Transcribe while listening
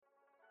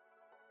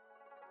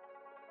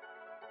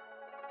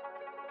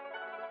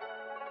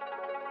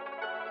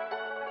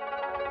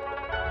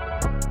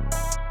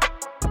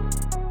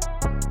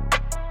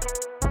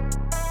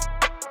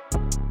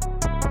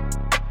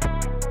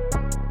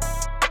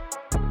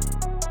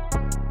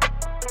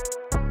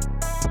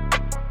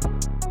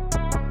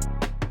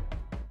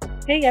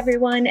Hey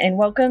everyone, and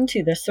welcome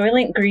to the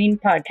Soylent Green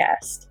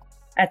podcast.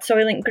 At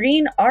Soylent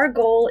Green, our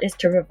goal is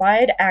to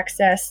provide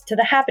access to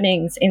the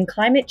happenings in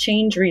climate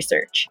change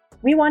research.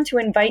 We want to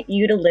invite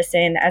you to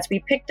listen as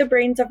we pick the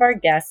brains of our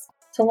guests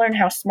to learn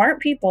how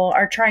smart people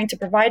are trying to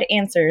provide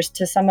answers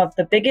to some of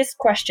the biggest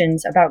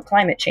questions about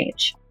climate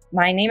change.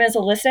 My name is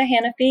Alyssa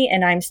Hanafi,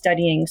 and I'm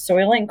studying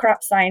soil and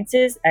crop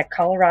sciences at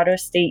Colorado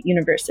State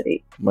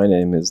University. My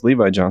name is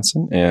Levi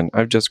Johnson, and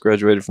I've just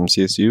graduated from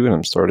CSU, and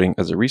I'm starting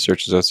as a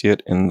research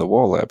associate in the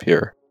Wall Lab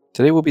here.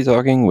 Today we'll be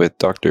talking with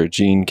Dr.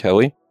 Gene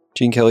Kelly.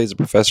 Gene Kelly is a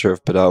professor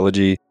of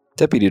pedology,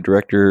 deputy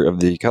director of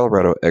the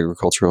Colorado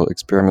Agricultural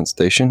Experiment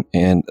Station,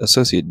 and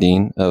associate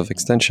dean of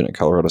extension at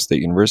Colorado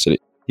State University.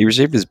 He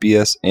received his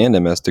BS and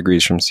MS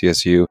degrees from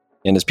CSU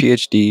and his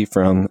PhD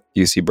from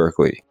UC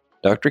Berkeley.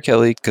 Dr.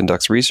 Kelly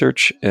conducts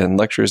research and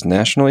lectures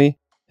nationally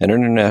and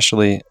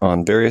internationally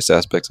on various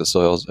aspects of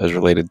soils as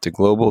related to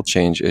global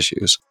change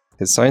issues.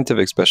 His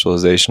scientific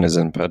specialization is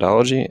in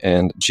pedology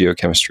and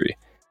geochemistry,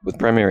 with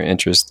primary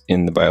interest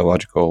in the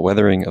biological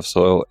weathering of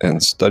soil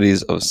and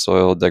studies of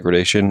soil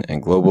degradation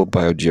and global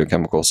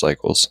biogeochemical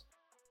cycles.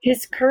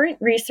 His current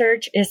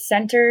research is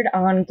centered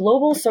on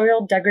global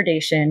soil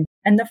degradation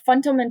and the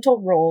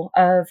fundamental role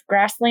of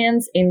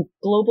grasslands in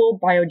global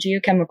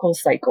biogeochemical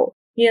cycle.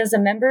 He is a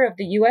member of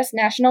the U.S.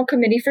 National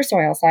Committee for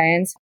Soil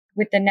Science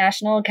with the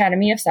National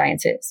Academy of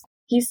Sciences.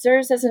 He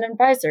serves as an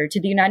advisor to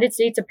the United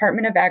States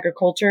Department of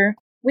Agriculture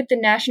with the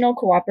National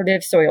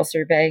Cooperative Soil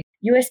Survey,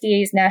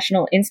 USDA's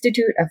National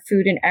Institute of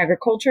Food and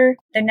Agriculture,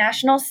 the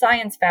National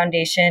Science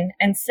Foundation,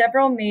 and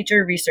several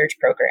major research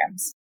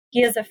programs.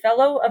 He is a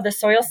fellow of the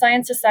Soil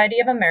Science Society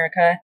of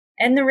America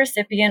and the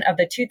recipient of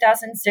the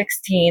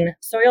 2016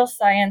 Soil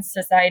Science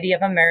Society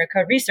of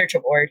America Research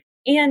Award,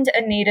 and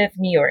a native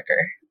New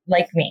Yorker,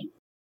 like me.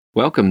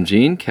 Welcome,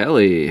 Gene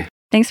Kelly.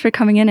 Thanks for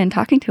coming in and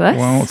talking to us.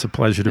 Well, it's a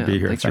pleasure to be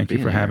here. Thank you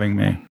for having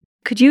me.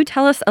 Could you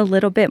tell us a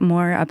little bit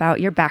more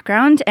about your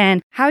background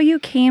and how you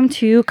came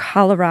to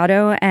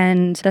Colorado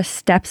and the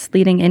steps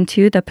leading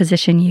into the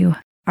position you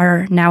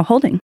are now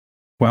holding?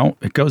 Well,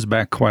 it goes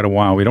back quite a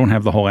while. We don't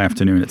have the whole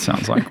afternoon, it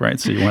sounds like, right?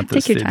 So you want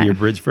the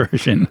abridged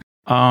version.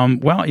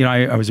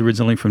 I was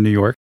originally from New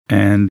York,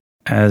 and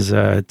as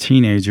a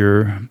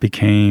teenager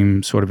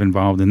became sort of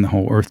involved in the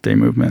whole Earth Day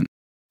movement.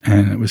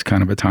 And it was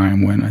kind of a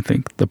time when I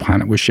think the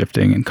planet was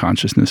shifting and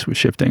consciousness was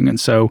shifting. And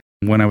so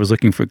when I was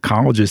looking for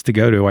colleges to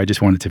go to, I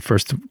just wanted to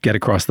first get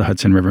across the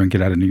Hudson River and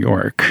get out of New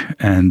York.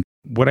 And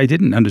what I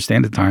didn't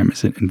understand at the time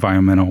is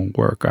environmental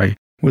work. I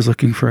was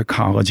looking for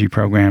ecology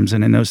programs.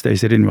 And in those days,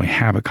 they didn't really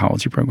have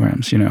ecology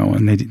programs,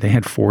 and they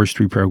had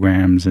forestry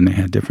programs and they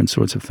had different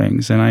sorts of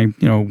things. And I,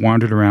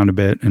 wandered around a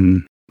bit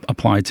and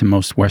applied to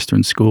most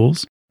Western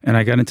schools. And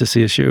I got into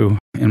CSU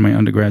in my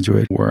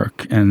undergraduate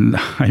work. And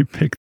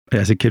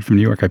as a kid from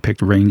New York, I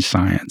picked range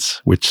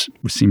science, which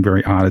seemed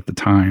very odd at the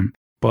time.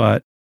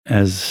 But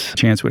as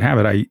chance would have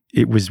it,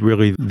 it was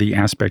really the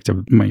aspect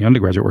of my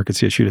undergraduate work at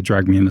CSU that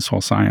dragged me into soil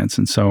science.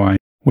 And so I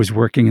was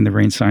working in the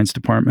range science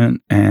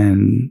department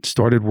and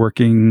started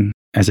working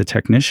as a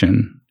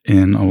technician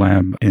in a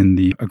lab in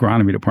the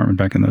agronomy department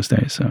back in those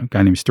days. A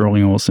guy named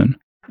Sterling Olson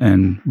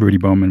and Rudy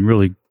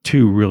Bowman,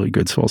 two really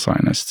good soil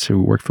scientists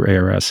who worked for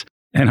ARS.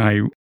 And I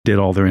did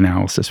all their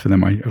analysis for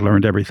them. I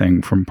learned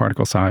everything from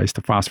particle size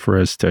to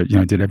phosphorus to,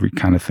 did every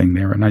kind of thing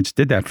there. And I just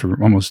did that for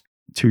almost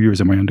 2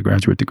 years of my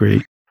undergraduate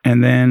degree.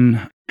 And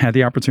then had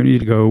the opportunity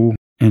to go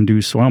and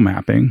do soil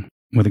mapping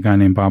with a guy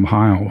named Bob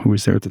Heil, who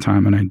was there at the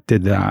time. And I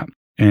did that.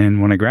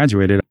 And when I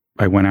graduated,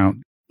 I went out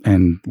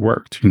and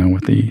worked,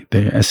 with the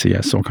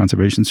SCS, Soil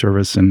Conservation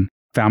Service, and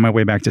found my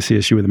way back to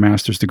CSU with a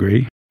master's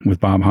degree with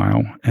Bob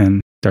Heil.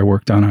 And I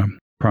worked on a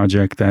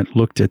project that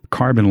looked at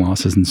carbon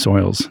losses in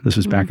soils. This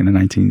was back in the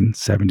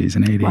 1970s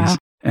and 80s. Wow.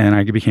 And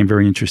I became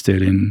very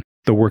interested in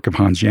the work of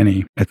Hans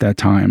Jenny at that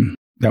time.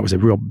 That was a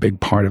real big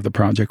part of the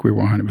project we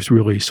were on. It was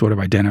really sort of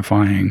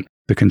identifying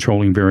the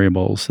controlling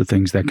variables, the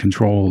things that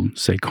control,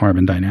 say,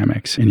 carbon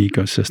dynamics in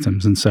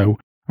ecosystems. And so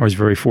I was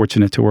very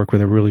fortunate to work with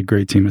a really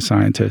great team of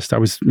scientists. I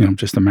was,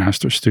 just a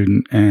master's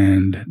student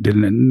and did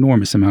an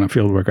enormous amount of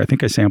field work. I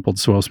think I sampled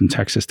soils from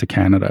Texas to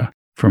Canada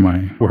for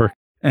my work.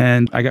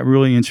 And I got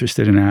really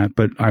interested in that,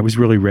 but I was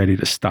really ready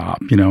to stop.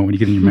 When you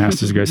get in your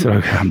master's degree, I said,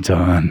 okay, I'm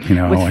done.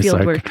 With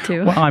field work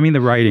too. Well, the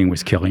writing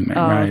was killing me,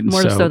 right?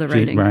 More so the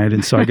writing. Right.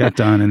 And so I got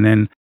done. And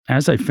then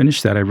as I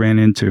finished that, I ran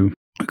into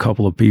a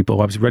couple of people.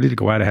 I was ready to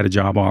go out. I had a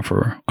job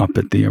offer up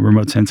at the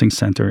Remote Sensing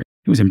Center.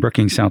 It was in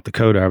Brookings, South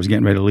Dakota. I was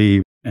getting ready to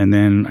leave. And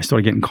then I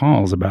started getting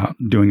calls about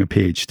doing a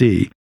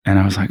PhD. And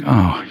I was like,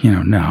 no.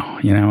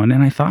 And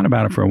then I thought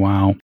about it for a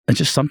while. And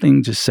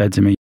something said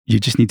to me, you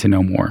just need to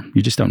know more.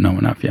 You just don't know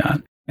enough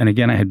yet. And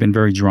again, I had been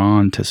very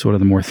drawn to sort of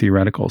the more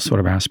theoretical sort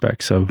of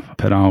aspects of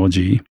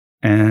pedology.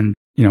 And,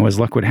 as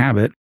luck would have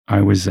it,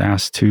 I was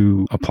asked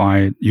to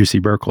apply at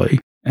UC Berkeley.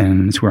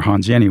 And it's where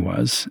Hans Jenny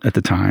was at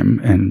the time.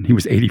 And he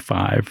was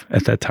 85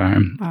 at that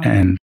time. Wow.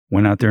 And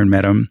went out there and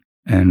met him.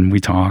 And we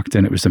talked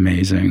and it was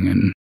amazing.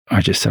 And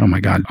I just said, oh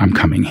my God, I'm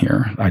coming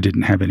here. I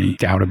didn't have any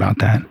doubt about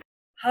that.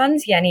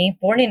 Hans Jenny,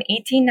 born in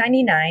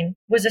 1899,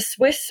 was a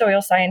Swiss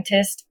soil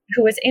scientist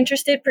who was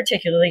interested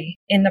particularly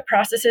in the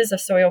processes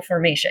of soil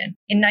formation.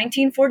 In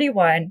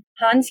 1941,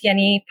 Hans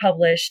Jenny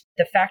published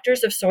The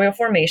Factors of Soil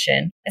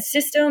Formation, a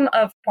system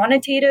of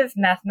quantitative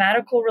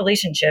mathematical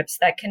relationships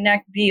that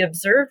connect the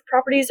observed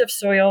properties of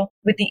soil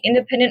with the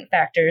independent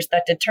factors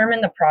that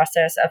determine the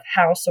process of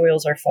how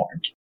soils are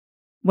formed.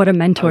 What a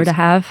mentor to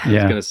have. I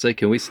was going to say,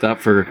 can we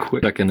stop for a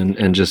quick second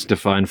and just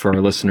define for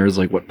our listeners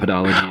like what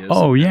pedology is?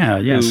 Oh,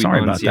 yeah.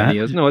 Sorry about that.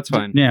 No, it's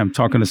fine. Yeah, I'm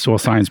talking to soil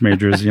science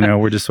majors.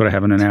 We're just sort of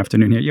having an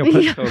afternoon here.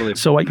 Totally.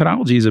 So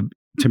pedology is,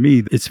 to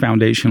me, it's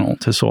foundational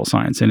to soil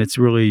science. And it's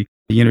really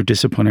the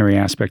interdisciplinary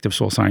aspect of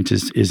soil science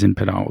is in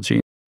pedology.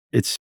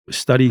 It's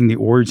studying the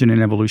origin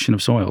and evolution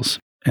of soils.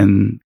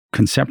 And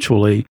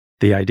conceptually,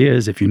 the idea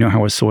is if you know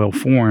how a soil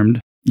formed,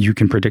 you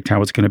can predict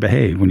how it's going to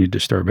behave when you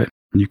disturb it.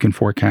 And you can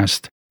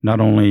forecast not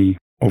only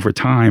over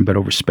time, but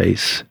over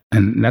space.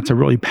 And that's a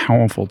really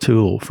powerful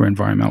tool for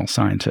environmental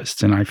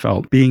scientists. And I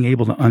felt being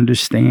able to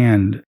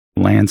understand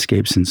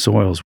landscapes and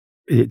soils,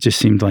 it just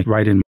seemed like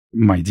right in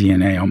my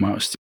DNA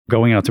almost.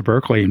 Going out to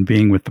Berkeley and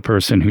being with the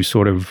person who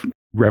sort of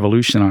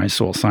revolutionized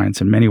soil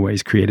science in many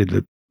ways, created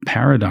the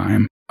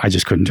paradigm, I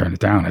just couldn't turn it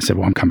down. I said,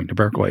 well, I'm coming to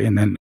Berkeley. And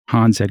then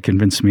Hans had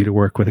convinced me to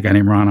work with a guy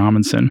named Ron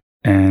Amundsen.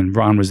 And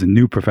Ron was the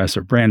new professor,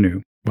 brand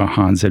new. Well,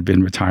 Hans had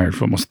been retired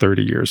for almost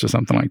 30 years or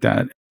something like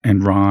that.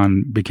 And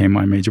Ron became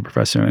my major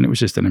professor, and it was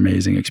just an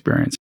amazing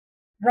experience.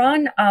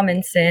 Ron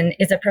Amundsen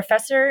is a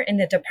professor in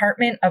the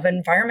Department of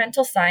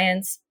Environmental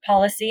Science,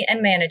 Policy,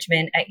 and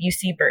Management at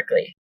UC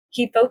Berkeley.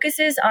 He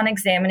focuses on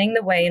examining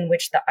the way in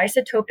which the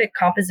isotopic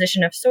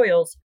composition of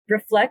soils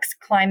reflects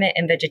climate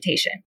and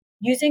vegetation.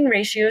 Using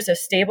ratios of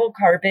stable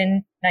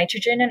carbon,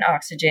 nitrogen, and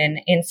oxygen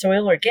in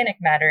soil organic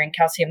matter and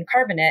calcium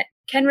carbonate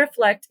can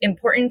reflect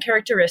important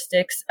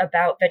characteristics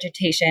about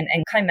vegetation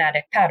and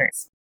climatic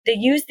patterns. They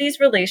use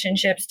these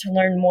relationships to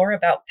learn more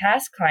about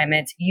past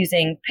climates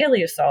using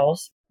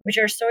paleosols, which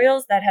are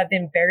soils that have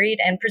been buried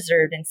and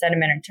preserved in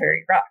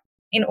sedimentary rock,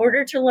 in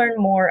order to learn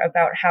more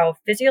about how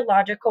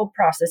physiological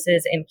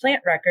processes in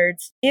plant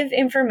records give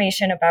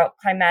information about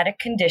climatic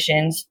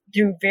conditions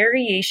through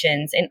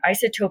variations in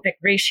isotopic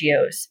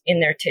ratios in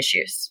their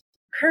tissues.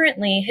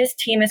 Currently, his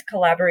team is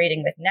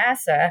collaborating with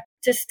NASA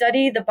to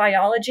study the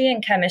biology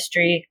and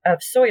chemistry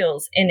of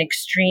soils in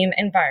extreme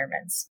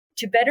environments,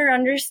 to better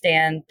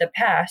understand the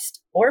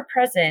past or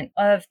present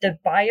of the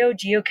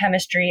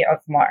biogeochemistry of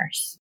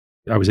Mars.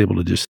 I was able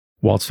to just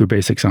waltz through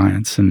basic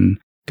science and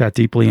got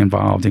deeply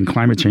involved in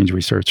climate change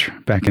research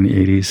back in the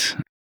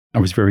 80s. I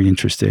was very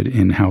interested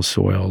in how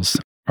soils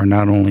are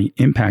not only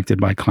impacted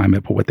by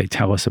climate, but what they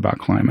tell us about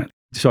climate.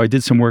 So I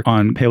did some work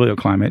on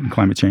paleoclimate and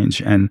climate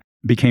change and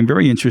became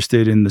very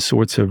interested in the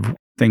sorts of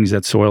things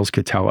that soils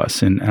could tell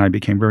us. And I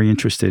became very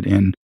interested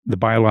in the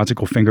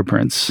biological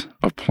fingerprints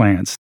of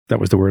plants. That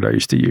was the word I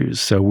used to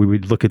use. So we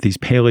would look at these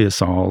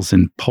paleosols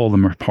and pull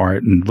them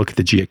apart and look at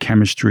the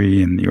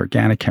geochemistry and the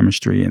organic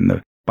chemistry and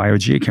the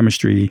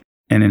biogeochemistry,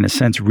 and in a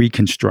sense,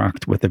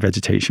 reconstruct what the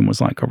vegetation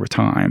was like over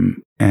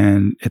time.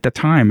 And at the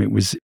time, it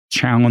was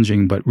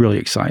challenging, but really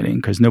exciting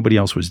because nobody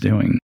else was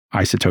doing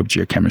isotope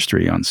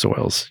geochemistry on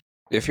soils.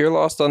 If you're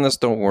lost on this,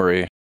 don't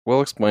worry.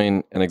 We'll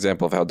explain an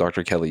example of how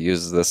Dr. Kelly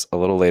uses this a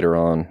little later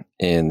on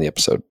in the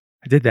episode.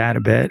 I did that a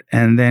bit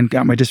and then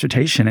got my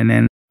dissertation, and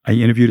then I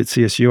interviewed at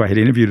CSU. I had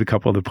interviewed a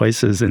couple other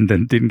places and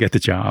then didn't get the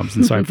jobs.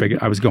 And so I figured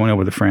I was going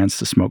over to France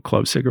to smoke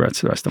clove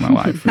cigarettes the rest of my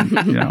life and,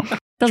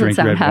 drink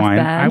red wine.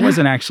 Bad. I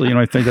wasn't actually,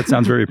 I think that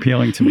sounds very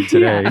appealing to me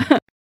today. Yeah.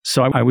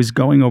 So I was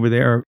going over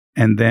there,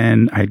 and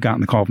then I had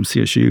gotten the call from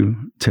CSU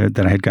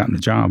that I had gotten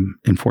the job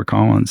in Fort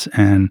Collins.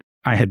 And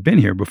I had been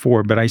here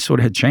before, but I sort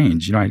of had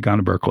changed. I had gone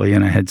to Berkeley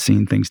and I had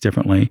seen things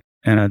differently.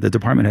 And the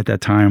department at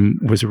that time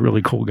was a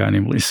really cool guy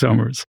named Lee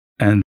Summers.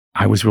 And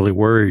I was really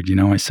worried.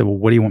 I said, well,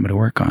 what do you want me to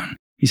work on?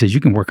 He says,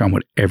 you can work on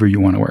whatever you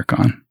want to work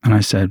on. And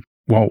I said,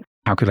 well,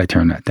 how could I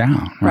turn that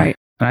down? Right.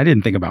 And I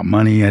didn't think about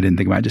money. I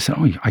just said,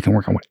 I can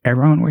work on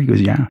whatever I want to work. He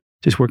goes, yeah,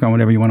 just work on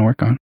whatever you want to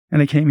work on.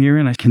 And I came here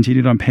and I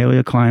continued on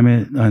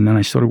paleoclimate. And then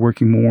I started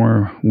working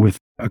more with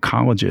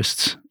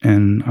ecologists.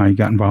 And I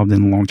got involved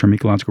in the long-term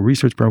ecological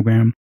research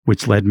program,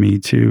 which led me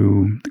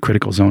to the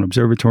Critical Zone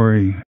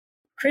Observatory.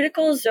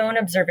 Critical Zone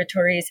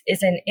Observatories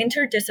is an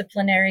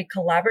interdisciplinary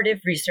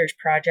collaborative research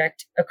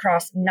project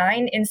across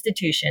 9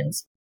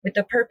 institutions with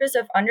the purpose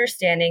of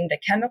understanding the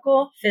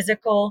chemical,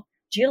 physical,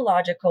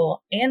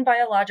 geological, and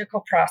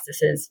biological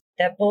processes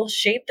that both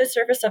shape the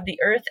surface of the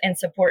Earth and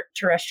support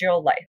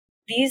terrestrial life.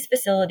 These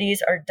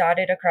facilities are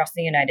dotted across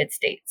the United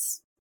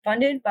States.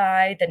 Funded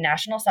by the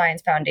National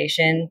Science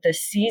Foundation, the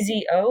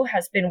CZO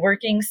has been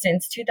working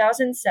since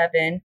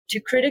 2007 to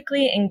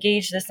critically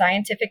engage the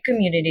scientific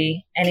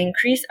community and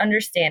increase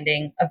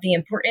understanding of the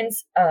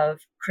importance of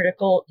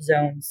critical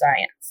zone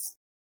science.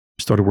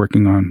 Started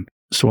working on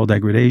soil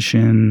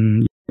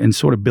degradation and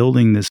sort of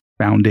building this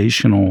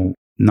foundational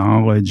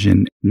knowledge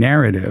and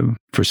narrative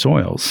for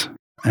soils.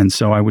 And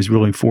so I was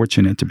really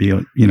fortunate to be,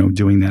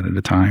 doing that at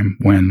a time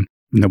when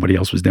nobody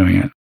else was doing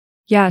it.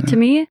 Yeah, to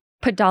me,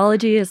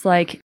 pedology is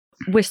like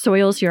with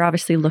soils, you're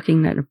obviously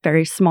looking at a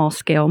very small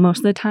scale most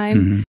of the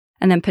time.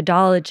 And then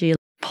pedology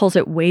pulls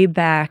it way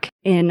back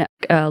in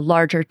a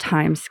larger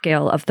time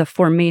scale of the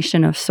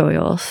formation of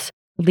soils.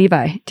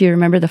 Levi, do you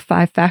remember the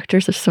 5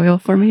 factors of soil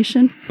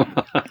formation?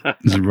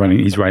 He's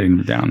writing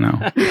them down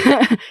now.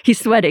 He's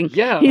sweating.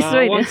 Yeah, He's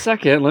sweating. 1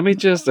 second. Let me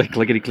just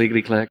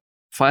clickety clack.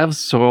 5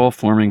 soil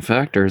forming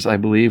factors, I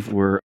believe,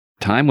 were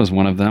time was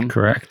one of them.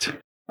 Correct.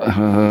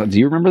 Do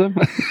you remember them?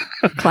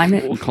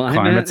 Climate.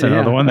 Climate's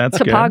another one. That's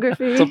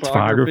Topography. Good.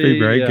 Topography,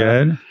 very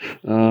good.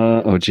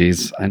 Oh,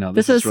 geez. I know.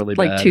 This was really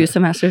like bad. 2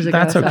 semesters ago.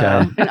 That's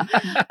okay.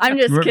 So, I'm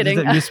just kidding.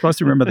 You're supposed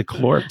to remember the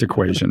caloric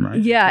equation,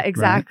 right? Yeah,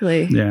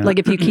 exactly. Right? Yeah. Like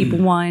if you keep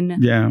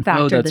one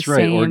factor that's the right.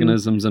 same.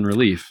 Organisms and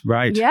relief.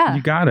 Right. Yeah.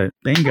 You got it.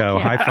 Bingo.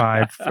 High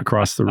five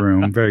across the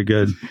room. Very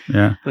good.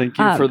 Yeah. Thank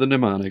you for the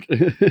mnemonic.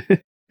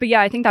 But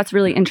yeah, I think that's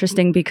really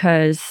interesting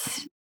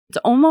because it's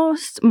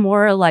almost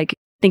more like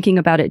thinking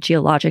about it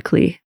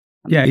geologically.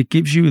 Yeah, it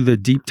gives you the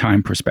deep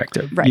time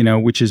perspective, right.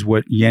 Which is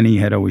what Jenny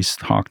had always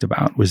talked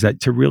about, was that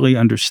to really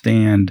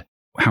understand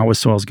how a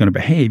soil is going to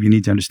behave, you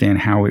need to understand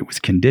how it was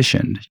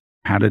conditioned.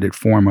 How did it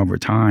form over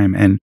time?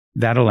 And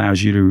that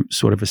allows you to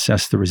sort of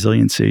assess the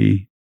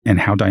resiliency and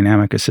how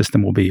dynamic a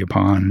system will be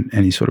upon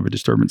any sort of a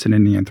disturbance in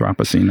the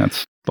Anthropocene.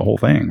 That's the whole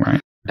thing, right?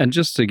 And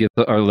just to give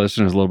our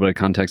listeners a little bit of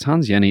context,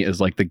 Hans Jenny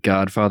is like the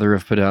godfather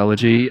of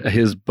pedology.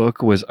 His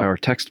book was our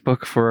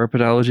textbook for our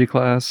pedology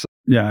class.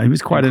 Yeah, he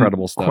was quite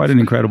an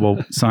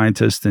incredible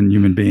scientist and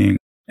human being.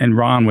 And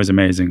Ron was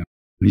amazing.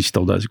 He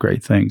still does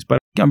great things. But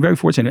I'm very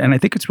fortunate. And I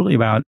think it's really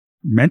about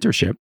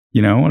mentorship,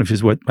 which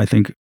is what I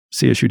think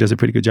CSU does a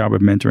pretty good job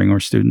of mentoring our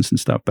students and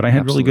stuff. But I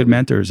had really good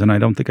mentors, and I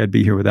don't think I'd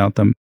be here without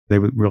them. They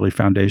were really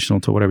foundational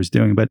to what I was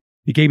doing. But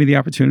it gave me the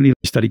opportunity to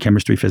study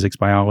chemistry, physics,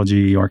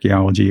 biology,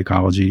 archaeology,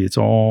 ecology. It's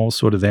all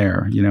sort of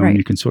there, right. And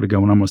you can sort of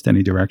go in almost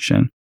any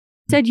direction.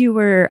 You said you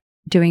were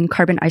doing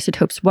carbon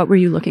isotopes. What were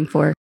you looking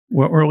for?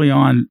 Well, early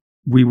on,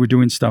 we were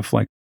doing stuff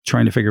like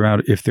trying to figure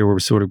out if there were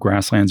sort of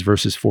grasslands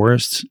versus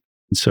forests.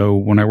 And so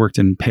when I worked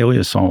in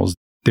paleosols,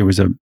 there was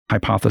a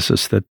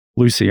hypothesis that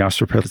Lucy,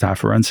 Australopithecus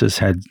afarensis,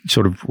 had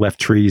sort of left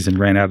trees and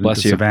ran out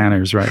into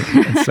savannas, right?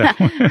 So,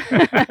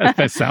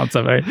 that sounds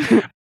right.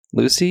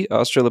 Lucy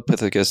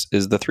Australopithecus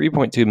is the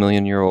 3.2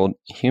 million year old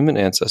human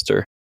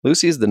ancestor.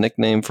 Lucy is the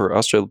nickname for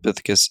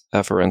Australopithecus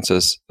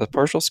afarensis, a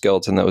partial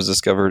skeleton that was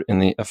discovered in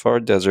the Afar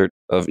Desert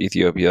of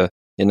Ethiopia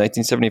in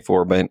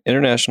 1974 by an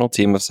international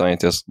team of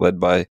scientists led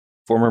by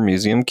former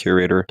museum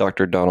curator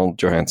Dr. Donald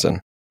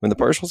Johanson. When the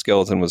partial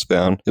skeleton was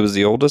found, it was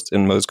the oldest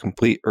and most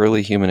complete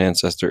early human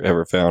ancestor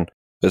ever found,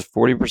 with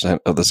 40%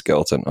 of the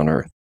skeleton on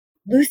Earth.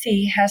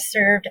 Lucy has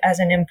served as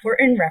an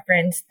important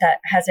reference that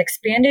has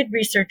expanded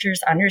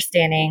researchers'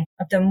 understanding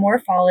of the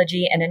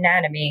morphology and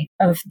anatomy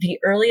of the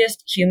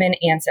earliest human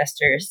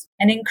ancestors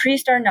and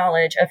increased our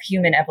knowledge of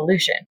human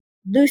evolution.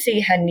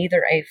 Lucy had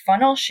neither a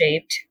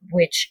funnel-shaped,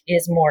 which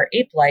is more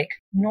ape-like,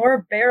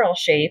 nor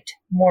barrel-shaped,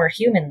 more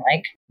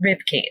human-like, rib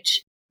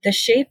cage. The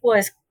shape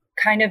was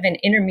kind of an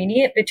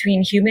intermediate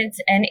between humans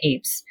and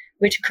apes,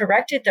 which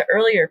corrected the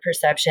earlier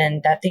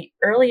perception that the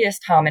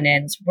earliest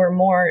hominins were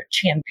more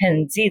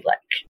chimpanzee-like.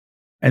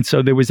 And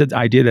so there was that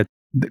idea that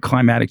the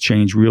climatic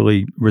change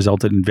really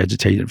resulted in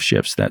vegetative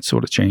shifts that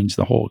sort of changed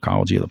the whole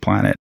ecology of the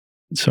planet.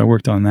 So I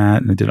worked on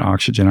that, and I did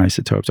oxygen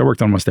isotopes. I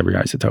worked on almost every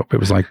isotope. It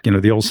was like,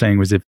 the old saying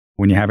was, if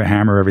when you have a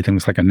hammer, everything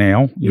looks like a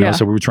nail. You know,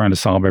 so we were trying to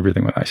solve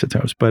everything with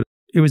isotopes. But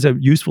it was a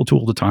useful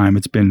tool at the time.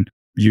 It's been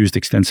used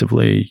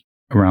extensively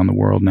around the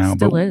world now.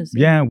 Still is.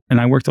 Yeah.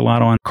 And I worked a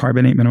lot on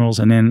carbonate minerals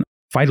and then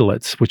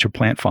phytoliths, which are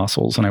plant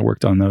fossils. And I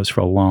worked on those for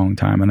a long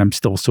time. And I'm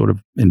still sort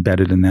of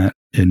embedded in that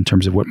in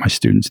terms of what my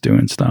students do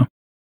and stuff.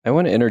 I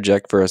want to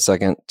interject for a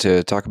second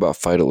to talk about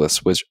phytoliths,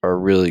 which are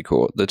really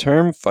cool. The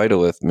term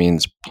phytolith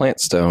means plant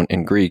stone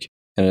in Greek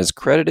and is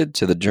credited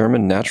to the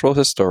German natural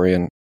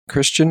historian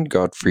Christian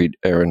Gottfried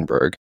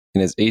Ehrenberg in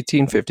his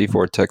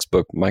 1854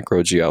 textbook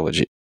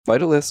Microgeology.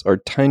 Phytoliths are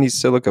tiny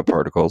silica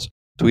particles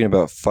between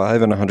about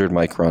 5 and 100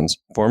 microns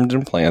formed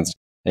in plants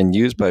and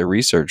used by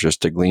researchers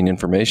to glean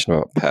information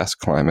about past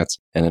climates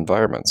and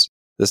environments.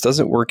 This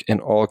doesn't work in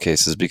all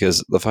cases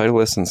because the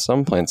phytoliths in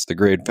some plants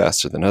degrade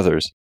faster than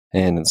others,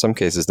 and in some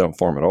cases don't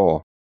form at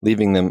all,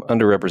 leaving them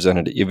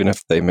underrepresented even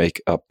if they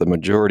make up the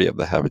majority of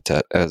the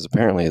habitat, as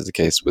apparently is the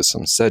case with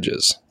some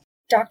sedges.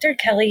 Dr.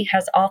 Kelly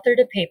has authored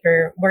a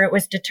paper where it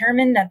was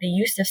determined that the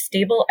use of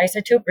stable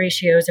isotope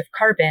ratios of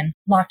carbon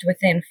locked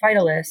within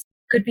phytoliths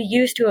could be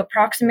used to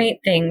approximate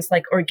things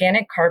like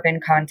organic carbon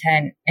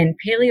content in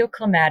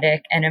paleoclimatic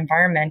and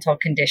environmental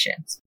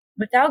conditions.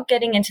 Without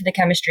getting into the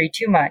chemistry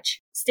too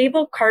much,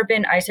 stable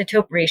carbon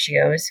isotope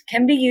ratios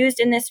can be used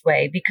in this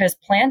way because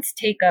plants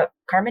take up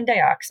carbon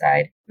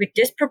dioxide with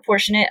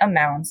disproportionate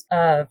amounts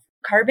of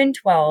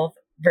carbon-12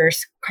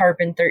 versus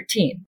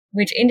carbon-13,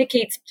 which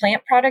indicates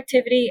plant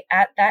productivity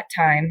at that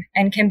time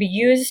and can be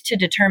used to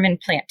determine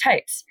plant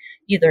types,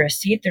 either a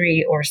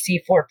C3 or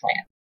C4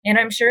 plant. And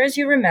I'm sure as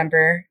you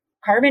remember,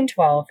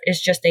 carbon-12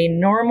 is just a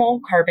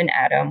normal carbon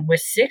atom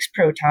with 6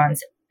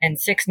 protons and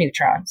 6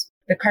 neutrons.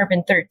 The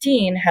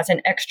carbon-13 has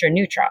an extra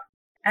neutron.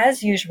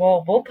 As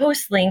usual, we'll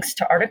post links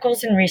to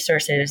articles and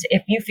resources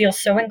if you feel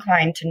so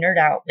inclined to nerd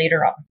out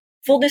later on.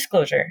 Full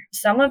disclosure,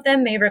 some of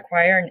them may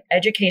require an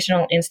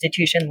educational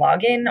institution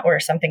login or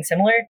something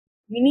similar.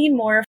 We need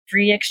more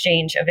free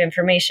exchange of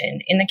information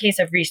in the case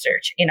of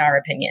research, in our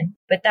opinion,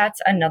 but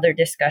that's another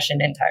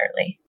discussion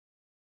entirely.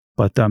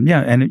 But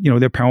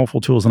they're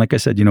powerful tools. And like I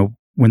said,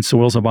 when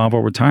soils evolve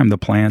over time, the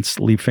plants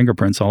leave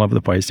fingerprints all over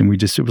the place. And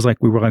it was like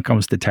we were like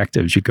almost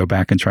detectives. You go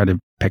back and try to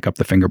pick up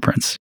the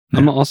fingerprints.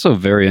 I'm also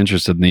very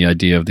interested in the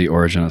idea of the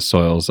origin of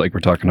soils, like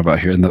we're talking about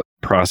here, and the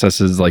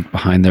processes like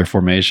behind their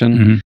formation.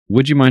 Mm-hmm.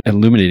 Would you mind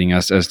illuminating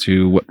us as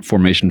to what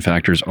formation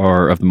factors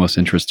are of the most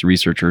interest to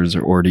researchers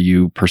or to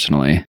you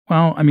personally?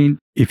 Well, I mean,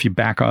 if you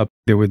back up,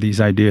 there were these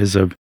ideas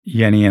of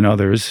Jenny and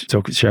others,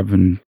 Tokatchev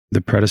and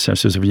the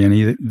predecessors of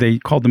Jenny, they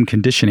called them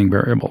conditioning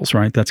variables,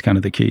 right? That's kind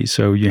of the key.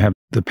 So you have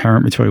the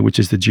parent material, which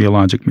is the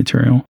geologic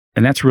material.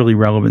 And that's really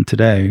relevant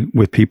today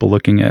with people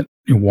looking at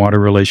water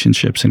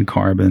relationships and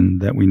carbon,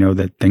 that we know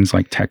that things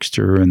like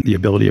texture and the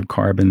ability of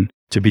carbon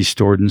to be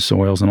stored in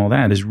soils and all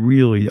that is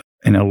really,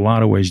 in a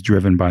lot of ways,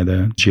 driven by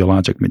the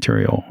geologic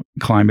material.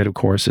 Climate, of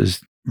course,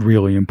 is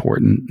really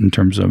important in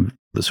terms of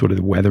the sort of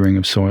the weathering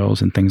of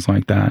soils and things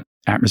like that.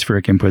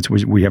 Atmospheric inputs,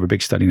 we have a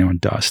big study now on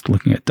dust,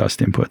 looking at dust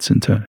inputs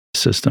into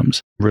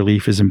systems.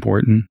 Relief is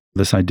important.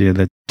 This idea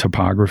that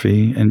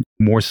topography, and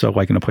more so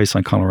like in a place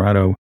like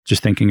Colorado,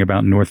 just thinking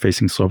about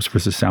north-facing slopes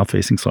versus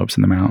south-facing slopes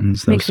in the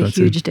mountains. Makes a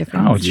huge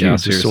difference. Oh, it's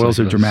huge. The soils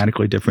are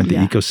dramatically different. The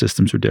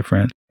ecosystems are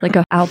different. Like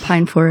an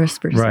alpine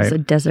forest versus a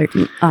desert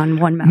on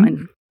one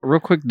mountain. Real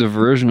quick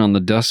diversion on the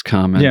dust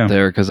comment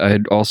there, because I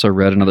had also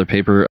read another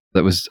paper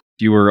that was,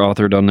 you were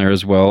authored on there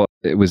as well.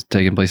 It was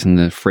taking place in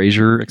the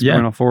Fraser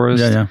Experimental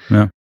Forest.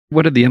 Yeah.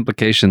 What are the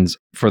implications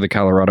for the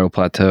Colorado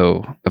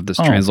Plateau of this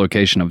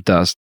translocation of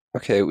dust?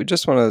 Okay, we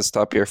just want to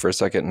stop here for a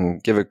second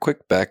and give a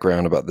quick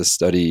background about this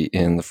study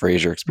in the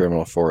Fraser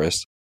Experimental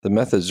Forest, the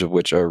methods of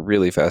which are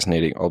really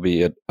fascinating,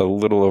 albeit a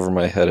little over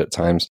my head at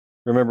times.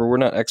 Remember, we're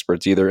not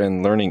experts either,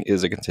 and learning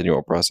is a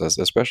continual process,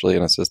 especially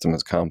in a system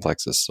as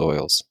complex as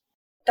soils.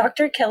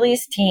 Dr.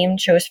 Kelly's team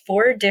chose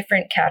 4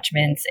 different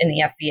catchments in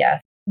the FBF,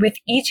 with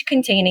each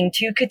containing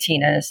 2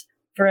 katinas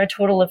for a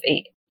total of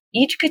 8.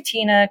 Each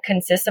katina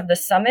consists of the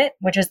summit,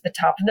 which is the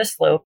top of the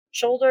slope,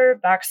 shoulder,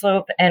 back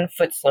slope, and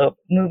foot slope,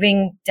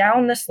 moving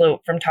down the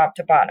slope from top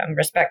to bottom,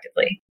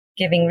 respectively,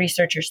 giving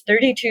researchers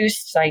 32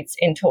 sites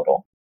in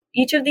total.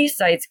 Each of these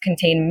sites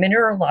contain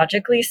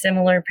mineralogically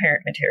similar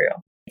parent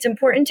material. It's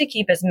important to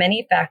keep as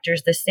many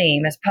factors the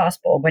same as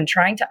possible when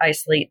trying to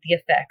isolate the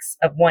effects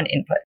of one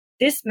input.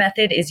 This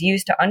method is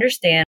used to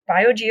understand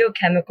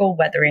biogeochemical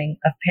weathering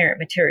of parent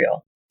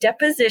material,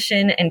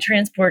 deposition and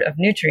transport of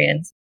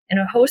nutrients, and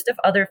a host of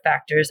other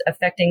factors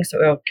affecting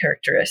soil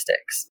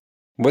characteristics.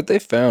 What they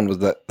found was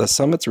that the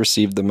summits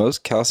received the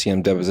most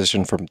calcium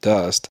deposition from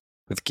dust,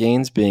 with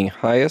gains being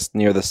highest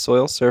near the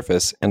soil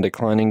surface and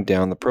declining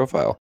down the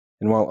profile.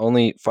 And while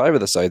only 5 of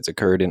the sites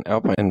occurred in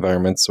alpine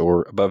environments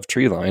or above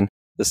tree line,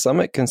 the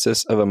summit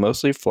consists of a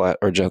mostly flat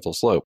or gentle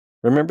slope.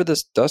 Remember,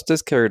 this dust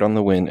is carried on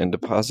the wind and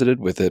deposited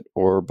with it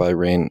or by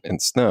rain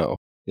and snow.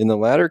 In the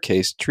latter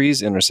case,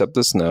 trees intercept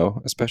the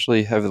snow,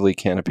 especially heavily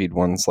canopied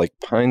ones like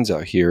pines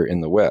out here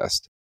in the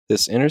west.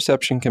 This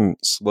interception can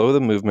slow the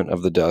movement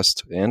of the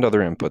dust and other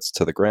inputs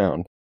to the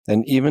ground,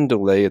 and even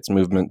delay its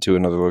movement to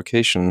another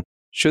location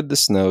should the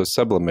snow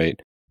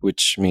sublimate,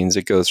 which means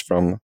it goes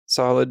from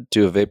solid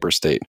to a vapor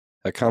state,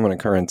 a common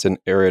occurrence in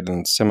arid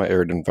and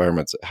semi-arid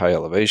environments at high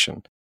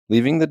elevation,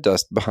 leaving the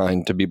dust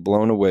behind to be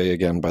blown away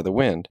again by the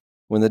wind.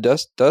 When the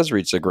dust does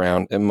reach the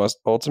ground, it must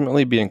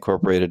ultimately be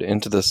incorporated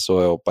into the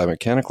soil by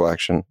mechanical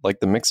action,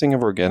 like the mixing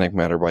of organic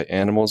matter by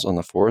animals on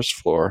the forest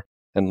floor,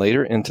 and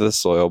later into the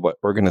soil by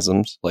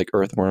organisms like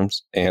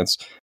earthworms, ants,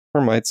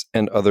 termites,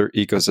 and other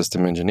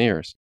ecosystem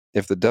engineers.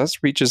 If the dust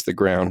reaches the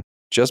ground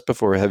just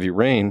before a heavy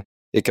rain,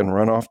 it can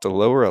run off to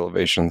lower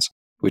elevations,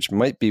 which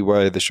might be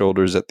why the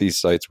shoulders at these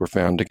sites were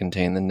found to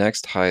contain the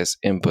next highest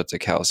inputs of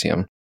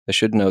calcium. I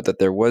should note that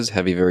there was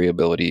heavy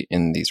variability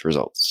in these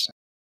results.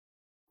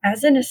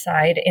 As an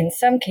aside, in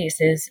some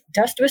cases,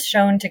 dust was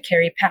shown to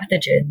carry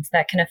pathogens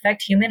that can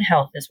affect human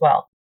health as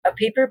well. A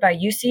paper by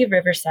UC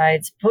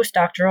Riverside's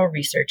postdoctoral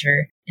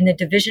researcher in the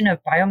Division of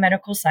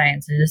Biomedical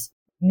Sciences,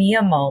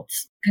 Mia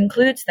Maltz,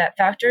 concludes that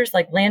factors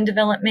like land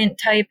development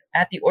type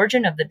at the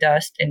origin of the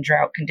dust and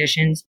drought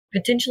conditions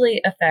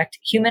potentially affect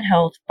human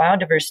health,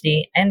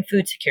 biodiversity, and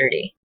food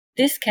security.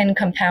 This can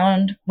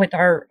compound with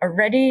our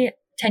already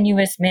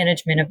tenuous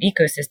management of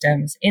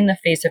ecosystems in the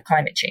face of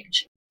climate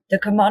change. The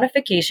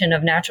commodification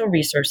of natural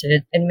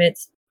resources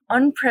amidst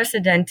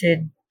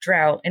unprecedented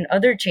drought and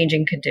other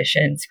changing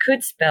conditions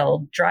could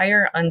spell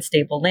drier,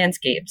 unstable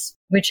landscapes,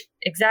 which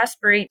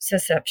exacerbate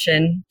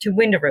susceptibility to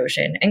wind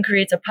erosion and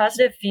creates a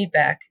positive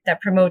feedback that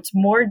promotes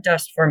more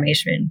dust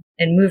formation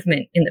and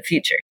movement in the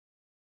future.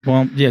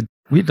 Well, yeah,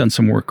 we've done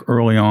some work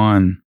early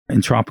on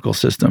in tropical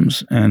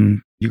systems,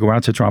 and you go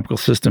out to tropical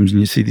systems and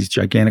you see these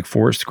gigantic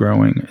forests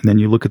growing, and then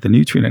you look at the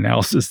nutrient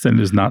analysis and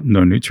there's no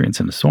nutrients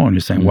in the soil, and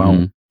you're saying,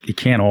 well, it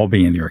can't all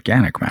be in the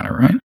organic matter,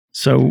 right?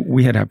 So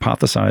we had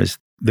hypothesized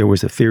there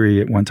was a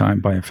theory at one time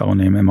by a fellow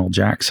named M.L.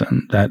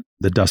 Jackson that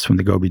the dust from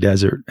the Gobi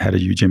Desert had a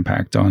huge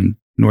impact on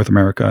North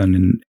America and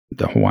in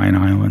the Hawaiian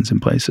Islands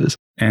and places.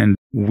 And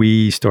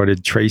we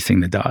started tracing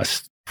the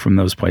dust from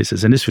those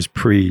places. And this was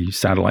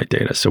pre-satellite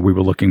data. So we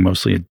were looking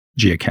mostly at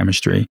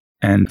geochemistry.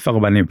 And a fellow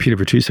by the name of Peter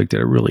Vertusek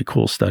did a really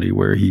cool study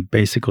where he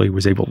basically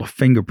was able to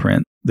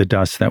fingerprint the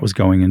dust that was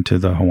going into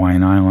the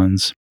Hawaiian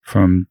Islands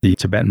from the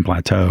Tibetan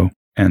Plateau.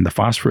 And the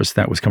phosphorus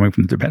that was coming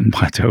from the Tibetan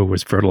Plateau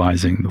was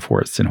fertilizing the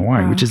forests in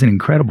Hawaii, which is an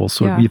incredible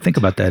sort of, you think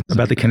about that,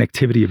 about the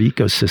connectivity of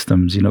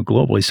ecosystems,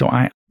 globally. So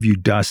I view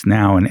dust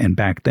now and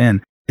back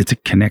then, it's a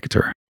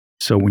connector.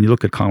 So when you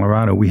look at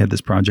Colorado, we had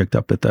this project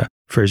up at the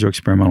Fraser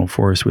Experimental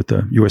Forest with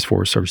the U.S.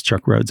 Forest Service,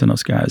 Chuck Rhodes and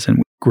those guys,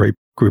 and great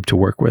group to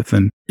work with.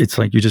 And it's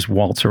like you just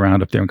waltz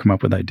around up there and come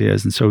up with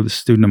ideas. And so the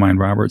student of mine,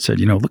 Robert, said,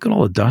 look at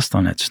all the dust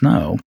on that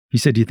snow. He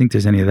said, do you think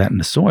there's any of that in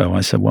the soil?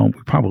 I said, well,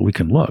 we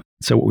can look.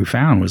 So what we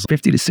found was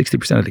 50 to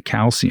 60% of the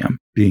calcium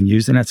being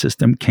used in that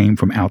system came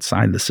from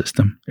outside the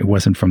system. It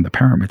wasn't from the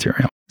parent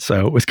material.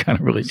 So it was kind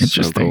of really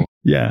interesting. So cool.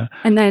 Yeah.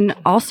 And then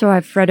also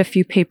I've read a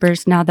few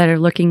papers now that are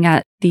looking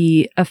at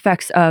the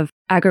effects of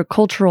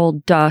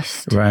agricultural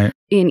dust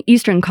in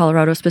eastern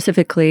Colorado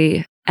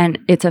specifically, and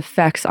its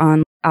effects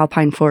on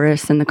alpine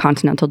forests and the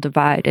Continental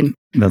Divide, and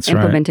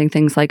implementing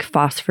things like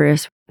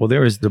phosphorus. Well,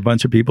 there was a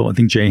bunch of people, I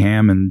think Jay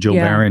Ham and Jill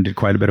Barron did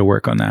quite a bit of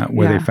work on that,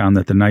 where they found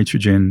that the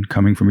nitrogen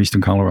coming from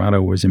eastern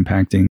Colorado was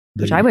impacting.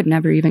 Which I would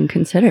never even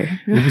consider.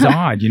 It was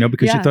odd,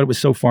 because you thought it was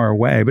so far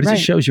away. But it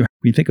just shows you,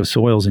 when you think of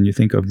soils and you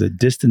think of the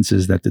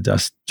distances that the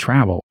dust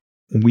travel.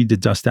 When we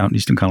did dust out in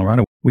eastern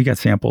Colorado, we got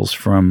samples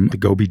from the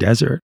Gobi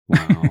Desert.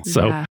 Wow.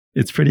 So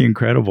it's pretty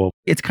incredible.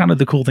 It's kind of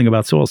the cool thing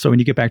about soil. So when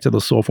you get back to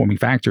those soil forming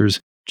factors.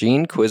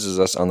 Gene quizzes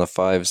us on the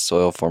 5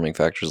 soil forming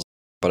factors,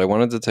 but I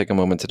wanted to take a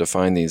moment to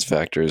define these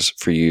factors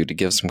for you to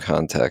give some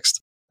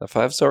context. The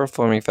 5 soil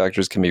forming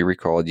factors can be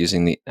recalled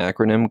using the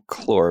acronym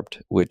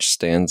CLORPT, which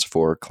stands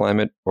for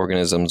Climate,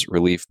 Organisms,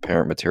 Relief,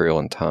 Parent Material,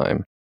 and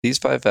Time. These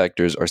 5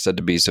 factors are said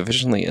to be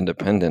sufficiently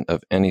independent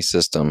of any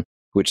system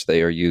which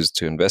they are used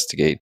to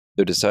investigate,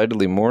 though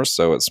decidedly more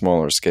so at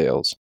smaller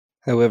scales.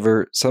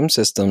 However, some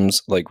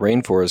systems, like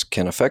rainforests,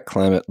 can affect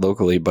climate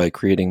locally by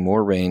creating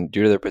more rain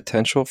due to their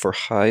potential for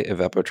high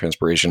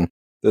evapotranspiration,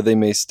 though they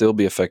may still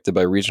be affected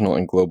by regional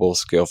and global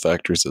scale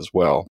factors as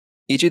well.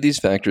 Each of these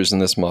factors in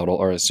this model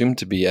are assumed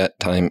to be at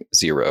time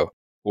 0,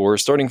 or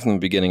starting from the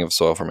beginning of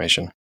soil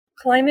formation.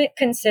 Climate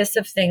consists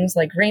of things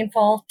like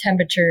rainfall,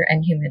 temperature,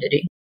 and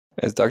humidity.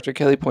 As Dr.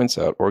 Kelly points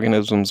out,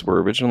 organisms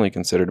were originally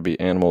considered to be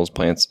animals,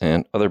 plants,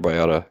 and other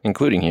biota,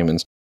 including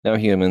humans. Now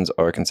humans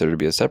are considered to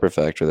be a separate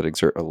factor that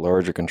exert a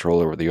larger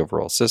control over the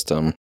overall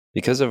system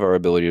because of our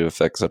ability to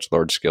affect such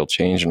large-scale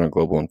change in our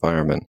global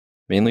environment,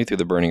 mainly through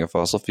the burning of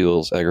fossil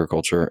fuels,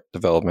 agriculture,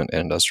 development,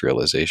 and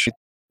industrialization.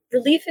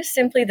 Relief is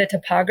simply the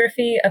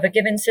topography of a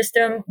given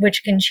system,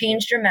 which can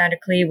change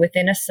dramatically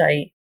within a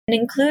site and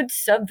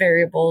includes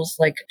subvariables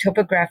like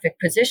topographic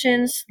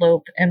position,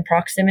 slope, and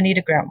proximity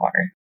to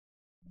groundwater.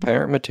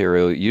 Parent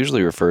material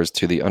usually refers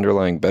to the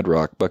underlying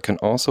bedrock, but can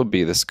also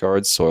be the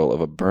scarred soil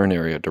of a burn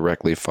area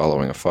directly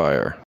following a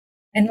fire.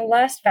 And the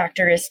last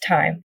factor is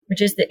time,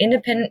 which is the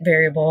independent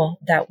variable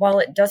that, while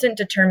it doesn't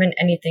determine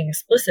anything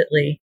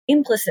explicitly,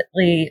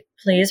 implicitly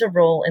plays a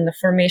role in the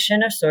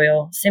formation of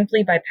soil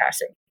simply by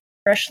passing.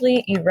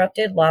 Freshly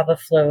erupted lava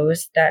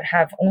flows that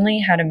have only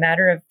had a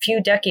matter of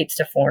few decades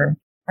to form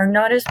are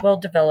not as well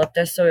developed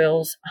as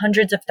soils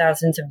hundreds of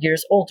thousands of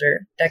years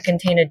older that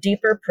contain a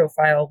deeper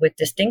profile with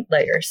distinct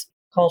layers,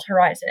 called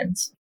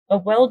horizons. A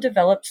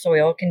well-developed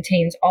soil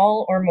contains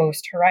all or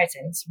most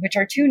horizons, which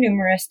are too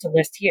numerous to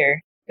list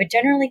here, but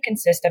generally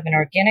consist of an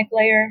organic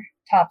layer,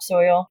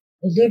 topsoil,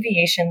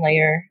 alluviation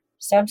layer,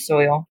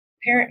 subsoil,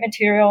 parent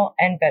material,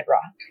 and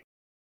bedrock.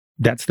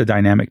 That's the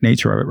dynamic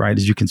nature of it, right?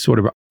 Is you can sort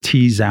of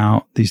tease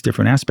out these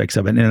different aspects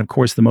of it. And of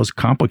course, the most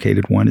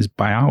complicated one is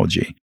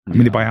biology. I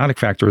mean, the biotic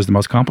factor is the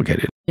most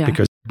complicated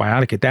because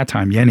biotic at that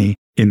time, Yenny,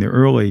 in the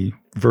early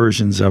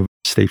versions of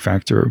state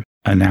factor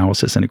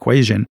analysis and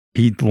equation,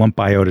 he lumped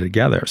biota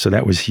together. So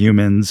that was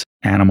humans,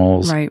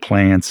 animals,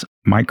 plants,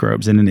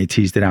 microbes, and then they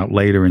teased it out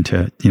later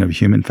into,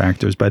 human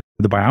factors. But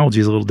the biology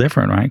is a little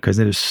different, right? Because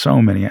there's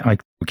so many,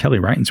 like Kelly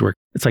Wrighton's work,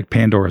 it's like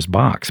Pandora's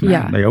box, man.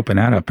 Yeah. They open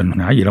that up and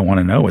now you don't want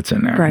to know what's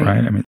in there, right?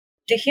 I mean,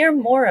 to hear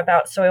more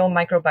about soil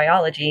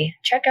microbiology,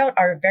 check out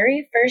our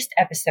very first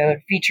episode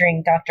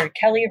featuring Dr.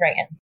 Kelly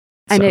Wrighton.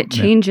 And it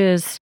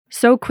changes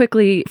so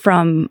quickly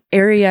from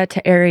area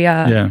to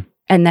area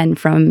and then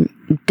from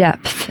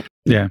depth.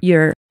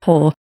 Your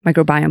whole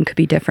microbiome could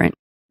be different.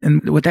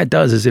 And what that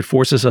does is it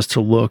forces us to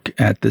look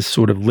at this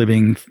sort of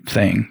living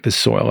thing, this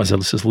soil as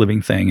this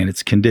living thing, and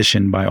it's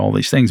conditioned by all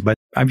these things. But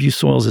I view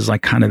soils as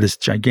like kind of this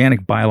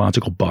gigantic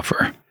biological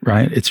buffer,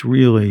 right? It's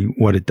really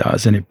what it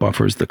does. And it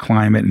buffers the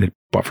climate and it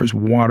buffers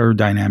water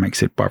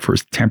dynamics. It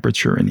buffers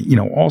temperature and,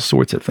 all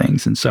sorts of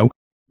things. And so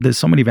there's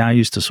so many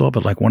values to soil,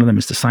 but like one of them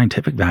is the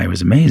scientific value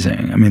is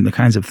amazing. I mean, the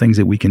kinds of things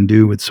that we can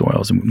do with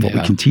soils and what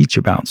we can teach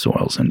about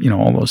soils and,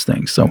 all those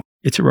things. So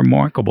it's a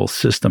remarkable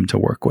system to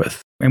work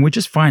with. And we're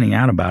just finding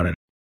out about it.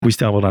 We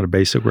still have a lot of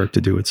basic work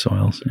to do with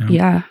soils.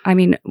 Yeah. I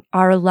mean,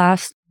 our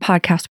last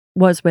podcast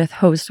was with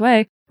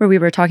Josue, where we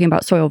were talking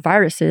about soil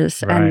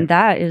viruses. Right. And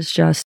that is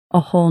just a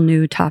whole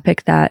new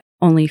topic that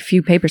only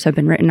few papers have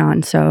been written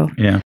on. So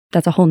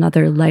that's a whole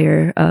nother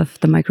layer of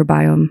the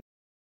microbiome.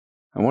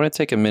 I want to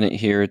take a minute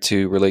here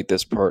to relate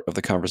this part of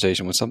the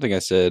conversation with something I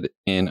said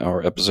in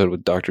our episode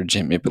with Dr.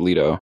 Jim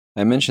Ippolito.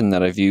 I mentioned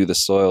that I view the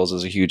soils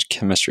as a huge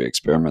chemistry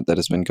experiment that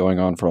has been going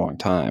on for a long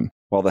time.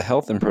 While the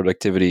health and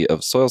productivity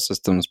of soil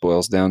systems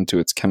boils down to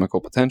its chemical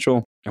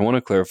potential, I want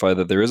to clarify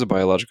that there is a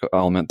biological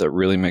element that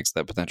really makes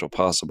that potential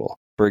possible.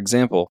 For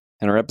example,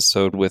 in our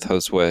episode with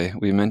Josue,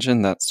 we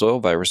mentioned that soil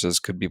viruses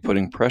could be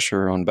putting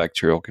pressure on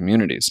bacterial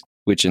communities,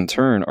 which in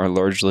turn are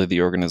largely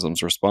the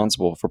organisms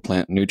responsible for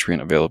plant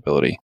nutrient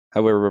availability.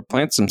 However,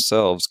 plants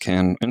themselves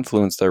can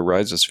influence their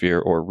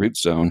rhizosphere or root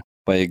zone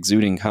by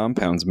exuding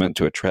compounds meant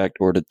to attract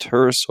or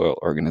deter soil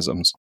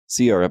organisms.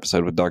 See our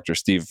episode with Dr.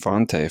 Steve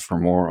Fonte for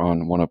more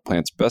on one of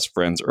plants' best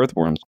friends,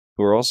 earthworms,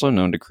 who are also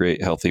known to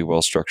create healthy,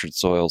 well-structured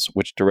soils,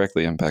 which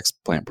directly impacts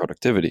plant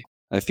productivity.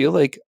 I feel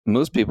like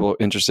most people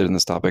interested in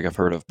this topic have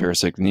heard of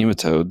parasitic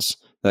nematodes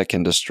that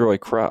can destroy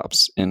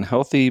crops. In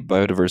healthy,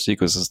 biodiverse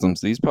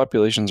ecosystems, these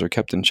populations are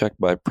kept in check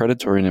by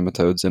predatory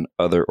nematodes and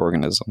other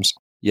organisms.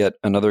 Yet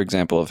another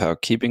example of how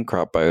keeping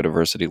crop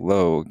biodiversity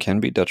low can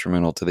be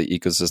detrimental to the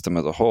ecosystem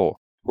as a whole,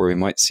 where we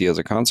might see as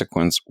a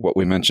consequence what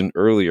we mentioned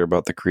earlier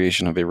about the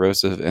creation of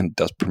erosive and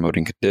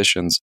dust-promoting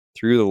conditions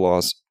through the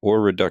loss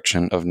or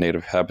reduction of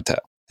native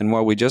habitat. And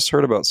while we just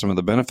heard about some of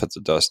the benefits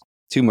of dust,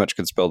 too much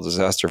could spell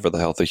disaster for the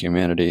health of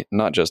humanity,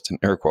 not just in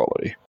air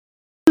quality.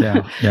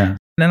 Yeah.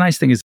 The nice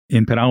thing is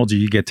in pedology,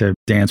 you get to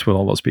dance with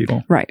all those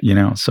people. Right.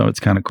 So it's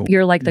kind of cool.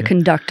 You're like the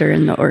conductor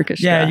in the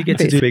orchestra. Yeah, you get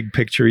to do big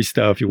picture-y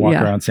stuff. You walk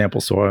around,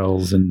 sample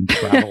soils, and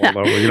travel all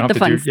over. You don't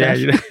have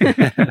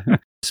to do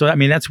So, I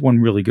mean, that's one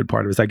really good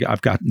part of it.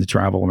 I've gotten to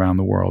travel around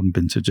the world and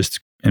been to just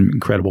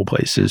incredible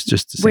places.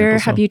 Where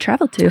have you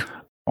traveled to?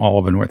 All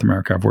over North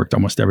America. I've worked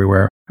almost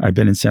everywhere. I've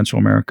been in Central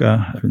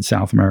America. I've been in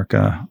South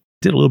America.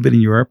 Did a little bit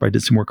in Europe. I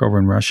did some work over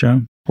in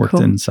Russia. Worked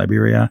in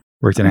Siberia.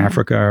 Worked in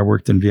Africa.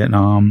 Worked in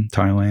Vietnam,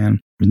 Thailand,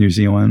 New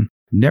Zealand.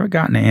 Never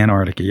gotten to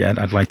Antarctica yet.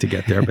 I'd like to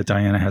get there, but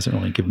Diana hasn't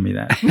really given me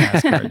that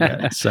pass card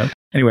yet. So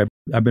anyway,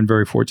 I've been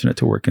very fortunate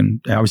to work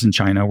I was in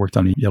China, worked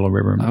on the Yellow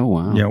River. Oh,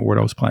 wow. Yeah,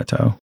 Ordos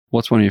Plateau.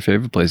 What's one of your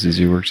favorite places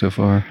you worked so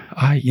far?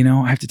 I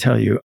have to tell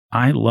you,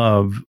 I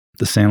love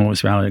the San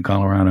Luis Valley of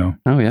Colorado.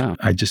 Oh, yeah.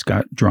 I just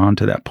got drawn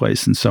to that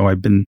place. And so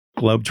I've been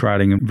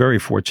globetrotting and very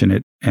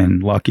fortunate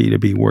and lucky to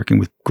be working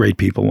with great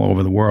people all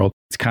over the world.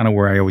 It's kind of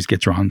where I always get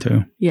drawn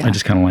to. Yeah. I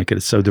just kind of like it.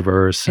 It's so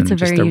diverse. It's and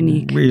a very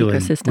unique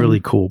ecosystem. Really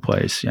cool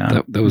place.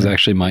 Yeah. That was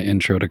actually my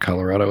intro to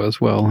Colorado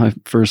as well. I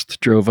first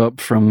drove up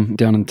from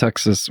down in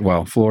Texas,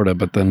 Florida,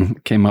 but then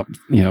came up,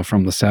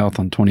 from the south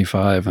on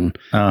 25 and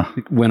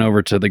went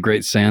over to the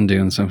Great Sand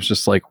Dunes. I was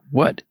just like,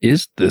 what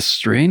is this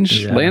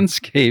strange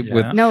landscape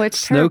with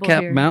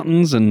snow-capped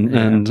mountains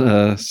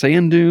and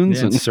sand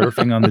dunes? And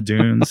surfing on the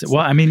dunes.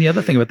 Well, I mean, the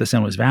other thing about the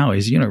San Luis Valley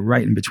is,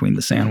 right in between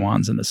the San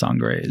Juans and the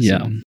Sangres.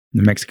 Yeah.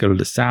 New Mexico to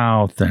the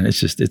south, and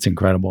it's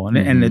incredible.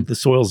 And the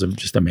soils are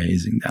just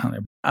amazing down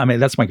there. I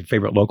mean, that's my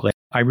favorite locally.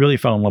 I really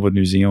fell in love with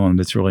New Zealand.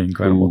 It's really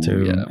incredible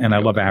too. Yeah, and I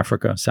love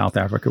Africa. South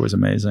Africa was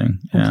amazing.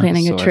 I'm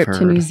planning a trip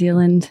to New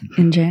Zealand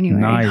in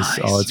January. Nice.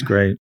 Oh, it's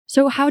great.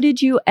 So how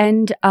did you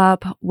end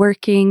up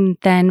working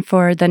then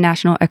for the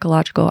National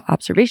Ecological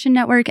Observation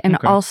Network and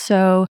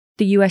also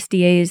the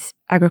USDA's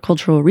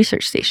Agricultural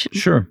Research Station?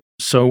 Sure.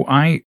 So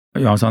I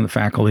was on the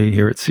faculty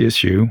here at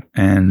CSU,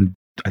 and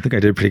I think I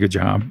did a pretty good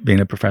job being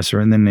a professor.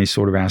 And then they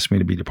sort of asked me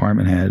to be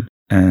department head.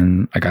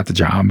 And I got the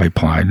job. I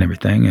applied and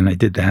everything. And I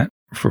did that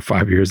for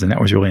 5 years. And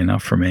that was really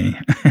enough for me.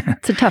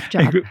 It's a tough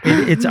job.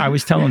 I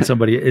was telling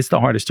somebody, it's the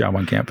hardest job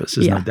on campus.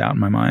 There's no doubt in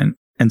my mind.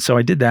 And so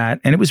I did that.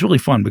 And it was really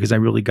fun because I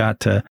really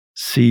got to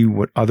see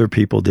what other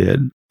people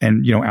did.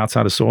 And,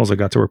 outside of soils, I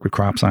got to work with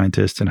crop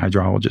scientists and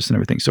hydrologists and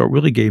everything. So it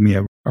really gave me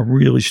a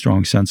really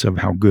strong sense of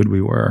how good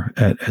we were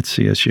at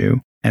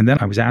CSU. And then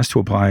I was asked to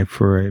apply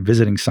for a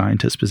visiting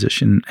scientist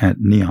position at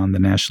NEON, the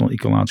National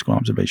Ecological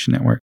Observation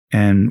Network.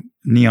 And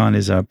NEON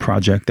is a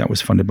project that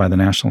was funded by the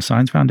National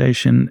Science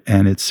Foundation.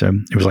 And it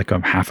was like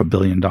 $500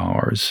 million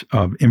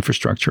of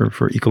infrastructure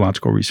for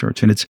ecological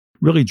research. And it's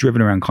really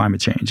driven around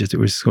climate change. It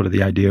was sort of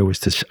the idea was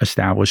to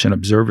establish an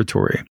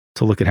observatory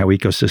to look at how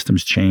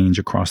ecosystems change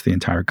across the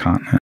entire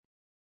continent.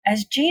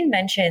 As Jean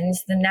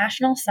mentions, the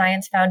National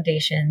Science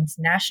Foundation's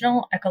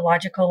National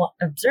Ecological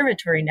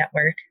Observatory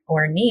Network,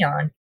 or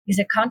NEON, is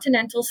a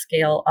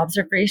continental-scale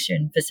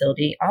observation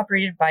facility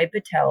operated by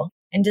Battelle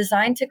and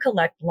designed to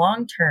collect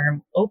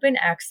long-term,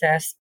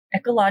 open-access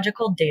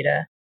ecological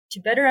data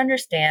to better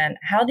understand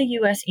how the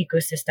U.S.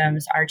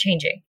 ecosystems are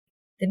changing.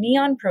 The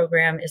NEON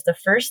program is the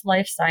first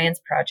life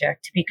science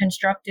project to be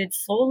constructed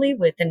solely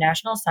with the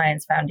National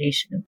Science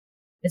Foundation.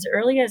 As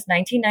early as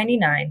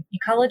 1999,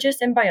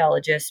 ecologists and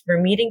biologists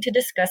were meeting to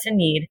discuss a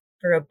need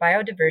for a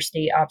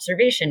biodiversity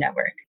observation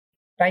network.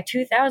 By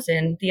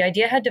 2000, the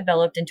idea had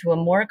developed into a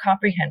more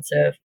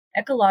comprehensive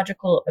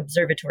ecological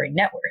observatory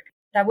network,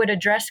 that would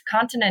address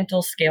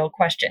continental scale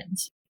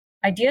questions.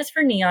 Ideas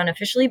for NEON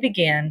officially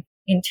began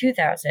in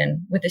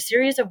 2000 with a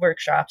series of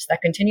workshops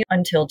that continued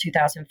until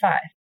 2005.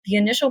 The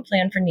initial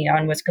plan for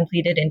NEON was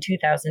completed in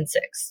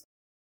 2006.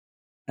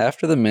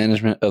 After the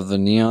management of the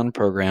NEON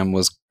program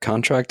was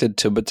contracted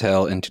to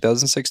Battelle in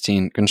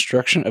 2016,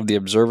 construction of the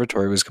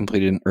observatory was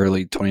completed in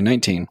early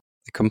 2019.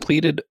 The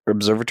completed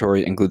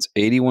observatory includes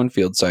 81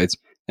 field sites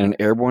and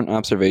an airborne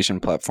observation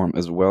platform,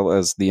 as well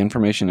as the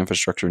information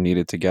infrastructure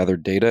needed to gather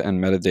data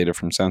and metadata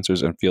from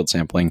sensors and field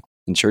sampling,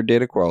 ensure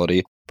data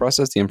quality,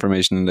 process the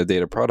information into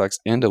data products,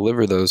 and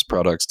deliver those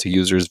products to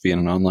users via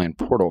an online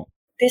portal.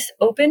 This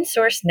open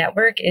source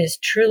network is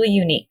truly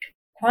unique.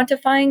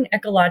 Quantifying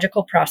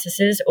ecological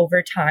processes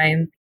over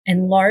time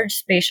and large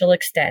spatial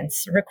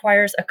extents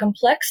requires a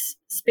complex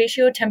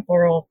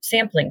spatiotemporal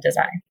sampling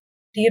design.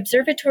 The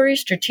observatory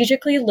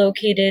strategically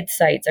located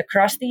sites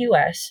across the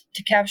U.S.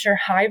 to capture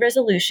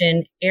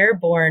high-resolution,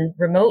 airborne,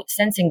 remote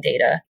sensing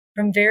data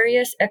from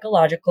various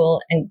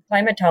ecological and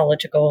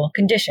climatological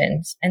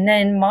conditions, and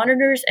then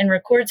monitors and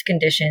records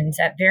conditions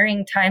at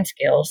varying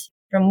timescales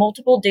from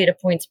multiple data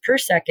points per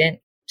second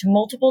to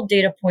multiple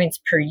data points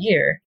per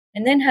year,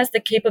 and then has the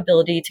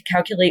capability to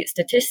calculate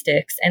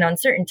statistics and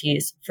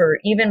uncertainties for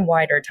even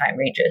wider time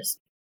ranges,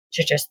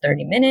 such as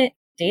 30-minute,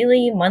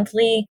 daily,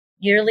 monthly,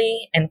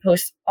 yearly, and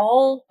posts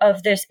all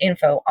of this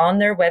info on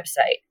their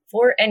website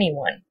for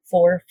anyone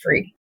for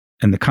free.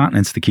 And the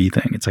continent's the key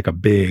thing. It's like a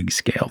big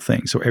scale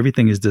thing. So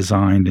everything is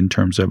designed in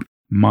terms of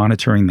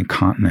monitoring the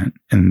continent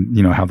and,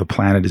 how the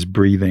planet is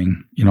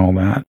breathing, all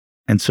that.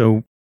 And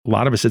so a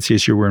lot of us at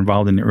CSU were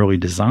involved in the early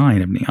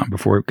design of NEON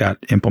before it got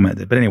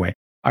implemented. But anyway,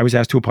 I was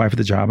asked to apply for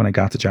the job and I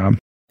got the job.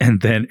 And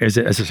then as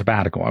a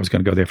sabbatical, I was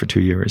going to go there for 2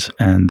 years.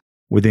 And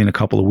within a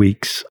couple of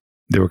weeks,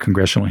 there were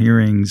congressional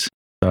hearings.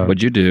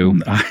 What'd you do?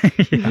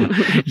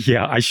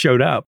 I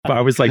showed up. I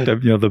was like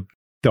the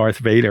Darth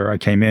Vader. I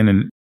came in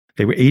and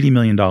they were $80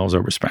 million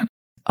overspent.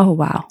 Oh,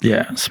 wow.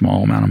 Yeah,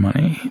 small amount of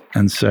money.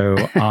 And so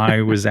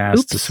I was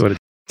asked to sort of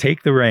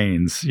take the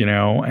reins,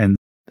 and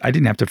I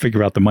didn't have to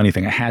figure out the money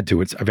thing. I had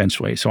to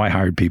eventually. So I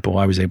hired people.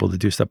 I was able to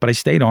do stuff. But I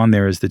stayed on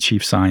there as the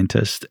chief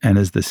scientist and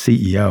as the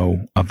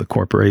CEO of the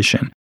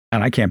corporation.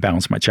 And I can't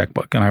balance my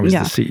checkbook. And I was the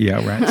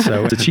CEO, right?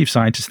 So the chief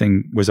scientist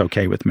thing was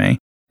okay with me.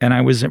 And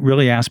I was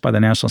really asked by the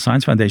National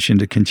Science Foundation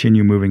to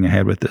continue moving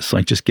ahead with this,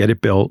 like just get it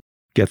built,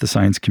 get the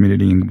science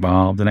community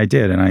involved. And I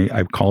did. And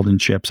I called in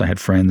chips. I had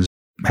friends,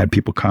 had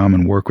people come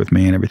and work with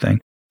me and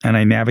everything. And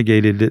I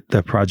navigated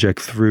the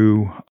project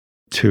through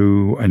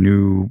to a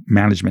new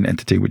management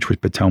entity, which was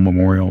Battelle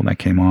Memorial, and that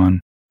came on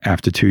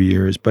after 2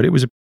 years. But it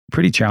was a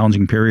pretty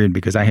challenging period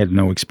because I had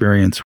no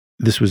experience.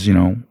 This was,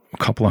 a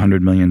couple of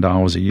 $100 million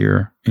a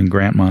year in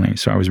grant money.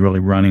 So I was really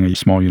running a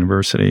small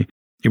university.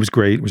 It was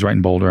great. It was right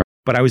in Boulder.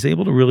 But I was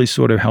able to really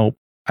sort of help,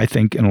 I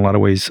think, in a lot of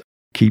ways,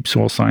 keep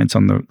soil science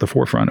on the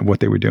forefront of what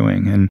they were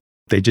doing. And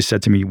they just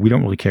said to me, we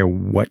don't really care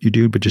what you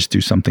do, but just do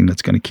something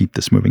that's going to keep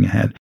this moving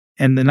ahead.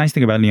 And the nice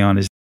thing about NEON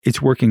is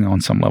it's working on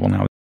some level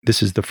now.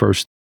 This is the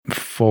first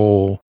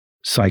full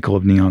cycle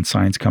of NEON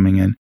science coming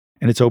in.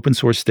 And it's open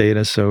source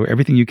data, so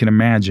everything you can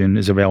imagine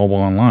is available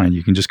online.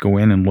 You can just go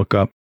in and look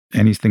up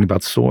anything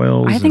about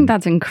soils. I think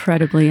that's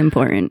incredibly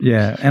important.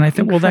 Yeah, and I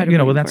think,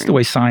 that's the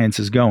way science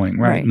is going,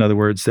 right? In other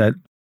words, that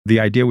the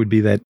idea would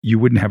be that you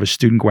wouldn't have a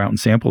student go out and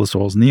sample the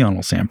soils. NEON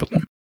will sample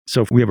them.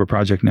 So if we have a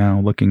project now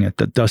looking at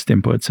the dust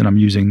inputs, and I'm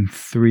using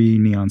 3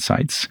 NEON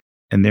sites,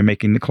 and they're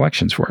making the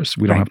collections for us.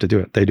 We don't have to do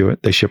it. They do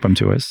it. They ship them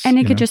to us. And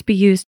it could just be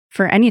used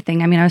for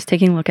anything. I mean, I was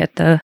taking a look at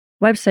the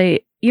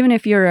website. Even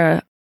if you're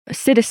a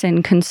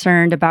citizen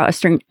concerned about a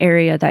certain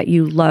area that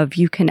you love,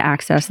 you can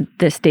access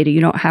this data. You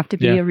don't have to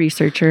be a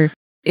researcher.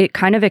 It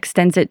kind of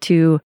extends it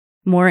to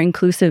more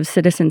inclusive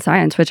citizen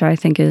science, which I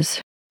think is,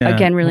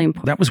 again, really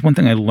important. That was one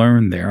thing I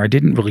learned there. I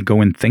didn't really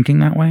go in thinking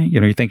that way.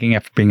 You're thinking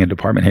after being a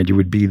department head, you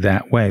would be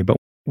that way. But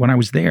when I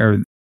was there,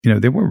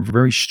 there were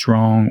very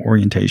strong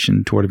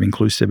orientation toward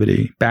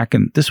inclusivity back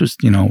in, this was,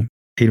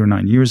 8 or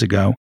 9 years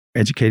ago,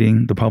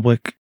 educating the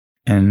public.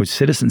 And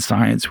citizen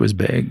science was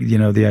big,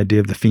 the idea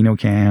of the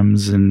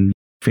phenocams and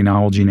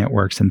phenology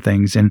networks and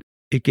things. And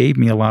it gave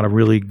me a lot of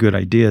really good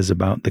ideas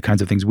about the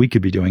kinds of things we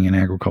could be doing in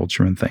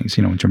agriculture and things,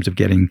 in terms of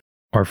getting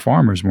our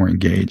farmers more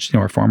engaged.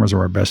 Our farmers are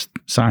our best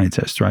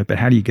scientists, right? But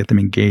how do you get them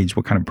engaged?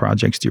 What kind of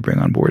projects do you bring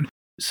on board?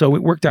 So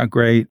it worked out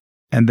great.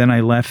 And then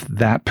I left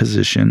that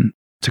position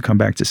to come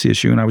back to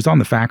CSU. And I was on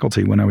the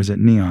faculty when I was at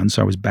NEON.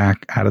 So I was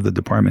back out of the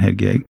department head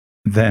gig.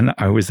 Then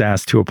I was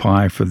asked to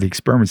apply for the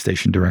experiment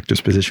station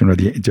director's position, or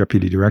the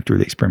deputy director of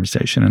the experiment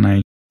station. And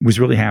I was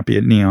really happy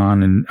at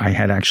NEON, and I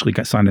had actually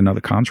signed another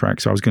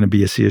contract. So I was going to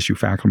be a CSU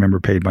faculty member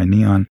paid by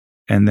NEON.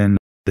 And then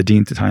the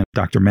dean at the time,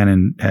 Dr.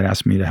 Menon, had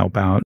asked me to help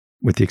out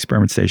with the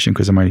experiment station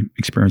because of my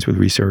experience with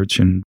research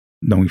and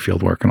knowing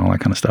field work and all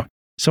that kind of stuff.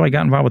 So I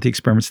got involved with the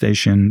experiment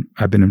station.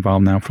 I've been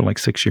involved now for like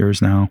 6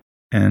 years now.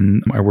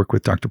 And I work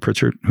with Dr.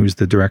 Pritchard, who's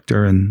the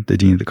director and the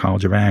dean of the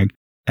College of Ag.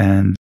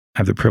 And I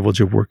have the privilege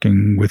of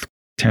working with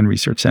 10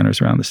 research centers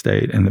around the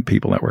state, and the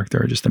people that work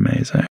there are just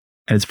amazing.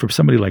 And it's for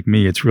somebody like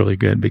me, it's really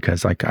good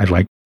because I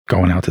like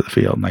going out to the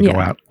field, and I go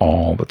out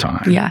all the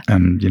time. Yeah.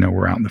 And,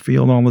 we're out in the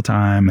field all the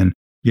time, and,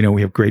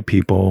 we have great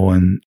people.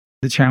 And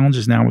the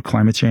challenges now with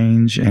climate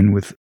change and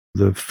with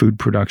the food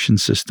production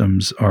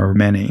systems are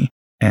many.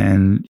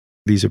 And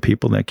these are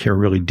people that care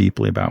really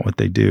deeply about what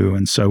they do.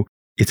 And so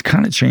it's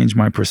kind of changed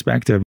my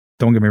perspective.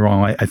 Don't get me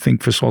wrong. I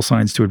think for soil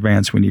science to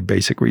advance, we need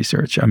basic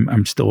research.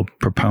 I'm still a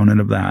proponent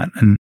of that.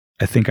 And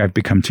I think I've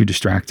become too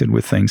distracted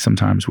with things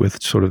sometimes,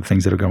 with sort of the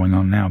things that are going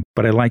on now.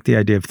 But I like the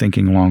idea of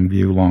thinking long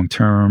view, long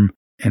term.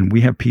 And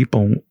we have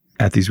people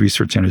at these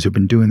research centers who've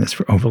been doing this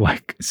for over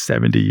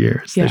 70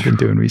 years. Yeah. They've been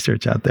doing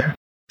research out there.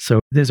 So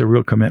there's a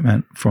real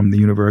commitment from the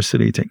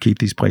university to keep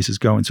these places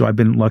going. So I've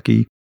been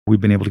lucky.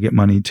 We've been able to get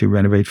money to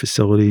renovate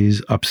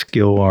facilities,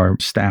 upskill our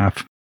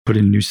staff, put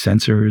in new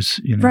sensors.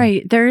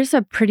 Right. There is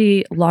a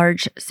pretty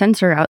large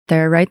sensor out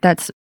there, right?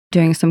 That's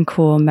doing some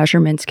cool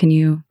measurements. Can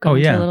you go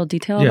into a little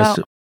detail about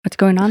what's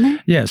going on there?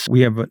 Yes.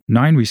 We have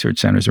 9 research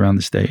centers around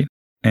the state,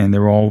 and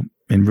they're all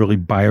in really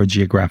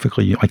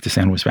biogeographically, like the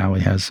San Luis Valley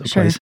has a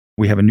place.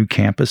 We have a new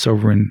campus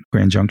over in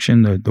Grand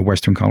Junction, the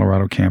Western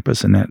Colorado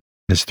campus, and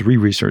there's 3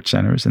 research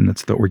centers, and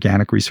that's the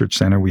Organic Research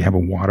Center. We have a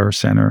water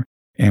center,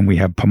 and we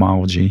have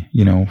pomology,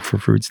 for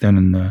fruits. Then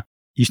in the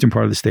eastern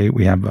part of the state,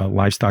 we have a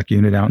livestock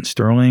unit out in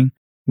Sterling.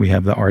 We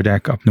have the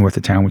RDEC up north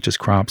of town, which is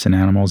crops and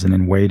animals. And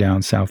then way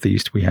down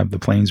southeast, we have the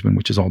Plainsman,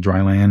 which is all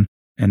dry land.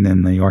 And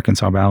then the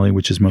Arkansas Valley,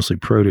 which is mostly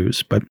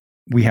produce. But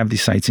we have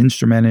these sites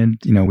instrumented.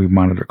 We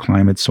monitor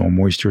climate, soil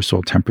moisture,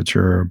 soil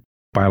temperature,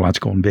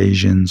 biological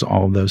invasions,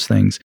 all of those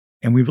things.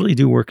 And we really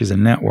do work as a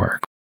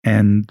network.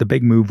 And the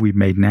big move we've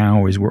made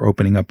now is we're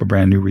opening up a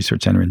brand new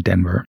research center in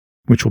Denver,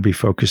 which will be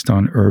focused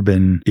on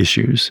urban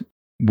issues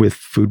with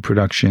food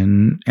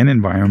production and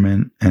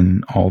environment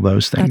and all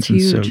those things.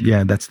 That's huge.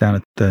 So, that's down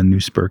at the New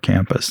Spur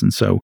campus. And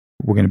so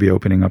we're going to be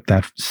opening up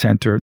that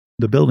center.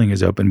 The building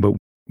is open, but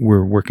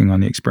we're working on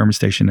the experiment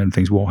station and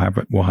things. We'll have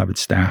it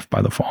staffed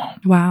by the fall.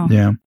 Wow.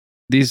 Yeah.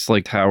 These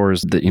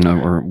towers that,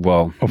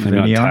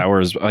 not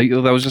towers. I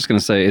was just going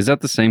to say, is that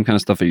the same kind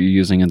of stuff that you're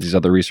using in these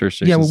other research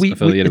stations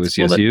affiliated with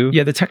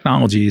CSU? The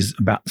technology is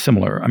about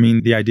similar. I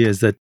mean, the idea is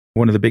that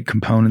one of the big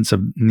components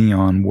of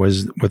NEON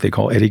was what they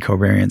call eddy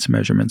covariance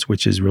measurements,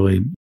 which is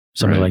really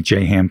somebody like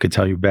Jay Ham could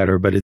tell you better,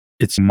 but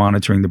it's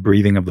monitoring the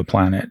breathing of the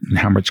planet and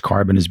how much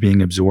carbon is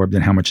being absorbed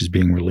and how much is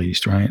being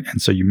released, right?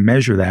 And so you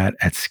measure that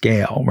at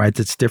scale, right?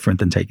 That's different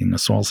than taking a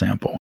soil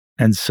sample.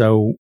 And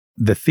so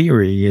the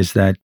theory is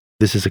that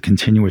this is a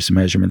continuous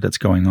measurement that's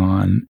going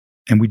on.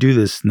 And we do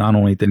this not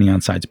only at the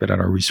NEON sites, but at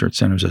our research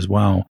centers as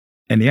well.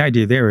 And the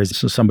idea there is,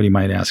 so somebody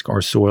might ask,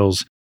 are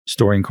soils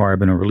storing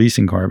carbon or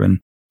releasing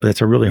carbon? But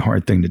it's a really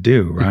hard thing to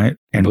do, right?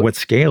 And what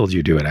scale do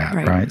you do it at,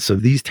 right? So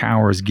these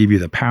towers give you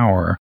the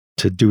power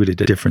to do it at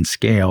a different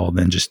scale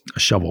than just a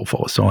shovel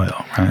full of soil,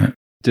 right?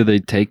 Do they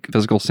take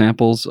physical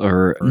samples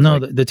or no,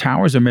 the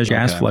towers are measuring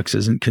gas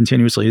fluxes and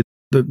continuously.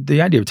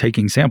 The idea of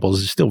taking samples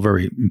is still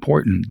very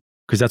important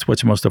because that's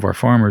what most of our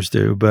farmers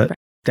do. But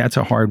that's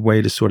a hard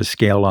way to sort of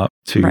scale up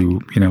to,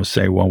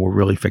 say, well, we're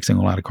really fixing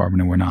a lot of carbon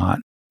and we're not.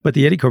 But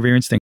the eddy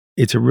covariance thing,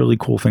 it's a really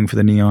cool thing for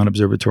the NEON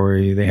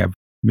Observatory. They have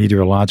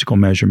meteorological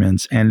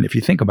measurements. And if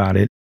you think about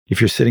it,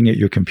 if you're sitting at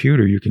your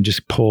computer, you can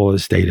just pull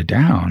this data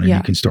down and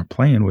you can start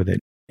playing with it.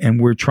 And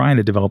we're trying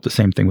to develop the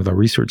same thing with our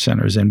research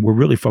centers. And we're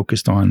really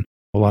focused on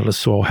a lot of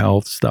soil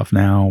health stuff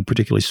now,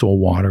 particularly soil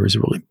water is a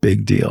really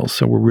big deal.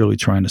 So we're really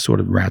trying to sort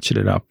of ratchet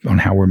it up on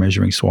how we're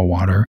measuring soil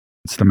water.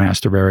 It's the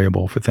master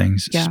variable for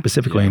things,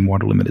 specifically in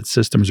water limited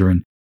systems or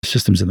in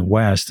systems in the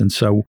West. And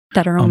so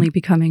that are only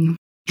becoming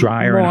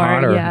drier and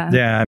hotter.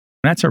 Yeah.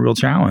 That's a real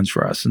challenge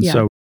for us. And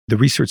so the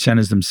research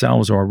centers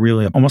themselves are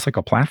really almost like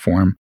a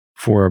platform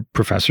for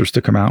professors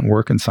to come out and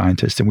work and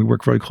scientists. And we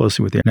work very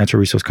closely with the Natural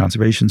Resource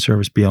Conservation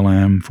Service,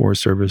 BLM,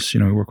 Forest Service.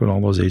 We work with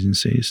all those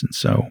agencies. And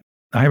so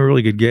I have a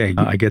really good gig.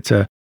 I get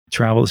to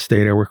travel the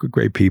state. I work with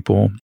great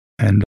people.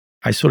 And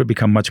I sort of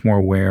become much more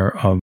aware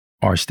of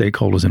our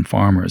stakeholders and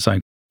farmers.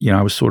 I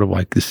was sort of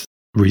like this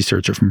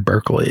researcher from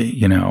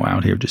Berkeley,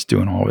 out here just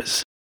doing all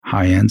this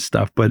high-end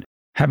stuff. But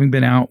having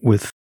been out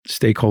with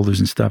stakeholders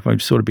and stuff,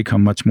 I've sort of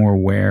become much more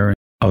aware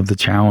of the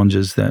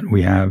challenges that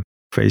we have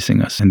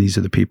facing us. And these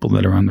are the people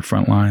that are on the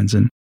front lines.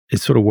 And it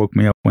sort of woke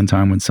me up one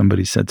time when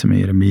somebody said to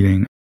me at a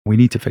meeting, we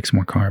need to fix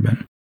more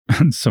carbon.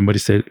 And somebody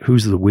said,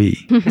 who's the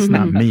we? It's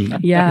not me.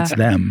 It's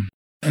them.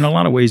 In a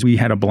lot of ways, we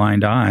had a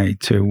blind eye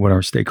to what our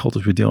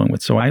stakeholders were dealing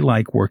with. So I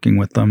like working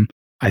with them.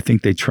 I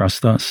think they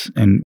trust us.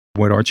 And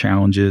what our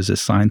challenge is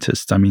as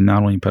scientists, I mean,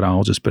 not only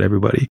pedologists, but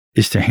everybody,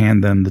 is to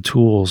hand them the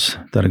tools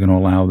that are going to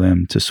allow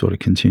them to sort of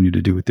continue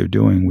to do what they're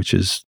doing, which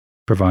is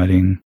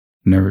providing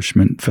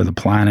nourishment for the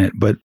planet.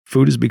 But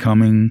food is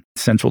becoming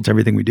central to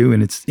everything we do,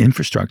 and it's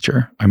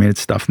infrastructure. I mean,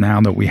 it's stuff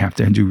now that we have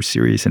to do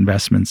serious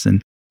investments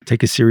and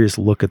take a serious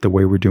look at the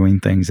way we're doing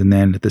things, and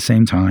then at the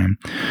same time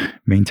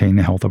maintain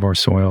the health of our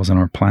soils and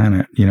our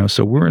planet.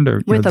 So we're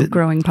under with a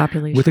growing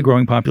population. With a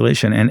growing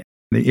population, and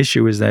the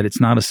issue is that it's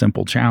not a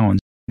simple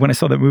challenge. When I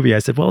saw that movie, I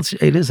said, well,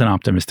 it is an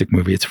optimistic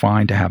movie. It's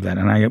fine to have that.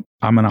 And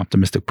I'm an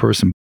optimistic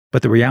person.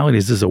 But the reality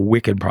is this is a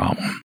wicked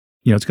problem.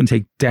 it's going to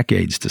take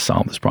decades to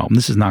solve this problem.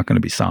 This is not going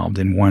to be solved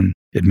in one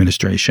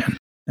administration.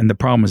 And the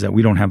problem is that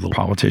we don't have the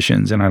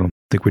politicians, and I don't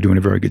think we're doing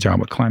a very good job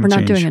with climate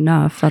change. We're not doing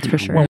enough, that's for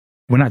sure. Well,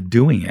 we're not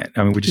doing it.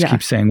 I mean, we just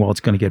keep saying, well, it's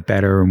going to get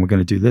better and we're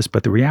going to do this.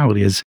 But the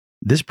reality is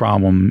this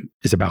problem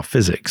is about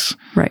physics.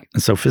 Right.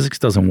 And so physics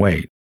doesn't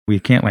wait. We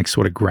can't like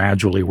sort of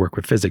gradually work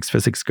with physics.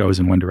 Physics goes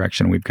in one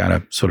direction. We've got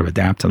to sort of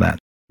adapt to that.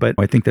 But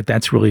I think that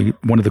that's really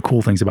one of the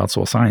cool things about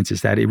soil science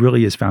is that it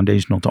really is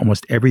foundational to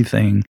almost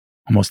everything.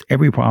 Almost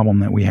every problem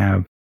that we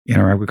have in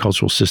our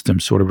agricultural system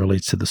sort of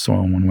relates to the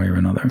soil in one way or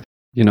another.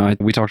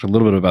 We talked a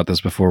little bit about this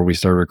before we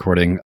started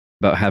recording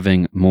about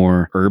having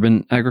more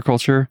urban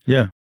agriculture.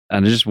 Yeah.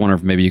 And I just wonder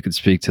if maybe you could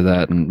speak to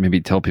that and maybe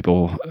tell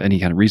people any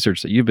kind of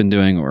research that you've been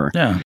doing or...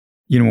 Yeah.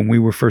 When we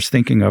were first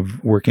thinking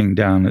of working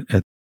down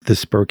at the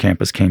Spur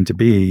campus came to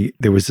be,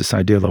 there was this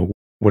idea of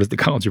what is the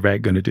College of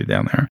Ag going to do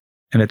down there?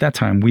 And at that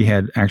time, we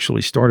had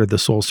actually started the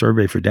soil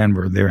survey for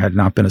Denver. There had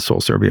not been a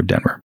soil survey of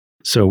Denver.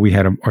 So we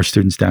had our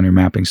students down here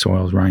mapping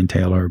soils, Ryan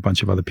Taylor, a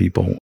bunch of other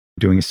people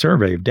doing a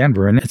survey of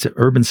Denver. And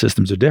urban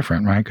systems are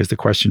different, right? Because the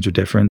questions are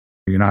different.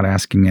 You're not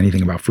asking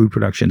anything about food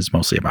production. It's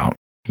mostly about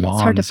lawns.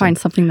 It's hard to find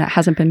something that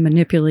hasn't been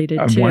manipulated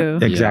too.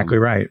 Exactly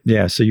right.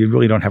 Yeah. So you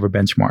really don't have a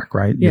benchmark,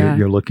 right? Yeah.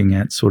 You're looking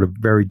at sort of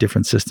very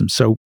different systems.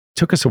 So it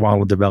took us a while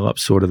to develop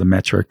sort of the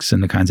metrics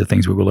and the kinds of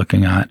things we were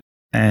looking at.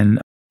 And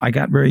I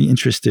got very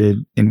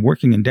interested in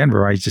working in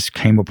Denver. I just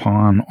came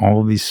upon all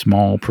of these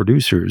small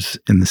producers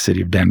in the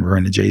city of Denver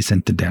and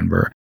adjacent to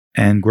Denver,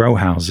 and grow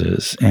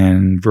houses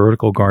and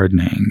vertical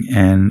gardening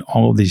and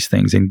all of these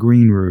things and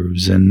green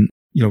roofs. And,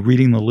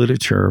 reading the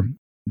literature,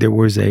 there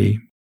was an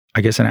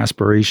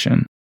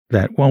aspiration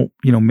that,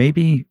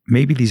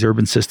 maybe these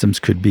urban systems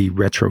could be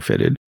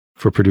retrofitted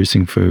for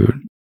producing food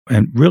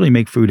and really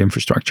make food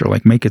infrastructure,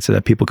 like make it so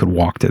that people could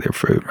walk to their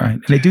food, right?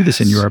 And they do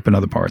this in Europe and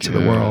other parts of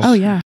the world. Oh,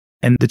 yeah.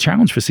 And the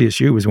challenge for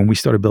CSU was when we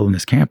started building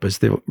this campus,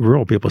 the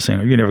rural people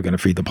saying, you're never going to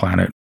feed the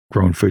planet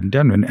growing food in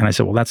Denver. And I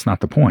said, well, that's not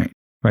the point,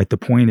 right? The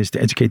point is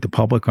to educate the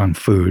public on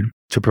food,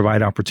 to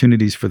provide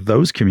opportunities for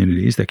those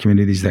communities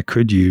that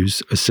could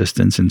use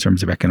assistance in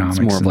terms of economics.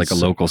 It's more of like a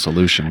local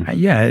solution.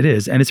 Yeah, it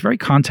is. And it's very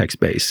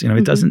context-based.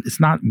 It's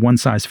not one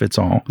size fits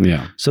all.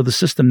 Yeah. So the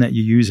system that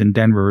you use in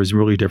Denver is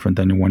really different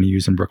than the one you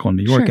use in Brooklyn,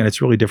 New York. Sure. And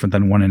it's really different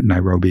than one in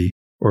Nairobi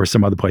or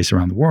some other place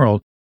around the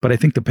world. But I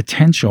think the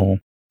potential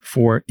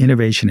for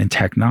innovation and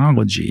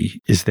technology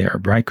is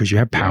there, right? Because you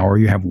have power,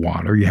 you have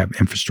water, you have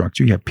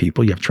infrastructure, you have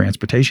people, you have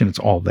transportation. It's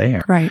all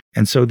there. Right.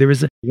 And so there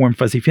is a warm,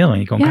 fuzzy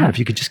feeling. You go, God, if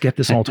you could just get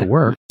this all to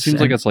work.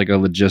 Seems like it's like a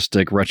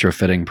logistic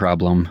retrofitting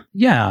problem.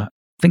 Yeah.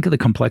 Think of the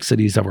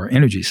complexities of our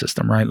energy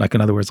system, right? Like,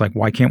 in other words, like,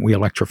 why can't we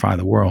electrify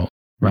the world,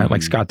 right?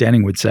 Like Scott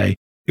Denning would say,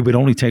 it would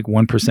only take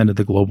 1% of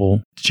the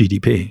global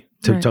GDP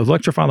to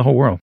electrify the whole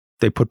world.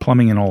 They put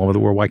plumbing in all over the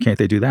world. Why can't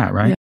they do that,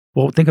 right? Yeah.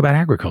 Well, think about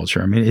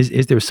agriculture. I mean,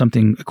 is there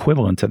something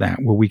equivalent to that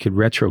where we could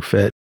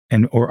retrofit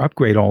or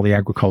upgrade all the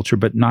agriculture,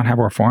 but not have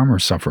our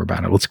farmers suffer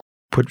about it? Let's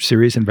put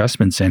serious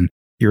investments in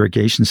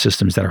irrigation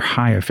systems that are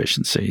high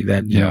efficiency,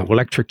 that,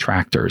 electric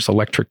tractors,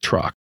 electric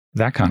truck,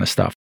 that kind of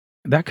stuff.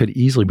 That could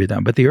easily be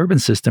done. But the urban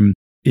system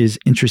is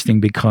interesting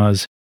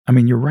because,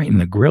 you're right in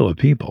the grill of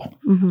people.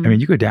 Mm-hmm.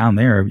 You go down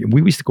there.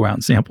 We used to go out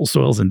and sample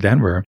soils in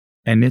Denver.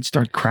 And it'd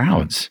start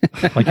crowds.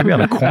 Like you'd be on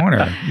the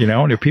corner,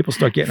 and if people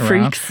start getting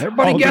Freaks. around.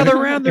 Everybody gather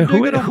around, they're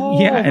digging a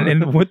hole. Yeah,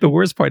 and what the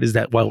worst part is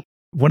that, one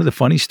of the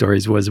funny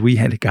stories was we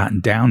had gotten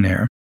down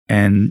there,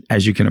 and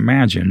as you can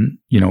imagine,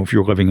 if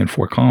you're living in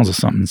Fort Collins or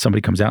something, somebody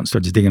comes out and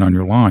starts digging on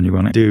your lawn, you're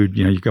going, dude,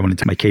 you're going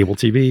into my cable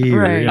TV.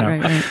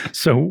 Right.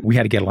 So we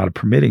had to get a lot of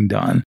permitting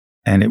done,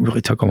 and it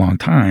really took a long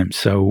time.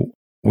 So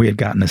we had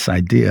gotten this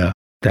idea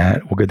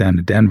that we'll go down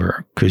to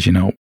Denver, because,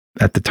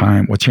 at the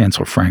time,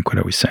 Chancellor Frank would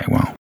always say,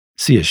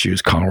 CSU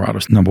is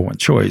Colorado's #1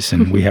 choice,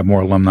 and we have more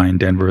alumni in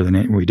Denver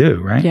than we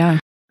do, right? Yeah.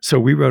 So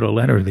we wrote a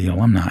letter to the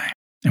alumni,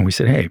 and we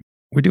said, hey,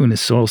 we're doing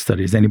this soil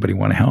study. Does anybody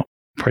want to help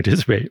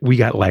participate? We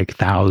got like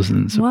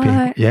thousands of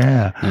people.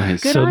 Yeah.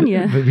 Nice. Good on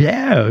you.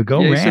 Yeah, go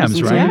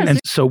Rams, right? Yes. And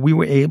so we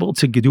were able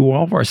to do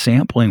all of our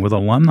sampling with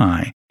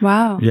alumni.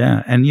 Wow.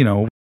 Yeah. And,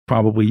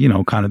 probably,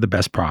 kind of the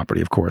best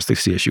property, of course, the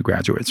CSU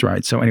graduates,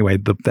 right? So anyway,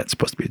 that's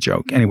supposed to be a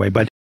joke. Anyway,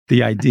 but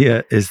the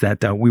idea is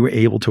that we were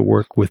able to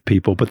work with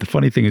people. But the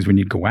funny thing is when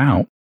you'd go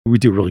out, we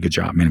do a really good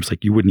job, man. It was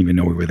like you wouldn't even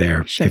know we were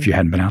there if you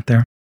hadn't been out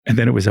there. And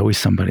then it was always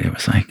somebody that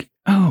was like,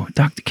 oh,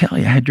 Dr.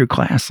 Kelly, I had your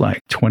class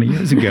like 20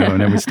 years ago.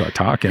 And then we start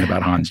talking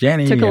about Hans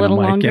Jenny. Took a little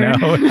longer.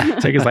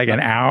 It took us like an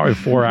hour,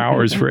 4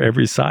 hours for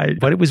every site.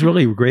 But it was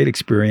really a great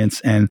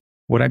experience. And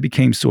what I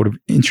became sort of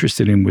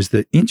interested in was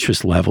the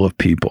interest level of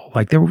people.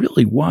 Like there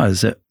really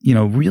was,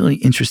 really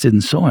interested in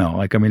soil.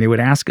 Like, they would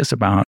ask us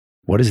about,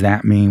 what does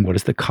that mean? What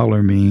does the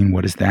color mean?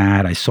 What is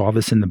that? I saw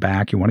this in the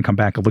back. You want to come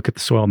back and look at the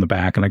soil in the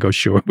back? And I go,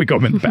 sure. We go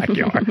in the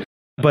backyard.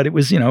 But it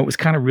was, it was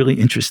kind of really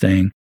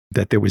interesting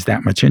that there was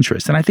that much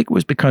interest. And I think it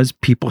was because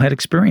people had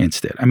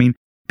experienced it.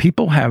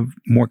 People have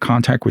more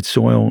contact with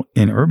soil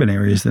in urban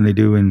areas than they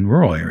do in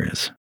rural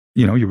areas.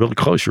 You're really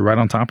close. You're right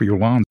on top of your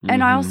lawn.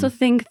 And I also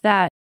think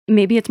that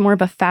maybe it's more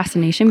of a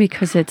fascination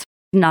because it's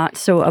not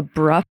so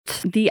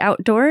abrupt, the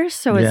outdoors.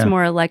 So it's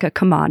more like a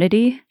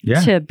commodity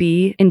to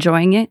be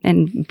enjoying it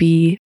and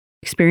be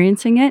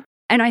experiencing it.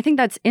 And I think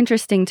that's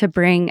interesting to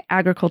bring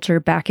agriculture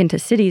back into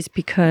cities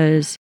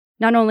because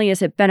not only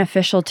is it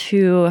beneficial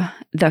to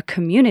the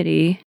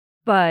community,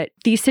 but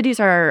these cities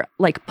are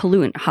like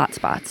pollutant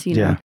hotspots, you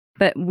know,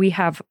 but we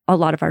have a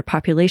lot of our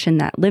population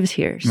that lives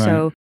here. Right.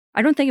 So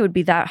I don't think it would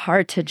be that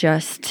hard to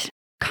just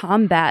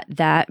combat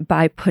that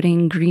by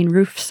putting green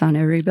roofs on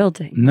every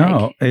building.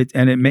 No,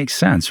 and it makes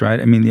sense, right?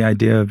 I mean, the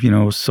idea of,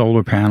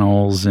 solar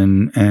panels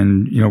and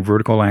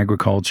vertical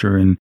agriculture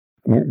and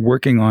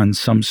working on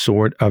some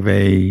sort of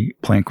a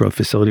plant growth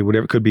facility,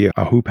 whatever, it could be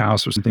a hoop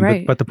house or something.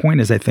 Right. But the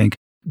point is, I think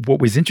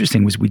what was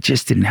interesting was we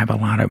just didn't have a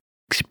lot of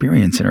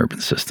experience in urban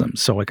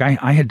systems. So like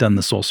I had done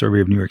the soil survey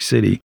of New York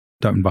City,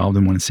 got involved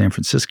in one in San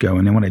Francisco.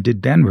 And then when I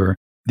did Denver,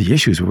 the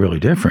issues were really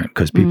different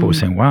because people were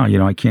saying, wow,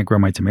 I can't grow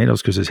my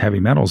tomatoes because there's heavy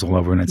metals all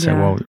over. And I'd say,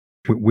 well,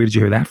 where did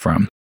you hear that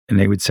from? And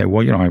they would say,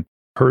 well, I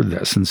heard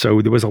this. And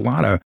so there was a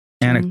lot of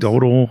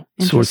anecdotal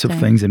sorts of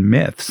things and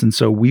myths. And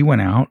so we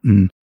went out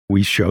and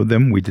we showed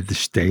them, we did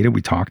this data,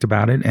 we talked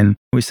about it. And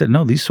we said,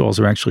 no, these soils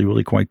are actually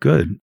really quite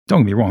good.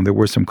 Don't get me wrong, there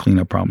were some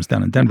cleanup problems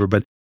down in Denver,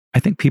 but I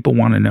think people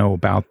want to know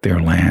about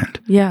their land.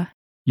 Yeah.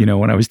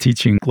 When I was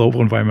teaching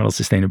global environmental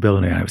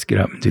sustainability, I always get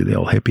up and do the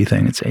old hippie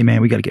thing and say, hey, man,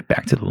 we got to get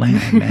back to the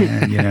land,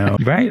 man,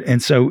 right?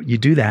 And so you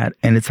do that.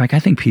 And it's like, I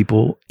think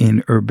people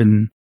in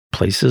urban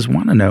places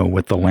want to know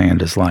what the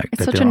land is like.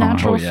 It's such a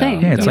natural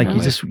thing. Yeah, it's like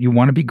you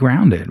want to be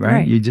grounded,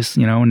 right? You just,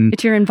 and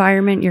it's your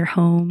environment, your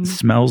home. It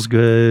smells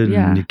good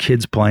and your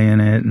kids play in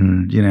it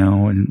and,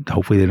 and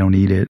hopefully they don't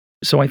eat it.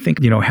 So I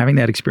think, having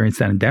that experience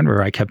down in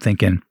Denver, I kept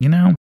thinking,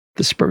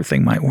 the spur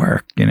thing might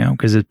work,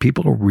 because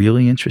people are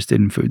really interested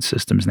in food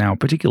systems now,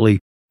 particularly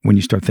when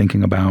you start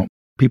thinking about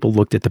people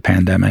looked at the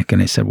pandemic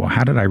and they said, well,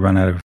 how did I run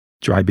out of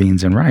dry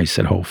beans and rice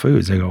at Whole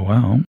Foods? They go,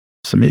 well,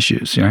 some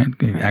issues, right?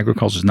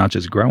 Agriculture is not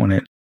just growing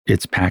it,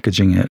 it's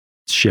packaging it,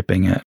 it's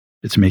shipping it,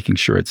 it's making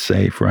sure it's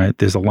safe, right?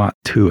 There's a lot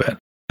to it.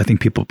 I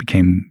think people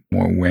became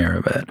more aware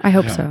of it. I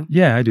hope so.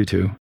 Yeah, I do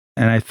too.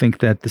 And I think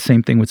that the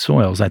same thing with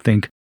soils. I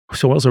think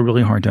soils are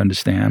really hard to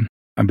understand.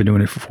 I've been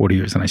doing it for 40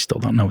 years and I still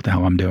don't know what the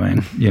hell I'm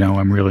doing.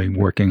 I'm really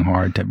working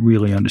hard to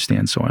really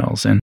understand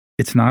soils. And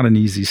it's not an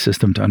easy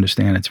system to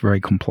understand. It's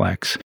very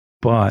complex,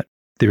 but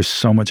there's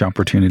so much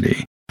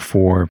opportunity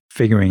for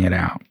figuring it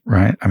out,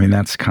 right? I mean,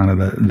 that's kind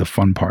of the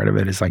fun part of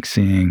it is like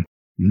seeing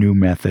new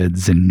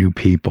methods and new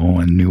people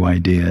and new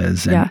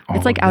ideas. And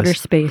it's like outer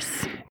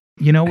space.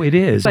 It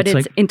is. But it's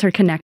like,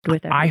 interconnected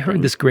with everything. I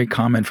heard this great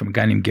comment from a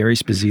guy named Gary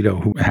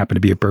Sposito, who happened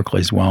to be at Berkeley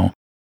as well.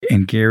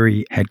 And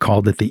Gary had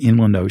called it the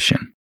inland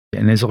ocean.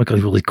 And there's like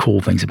really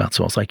cool things about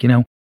soils. Like,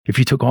 if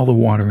you took all the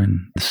water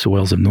in the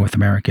soils of North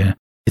America,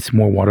 it's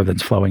more water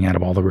that's flowing out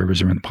of all the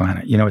rivers around the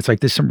planet. It's like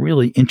there's some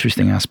really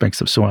interesting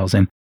aspects of soils.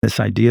 And this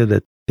idea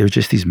that there's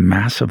just these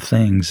massive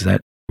things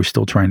that we're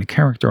still trying to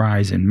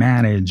characterize and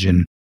manage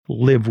and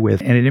live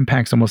with. And it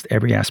impacts almost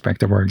every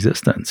aspect of our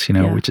existence,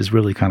 which is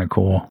really kind of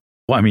cool.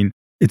 Well, I mean,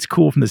 it's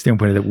cool from the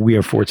standpoint that we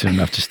are fortunate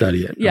enough to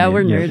study it.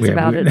 We're nerds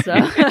about it.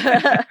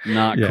 So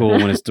not cool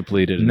when it's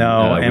depleted.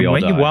 No,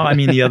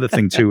 the other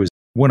thing too is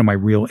one of my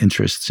real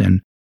interests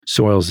in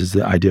soils is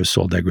the idea of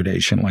soil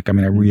degradation. I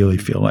really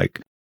feel like,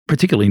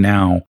 particularly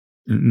now,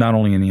 not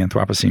only in the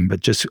Anthropocene,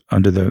 but just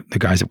under the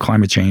guise of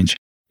climate change,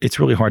 it's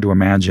really hard to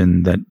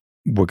imagine that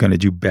we're going to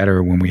do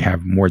better when we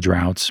have more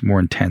droughts, more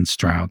intense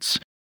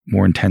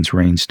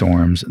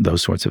rainstorms,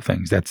 those sorts of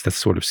things. That's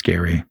sort of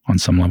scary on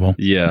some level.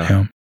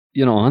 Yeah.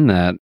 On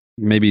that,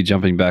 maybe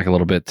jumping back a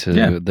little bit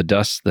to the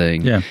dust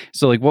thing. Yeah.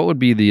 So what would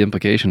be the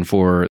implication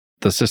for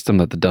the system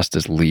that the dust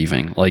is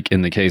leaving? Like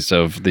in the case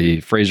of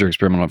the Fraser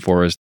experimental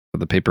forest,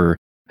 the paper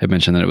had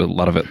mentioned that a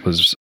lot of it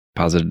was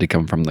posited to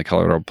come from the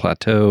Colorado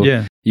Plateau.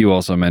 Yeah. You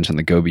also mentioned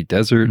the Gobi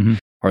Desert. Mm-hmm.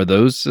 Are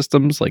those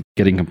systems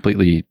getting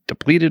completely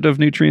depleted of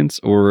nutrients,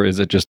 or is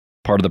it just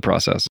part of the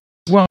process?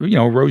 Well,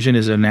 erosion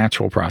is a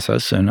natural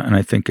process, and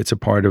I think it's a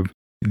part of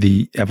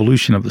the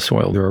evolution of the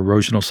soil. There are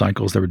erosional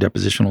cycles, there are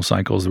depositional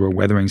cycles, there are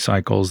weathering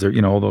cycles, there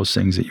all those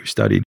things that you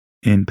studied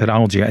in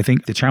pedology. I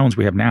think the challenge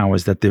we have now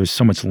is that there's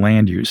so much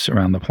land use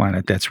around the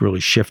planet that's really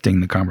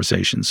shifting the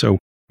conversation. So,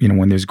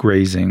 when there's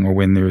grazing or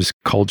when there's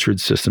cultured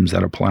systems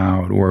that are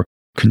plowed or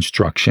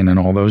construction and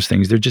all those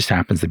things, there just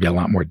happens to be a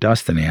lot more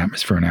dust in the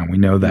atmosphere now. We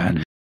know that.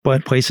 Mm-hmm.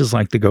 But places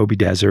like the Gobi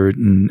Desert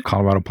and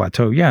Colorado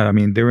Plateau,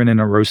 they're in an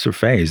erosive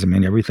phase.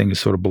 Everything is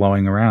sort of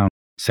blowing around.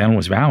 San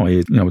Luis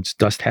Valley, it's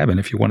dust heaven.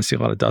 If you want to see a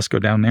lot of dust, go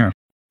down there.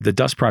 The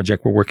dust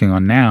project we're working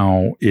on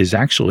now is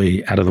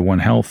actually out of the One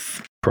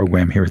Health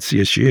program here at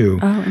CSU.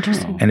 Oh,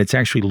 interesting. And it's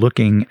actually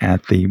looking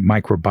at the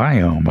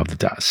microbiome of the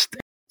dust.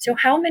 So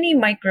how many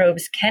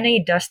microbes can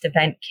a dust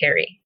event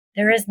carry?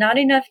 There is not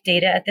enough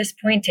data at this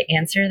point to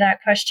answer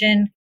that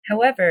question.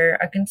 However,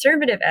 a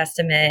conservative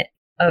estimate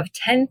of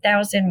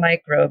 10,000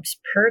 microbes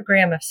per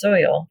gram of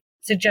soil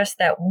suggests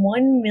that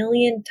 1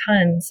 million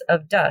tons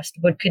of dust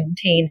would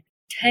contain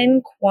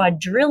 10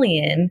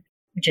 quadrillion,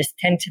 which is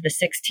 10 to the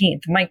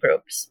 16th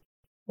microbes.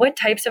 What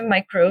types of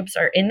microbes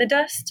are in the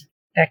dust?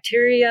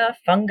 bacteria,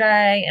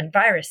 fungi, and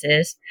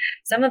viruses,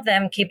 some of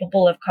them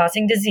capable of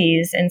causing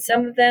disease, and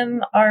some of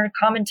them are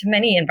common to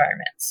many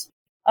environments.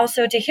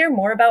 Also, to hear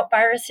more about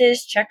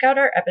viruses, check out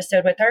our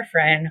episode with our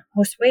friend,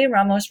 Josue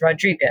Ramos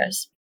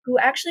Rodriguez, who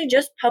actually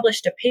just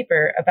published a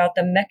paper about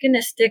the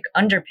mechanistic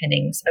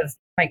underpinnings of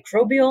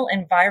microbial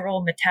and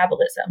viral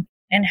metabolism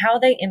and how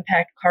they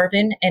impact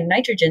carbon and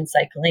nitrogen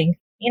cycling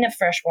in a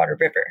freshwater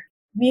river.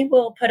 We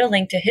will put a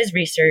link to his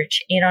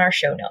research in our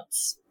show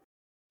notes.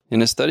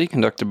 In a study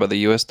conducted by the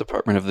U.S.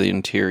 Department of the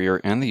Interior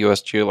and the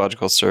U.S.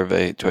 Geological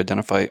Survey to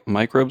identify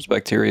microbes,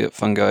 bacteria,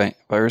 fungi,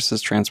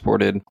 viruses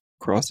transported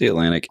across the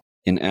Atlantic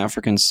in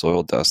African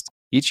soil dust,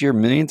 each year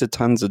millions of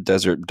tons of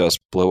desert dust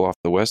blow off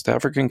the West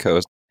African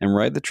coast and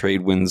ride the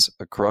trade winds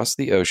across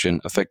the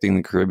ocean, affecting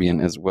the Caribbean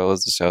as well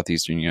as the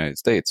southeastern United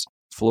States.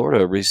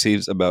 Florida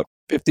receives about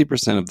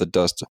 50% of the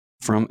dust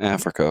from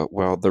Africa,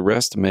 while the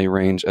rest may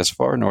range as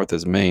far north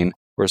as Maine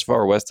or as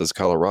far west as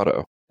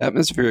Colorado.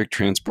 Atmospheric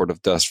transport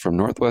of dust from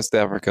Northwest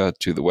Africa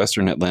to the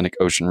Western Atlantic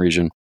Ocean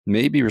region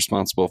may be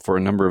responsible for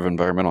a number of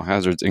environmental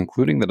hazards,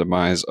 including the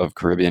demise of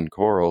Caribbean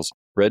corals,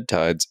 red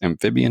tides,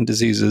 amphibian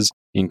diseases,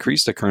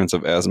 increased occurrence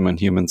of asthma in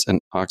humans,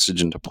 and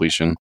oxygen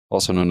depletion,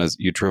 also known as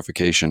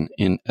eutrophication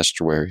in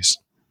estuaries.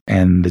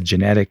 And the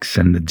genetics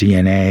and the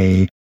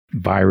DNA,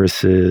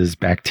 viruses,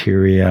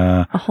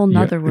 bacteria. A whole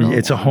nother world.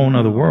 It's a whole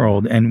nother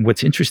world. And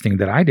what's interesting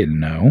that I didn't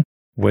know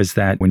was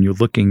that when you're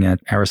looking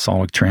at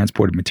aerosolic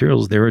transported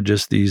materials, there are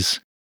just these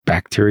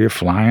bacteria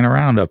flying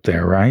around up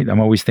there, right? I'm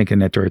always thinking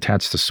that they're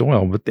attached to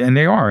soil, and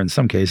they are in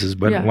some cases,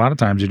 but a lot of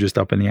times they're just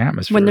up in the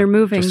atmosphere. When they're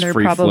moving, just they're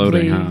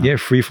probably... Yeah,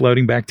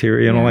 free-floating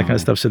bacteria and all that kind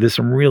of stuff. So there's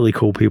some really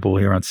cool people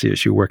here on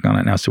CSU working on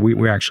it now. So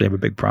we actually have a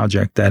big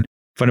project that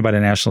funded by the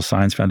National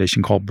Science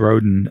Foundation called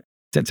Broden.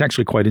 It's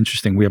actually quite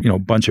interesting. We have a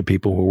bunch of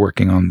people who are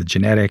working on the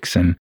genetics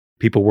and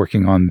people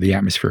working on the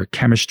atmospheric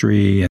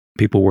chemistry and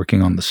people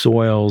working on the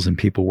soils and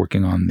people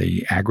working on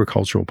the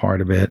agricultural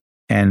part of it.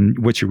 And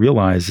what you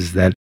realize is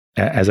that,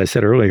 as I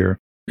said earlier,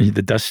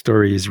 the dust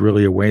story is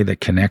really a way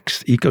that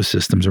connects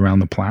ecosystems around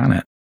the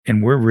planet.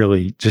 And we're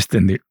really just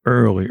in the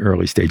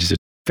early stages of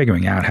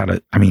figuring out how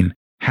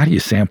do you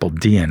sample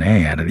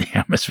DNA out of the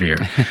atmosphere?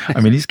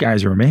 These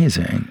guys are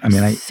amazing.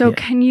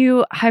 Can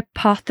you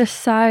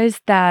hypothesize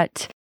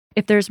that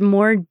if there's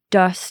more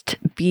dust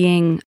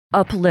being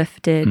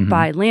uplifted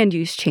by land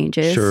use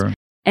changes,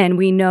 and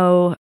we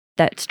know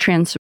that's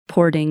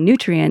transporting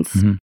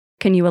nutrients,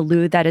 can you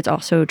allude that it's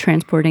also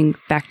transporting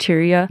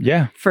bacteria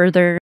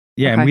further?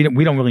 Yeah, okay. and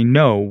we don't really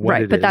know what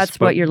it is. But that's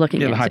what you're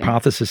looking at. The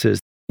hypothesis is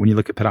when you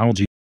look at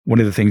pedology, one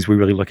of the things we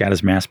really look at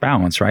is mass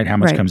balance, right? How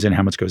much comes in,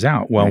 how much goes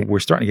out. Well, we're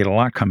starting to get a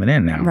lot coming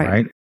in now,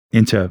 right?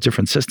 Into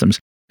different systems.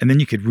 And then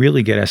you could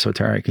really get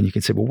esoteric and you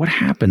could say, well, what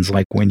happens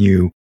like when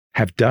you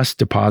have dust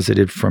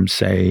deposited from,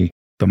 say,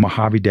 the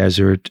Mojave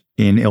Desert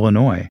in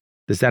Illinois?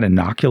 Does that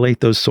inoculate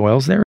those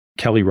soils there?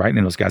 Kelly Wright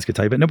and those guys could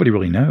tell you, but nobody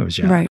really knows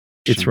yet. Right.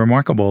 It's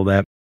remarkable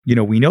that,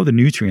 we know the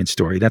nutrient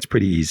story. That's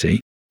pretty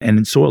easy. And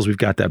in soils, we've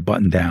got that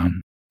buttoned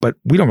down, but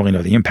we don't really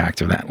know the impact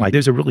of that. Like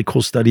there's a really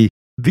cool study.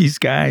 These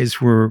guys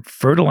were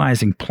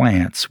fertilizing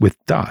plants with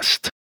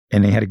dust,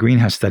 and they had a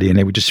greenhouse study, and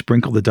they would just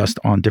sprinkle the dust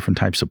on different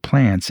types of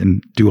plants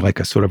and do like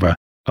a sort of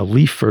a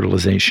leaf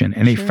fertilization.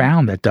 And they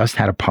found that dust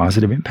had a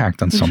positive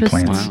impact on some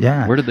plants. Wow.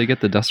 Yeah. Where did they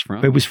get the dust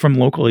from? It was from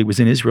locally. It was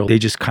in Israel. They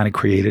just kind of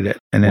created it.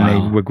 And then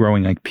they were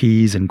growing like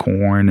peas and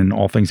corn and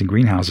all things in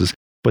greenhouses.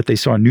 But they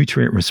saw a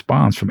nutrient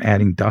response from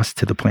adding dust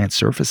to the plant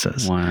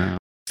surfaces. Wow.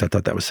 So I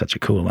thought that was such a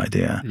cool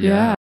idea.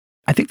 Yeah.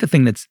 I think the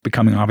thing that's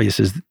becoming obvious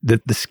is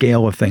that the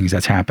scale of things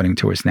that's happening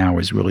to us now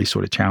is really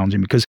sort of challenging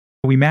because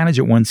we manage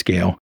at one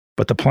scale,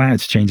 but the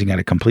planet's changing at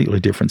a completely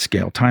different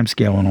scale, time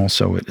scale, and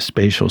also at a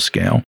spatial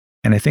scale.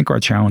 And I think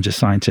our challenge as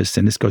scientists,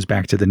 and this goes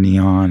back to the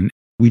neon,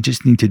 we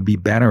just need to be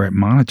better at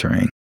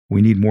monitoring.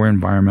 We need more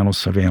environmental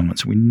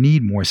surveillance. We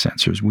need more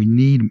sensors. We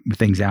need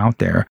things out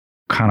there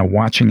kind of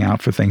watching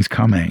out for things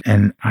coming.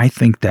 And I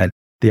think that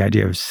the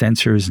idea of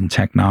sensors and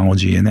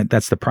technology, and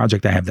that's the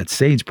project I have, that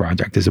SAGE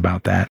project is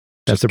about that.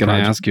 That's the project.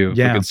 Can I ask you if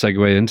we could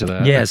segue into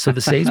that? Yeah, so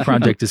the SAGE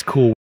project is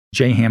cool.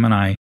 Jay Ham and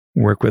I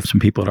work with some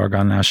people at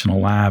Argonne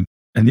National Lab,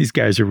 and these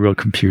guys are real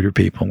computer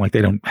people. Like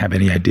they don't have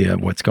any idea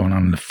of what's going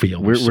on in the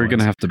field. We're going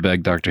to have to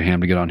beg Dr.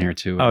 Ham to get on here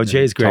too. Oh,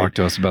 Jay's great. Talk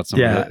to us about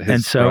some of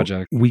his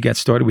project. We got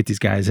started with these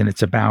guys, and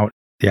it's about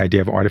the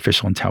idea of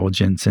artificial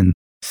intelligence and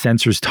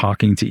sensors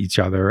talking to each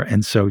other.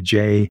 And so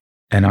Jay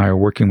and I are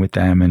working with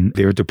them, and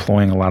they're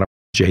deploying a lot of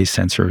Jay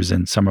sensors,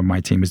 and some of my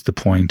team is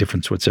deploying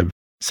different sorts of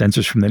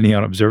sensors from the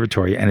Neon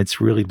Observatory, and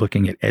it's really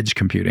looking at edge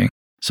computing.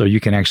 So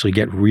you can actually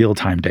get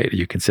real-time data.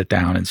 You can sit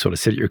down and sort of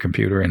sit at your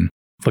computer and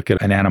look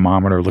at an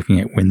anemometer, looking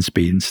at wind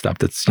speed and stuff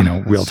that's,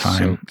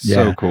 real-time.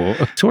 So cool.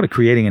 Sort of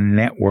creating a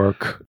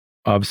network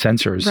of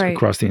sensors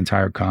across the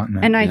entire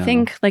continent. And I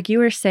think, like you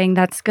were saying,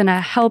 that's going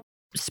to help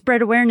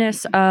spread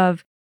awareness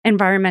of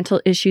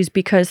environmental issues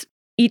because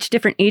each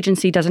different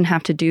agency doesn't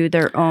have to do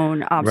their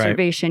own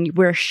observation. Right.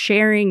 We're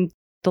sharing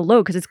the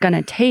load because it's going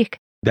to take.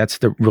 That's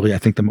I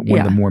think one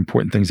of the more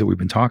important things that we've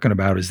been talking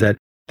about is that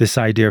this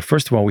idea,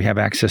 first of all, we have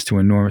access to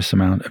an enormous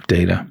amount of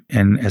data.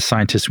 And as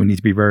scientists, we need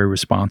to be very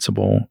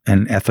responsible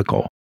and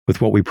ethical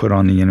with what we put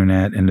on the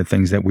internet and the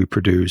things that we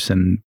produce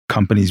and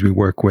companies we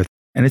work with.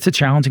 And it's a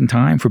challenging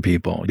time for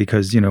people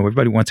because,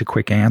 everybody wants a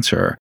quick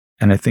answer.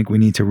 And I think we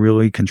need to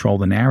really control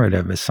the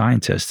narrative as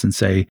scientists and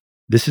say,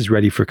 this is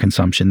ready for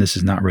consumption. This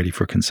is not ready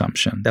for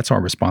consumption. That's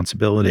our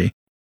responsibility.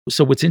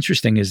 So what's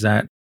interesting is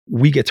that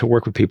we get to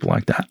work with people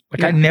like that.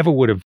 I never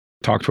would have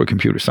talked to a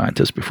computer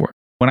scientist before.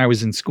 When I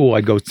was in school,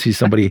 I'd go see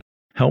somebody,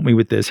 help me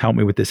with this, help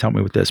me with this, help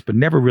me with this, but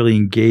never really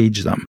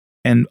engage them.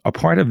 And a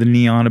part of the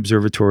NEON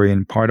Observatory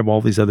and part of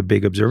all these other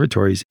big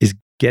observatories is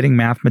getting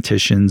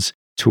mathematicians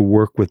to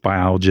work with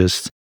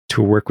biologists,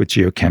 to work with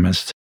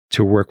geochemists,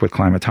 to work with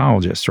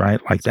climatologists, right?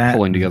 Like that.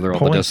 Pulling together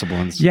all the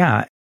disciplines.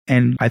 Yeah.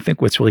 And I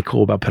think what's really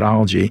cool about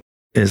pedology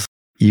is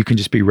you can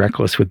just be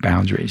reckless with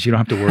boundaries. You don't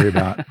have to worry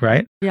about,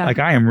 right? Yeah. Like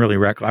I am really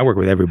reckless. I work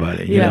with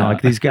everybody. You know,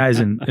 like these guys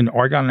in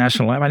Argonne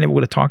National Lab, I never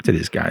would have talked to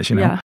these guys,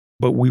 Yeah.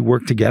 But we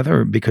work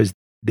together because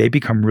they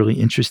become really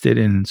interested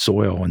in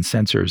soil and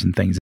sensors and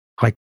things.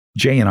 Like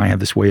Jay and I have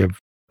this way of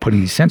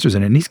putting these sensors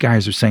in it. And these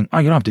guys are saying, oh,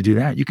 you don't have to do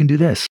that. You can do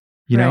this,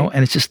 know?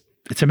 And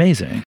it's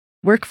amazing.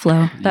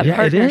 Workflow, that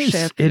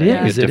partnership. It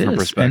is. Different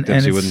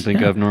perspectives you wouldn't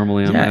think of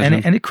normally, I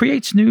imagine. And it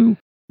creates new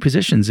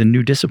positions and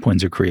new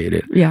disciplines are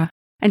created. Yeah.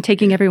 And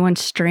taking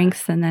everyone's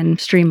strengths and then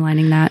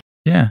streamlining that.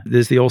 Yeah.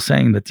 There's the old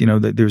saying that,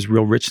 that there's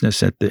real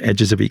richness at the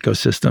edges of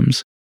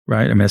ecosystems,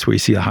 right? I mean, that's where you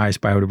see the highest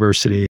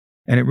biodiversity.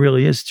 And it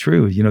really is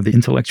true. The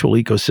intellectual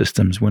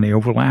ecosystems, when they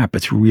overlap,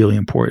 it's really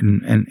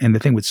important. And the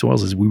thing with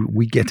soils is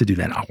we get to do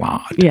that a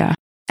lot. Yeah.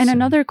 And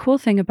another cool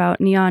thing about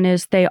NEON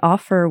is they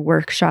offer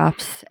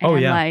workshops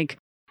and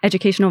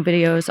educational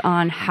videos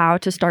on how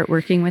to start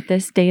working with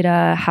this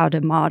data, how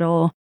to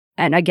model.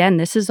 And again,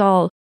 this is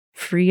all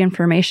free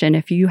information.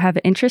 If you have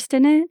interest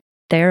in it,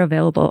 they're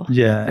available.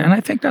 Yeah. And I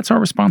think that's our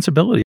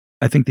responsibility.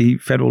 I think the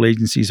federal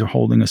agencies are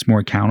holding us more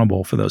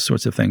accountable for those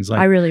sorts of things.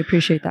 I really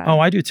appreciate that. Oh,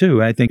 I do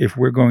too. I think if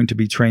we're going to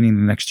be training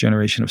the next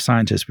generation of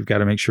scientists, we've got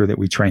to make sure that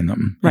we train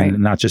them and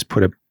not just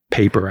put a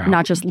paper out.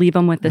 Not just leave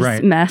them with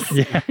this mess.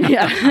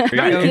 Yeah.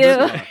 Thank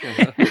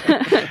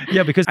you.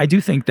 Yeah, because I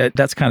do think that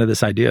that's kind of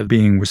this idea of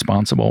being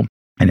responsible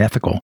and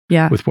ethical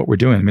with what we're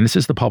doing. I mean, this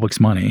is the public's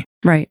money.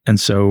 Right. And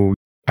so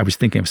I was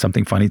thinking of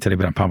something funny today,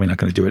 but I'm probably not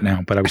going to do it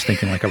now. But I was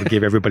thinking I would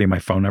give everybody my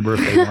phone number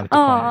if they wanted to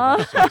call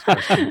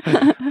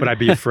me. But I'd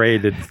be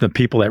afraid that the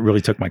people that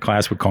really took my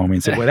class would call me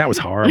and say, well, that was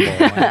horrible.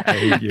 I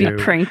hate you.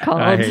 Be prank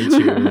called. I hate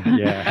you.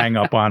 Yeah, hang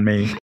up on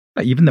me.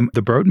 Even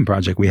the Broden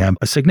Project, we have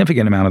a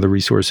significant amount of the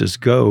resources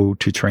go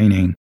to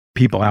training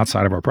people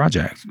outside of our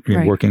project,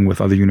 working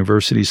with other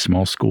universities,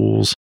 small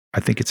schools. I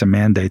think it's a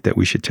mandate that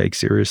we should take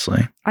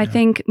seriously. I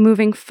think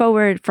moving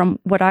forward from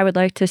what I would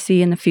like to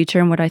see in the future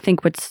and what I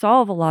think would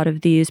solve a lot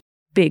of these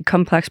big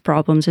complex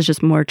problems is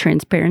just more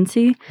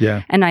transparency.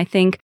 Yeah. And I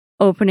think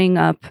opening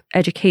up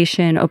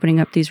education, opening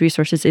up these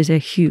resources is a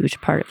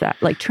huge part of that.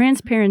 Like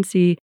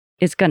transparency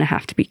is going to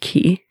have to be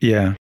key.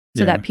 Yeah.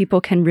 So that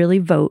people can really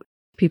vote.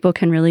 People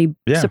can really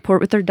support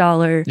with their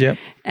dollar. Yep.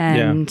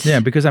 And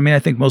because I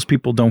think most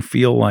people don't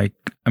feel like,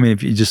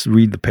 if you just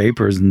read the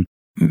papers and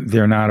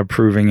they're not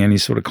approving any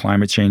sort of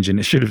climate change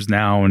initiatives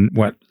now, and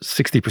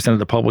 60% of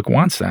the public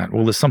wants that.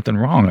 Well, there's something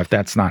wrong if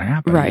that's not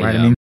happening, right?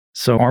 Yeah.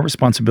 So our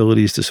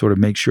responsibility is to sort of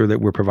make sure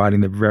that we're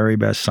providing the very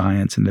best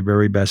science and the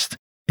very best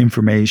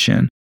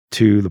information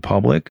to the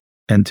public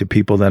and to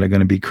people that are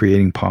going to be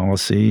creating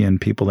policy and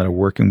people that are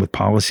working with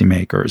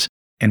policymakers.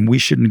 And we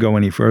shouldn't go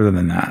any further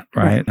than that,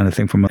 right? And I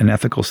think from an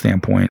ethical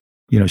standpoint,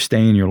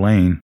 stay in your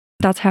lane.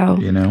 That's how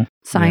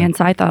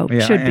science, I thought,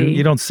 should be.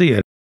 You don't see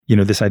it.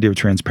 This idea of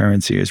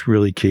transparency is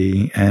really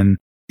key. And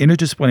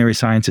interdisciplinary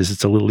sciences,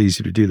 it's a little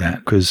easier to do that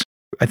because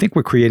I think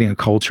we're creating a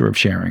culture of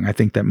sharing. I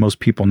think that most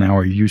people now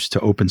are used to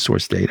open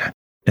source data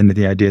and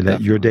the idea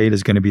that your data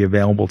is going to be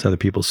available to other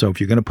people. So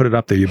if you're going to put it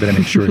up there, you better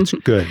make sure it's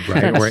good,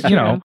 right? Or,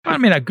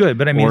 not good,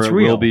 but it's real. Or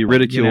it will be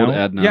ridiculed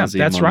ad nauseum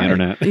that's on right. the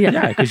internet.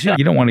 Yeah, because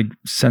you don't want to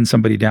send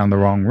somebody down the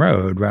wrong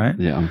road, right?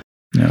 Yeah.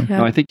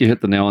 No, I think you hit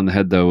the nail on the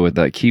head, though, with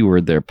that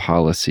keyword there,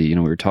 policy.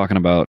 We were talking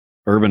about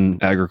urban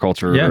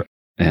agriculture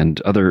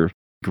and other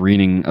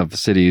greening of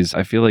cities.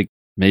 I feel like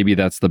maybe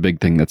that's the big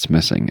thing that's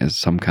missing is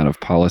some kind of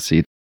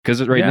policy.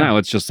 Because right now,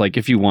 it's just like,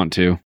 if you want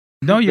to.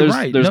 No, you're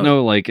right. There's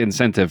no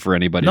incentive for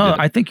anybody. No,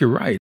 I think you're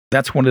right.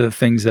 That's one of the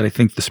things that I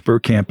think the Spur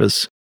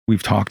campus,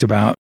 we've talked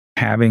about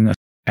having an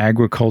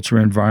agriculture,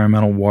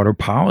 environmental, water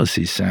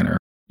policy center.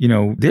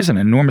 There's an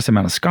enormous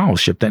amount of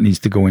scholarship that needs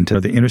to go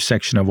into the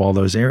intersection of all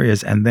those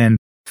areas. And then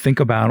think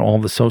about all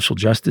the social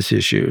justice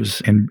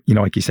issues. And,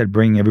 like you said,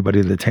 bringing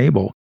everybody to the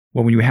table.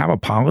 Well, when you have a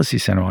policy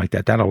center like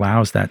that, that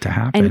allows that to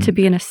happen. And to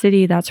be in a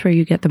city, that's where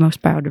you get the most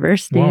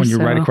biodiversity. Well, and you're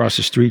right across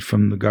the street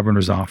from the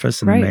governor's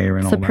office and the mayor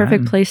and all that. It's a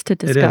perfect place to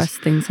discuss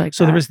things like that.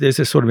 So there's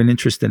a sort of an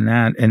interest in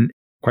that. And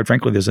quite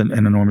frankly, there's an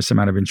enormous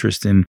amount of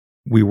interest in,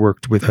 we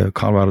worked with the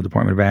Colorado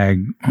Department of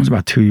Ag, it was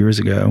about 2 years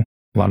ago.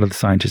 A lot of the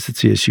scientists at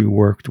CSU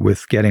worked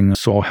with getting a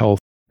soil health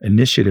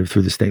initiative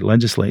through the state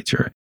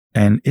legislature.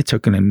 And it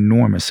took an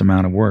enormous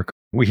amount of work.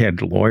 We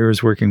had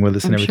lawyers working with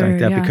us and everything like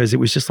that because it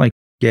was just like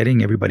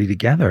getting everybody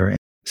together and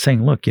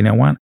saying, look, you know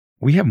what?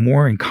 We have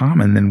more in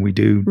common than we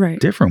do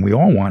different. We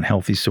all want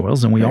healthy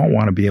soils and we all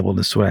want to be able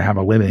to sort of have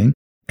a living.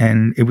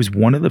 And it was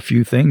one of the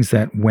few things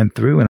that went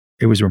through, and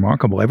it was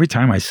remarkable. Every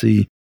time I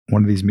see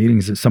one of these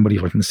meetings that somebody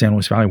like from the San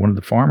Luis Valley, one of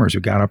the farmers who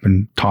got up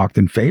and talked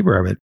in favor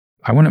of it,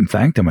 I went up and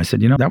thanked him. I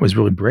said, that was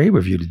really brave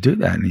of you to do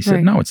that. And he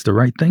said, no, it's the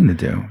right thing to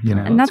do.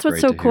 And that's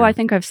what's so cool. I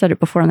think I've said it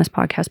before on this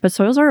podcast, but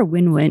soils are a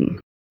win-win.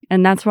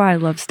 And that's why I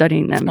love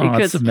studying them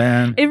because it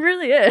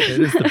really is.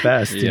 It is the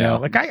best. You know,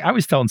 like I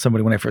was telling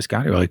somebody when I first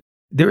got here, like,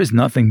 there is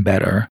nothing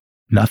better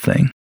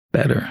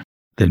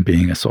than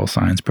being a soil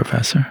science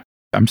professor.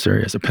 I'm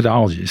serious. A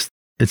pedologist,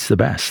 it's the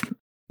best.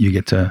 You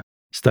get to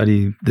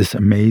study this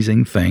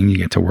amazing thing. You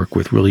get to work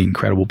with really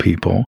incredible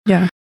people.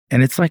 Yeah.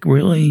 And it's like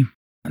really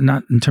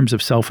not in terms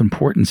of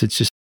self-importance. It's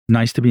just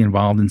nice to be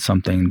involved in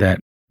something that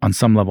on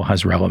some level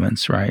has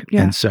relevance, right?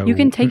 Yeah. And so you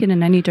can take it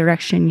in any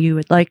direction you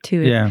would like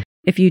to.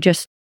 If you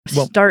just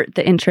start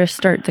the interest,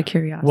 start the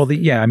curiosity. Well,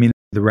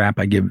 the rap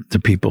I give to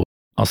people,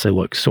 I'll say,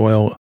 look,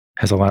 soil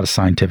has a lot of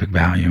scientific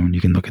value, and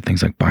you can look at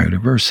things like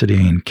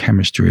biodiversity and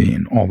chemistry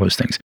and all those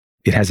things.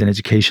 It has an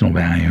educational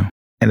value,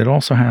 and it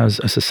also has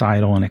a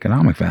societal and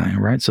economic value,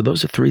 right? So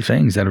those are three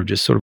things that are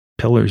just sort of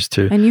pillars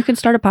to... And you can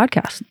start a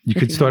podcast. You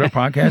could start a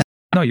podcast.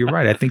 No, you're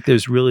right. I think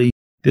there's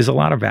a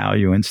lot of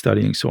value in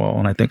studying soil,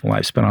 and I think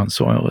life spent on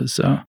soil is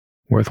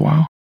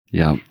worthwhile.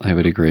 Yeah, I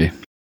would agree.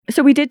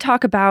 So we did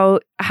talk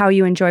about how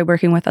you enjoy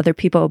working with other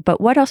people,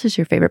 but what else is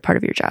your favorite part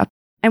of your job?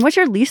 And what's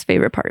your least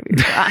favorite part of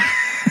your job?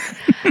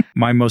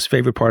 My most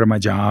favorite part of my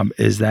job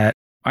is that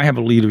I have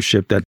a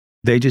leadership that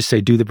they just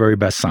say, do the very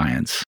best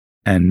science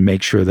and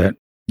make sure that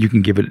you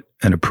can give it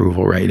an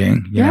approval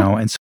rating, you know?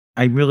 And so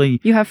I really...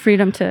 You have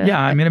freedom to... Yeah,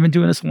 I've been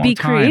doing this a long time. Be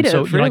creative,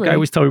 so, really. Like I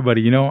always tell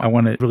everybody, I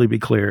want to really be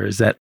clear is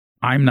that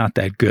I'm not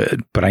that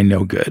good, but I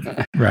know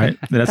good, right?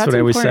 That's what I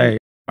always say.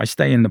 I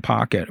stay in the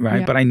pocket,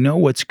 right? Yeah. But I know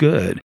what's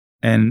good.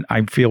 And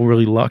I feel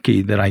really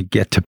lucky that I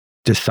get to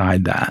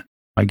decide that.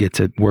 I get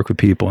to work with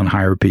people and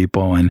hire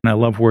people. And I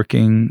love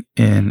working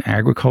in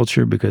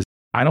agriculture because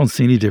I don't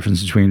see any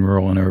difference between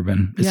rural and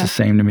urban. It's the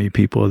same to me.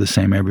 People are the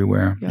same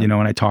everywhere. Yeah. And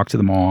I talk to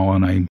them all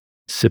and I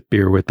sip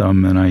beer with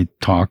them and I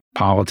talk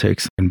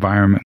politics,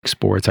 environment,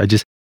 sports.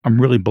 I'm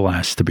really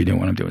blessed to be doing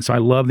what I'm doing. So I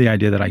love the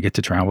idea that I get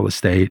to travel the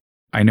state.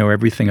 I know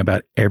everything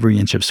about every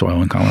inch of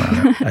soil in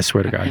Colorado. I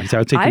swear to God.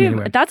 I'll take you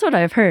anywhere. That's what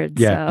I've heard.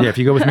 Yeah. So. Yeah. If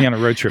you go with me on a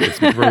road trip, it's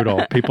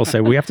brutal. People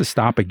say, we have to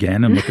stop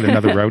again and look at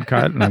another road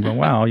cut. And I'm going,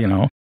 well,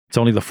 it's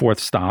only the fourth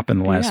stop in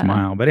the last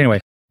mile. But anyway,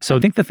 so I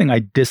think the thing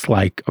I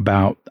dislike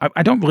about,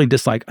 I don't really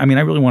dislike, I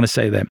really want to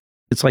say that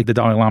it's like the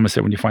Dalai Lama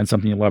said, when you find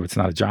something you love, it's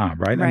not a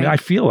job, right? I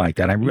feel like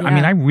that. I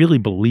really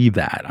believe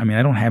that. I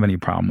don't have any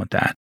problem with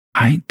that.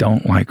 I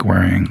don't like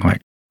wearing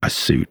like a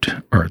suit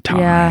or a tie.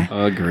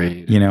 Yeah.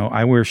 Agreed.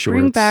 I wear shorts.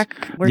 Bring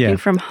back working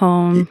from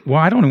home. Well,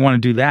 I don't want to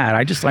do that.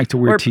 I just like to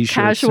wear t-shirts.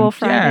 Casual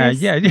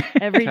Fridays. Yeah.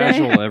 Every day.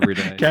 Casual every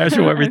day.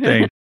 Casual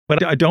everything.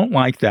 But I don't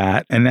like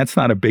that. And that's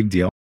not a big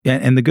deal.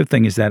 And the good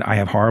thing is that I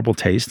have horrible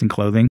taste in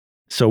clothing.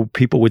 So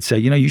people would say,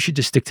 you should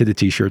just stick to the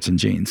t-shirts and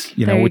jeans,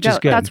 which is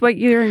good. That's what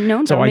you're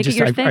known for.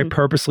 So I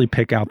purposely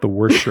pick out the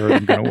worst shirt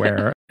I'm going to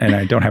wear. And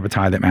I don't have a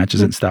tie that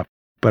matches and stuff.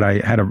 But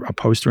I had a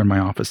poster in my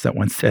office that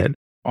once said,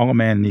 all a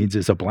man needs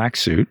is a black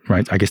suit,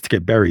 right? I guess to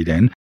get buried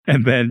in,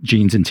 and then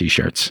jeans and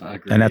t-shirts.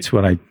 And that's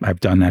what I've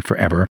done that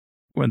forever.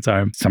 One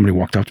time somebody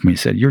walked up to me and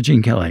said, you're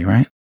Gene Kelly,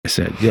 right? I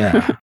said,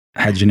 yeah.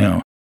 How'd you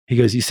know?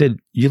 He said,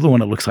 you're the one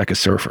that looks like a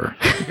surfer.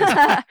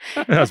 I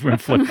was wearing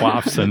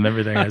flip-flops and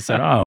everything. I said,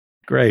 oh,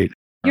 great.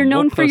 You're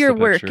known for your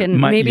work and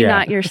maybe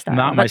not your style.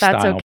 Not my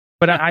style. Okay.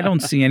 But I don't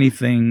see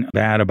anything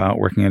bad about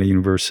working at a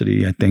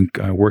university. I think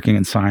working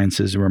in science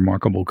is a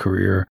remarkable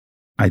career.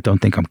 I don't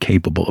think I'm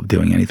capable of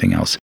doing anything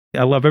else.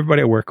 I love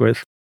everybody I work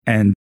with.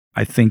 And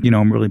I think,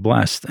 I'm really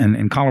blessed.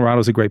 And Colorado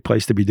is a great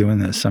place to be doing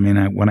this.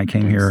 When I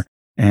came here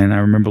and I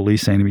remember Lee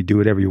saying to me, do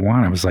whatever you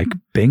want. I was like,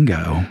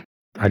 bingo.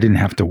 I didn't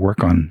have to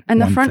work on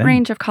And the Front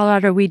Range of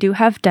Colorado, we do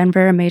have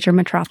Denver, a major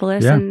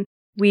metropolis. Yeah. And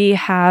we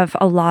have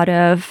a lot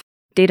of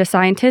data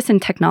scientists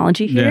and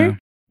technology here. Yeah.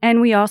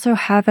 And we also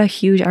have a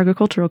huge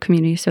agricultural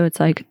community. So it's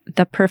like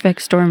the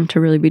perfect storm to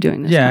really be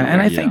doing this. Yeah.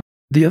 And I think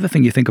the other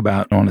thing you think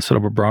about on a sort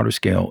of a broader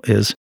scale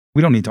is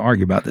we don't need to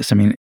argue about this.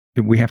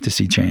 We have to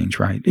see change,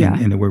 right?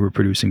 In the way we're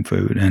producing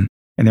food. And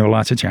there are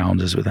lots of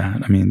challenges with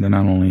that. They're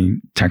not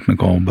only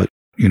technical, but,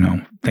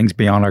 things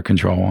beyond our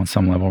control on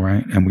some level,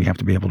 right? And we have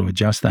to be able to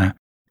adjust that.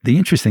 The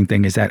interesting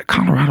thing is that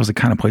Colorado is the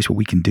kind of place where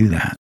we can do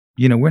that.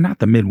 We're not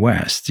the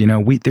Midwest.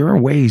 There are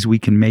ways we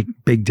can make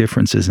big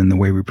differences in the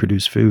way we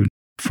produce food,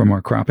 from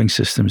our cropping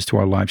systems to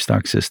our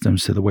livestock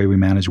systems to the way we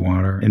manage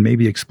water and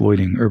maybe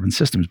exploiting urban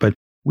systems. But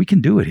we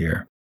can do it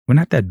here. We're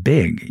not that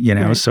big,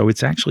 Right. So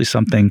it's actually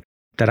something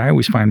that I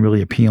always find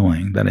really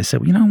appealing, that I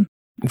said,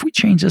 if we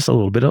change this a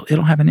little bit,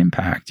 it'll have an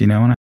impact,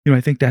 And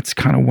I think that's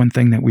kind of one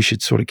thing that we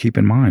should sort of keep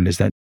in mind is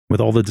that with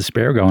all the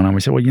despair going on,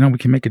 we say, well, we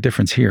can make a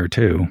difference here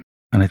too.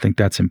 And I think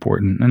that's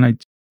important. And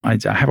I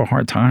have a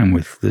hard time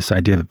with this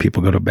idea that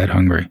people go to bed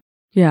hungry.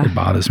 Yeah. It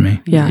bothers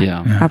me.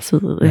 Yeah.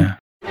 Absolutely. Yeah.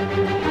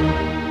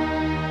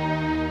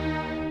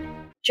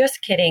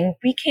 Just kidding.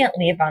 We can't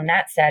leave on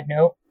that sad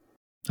note.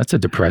 That's a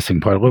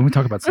depressing part. Let me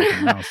talk about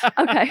something else.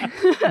 Okay.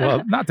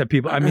 Well, not that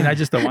people, I don't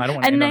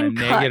want to end on a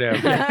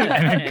negative.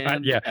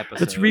 Yeah.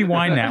 Let's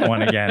rewind that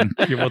one again.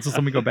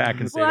 Let me go back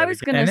and say that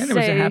again. And then there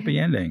was a happy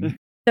ending.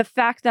 The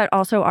fact that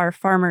also our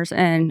farmers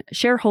and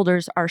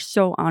shareholders are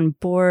so on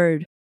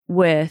board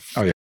with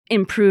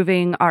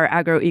improving our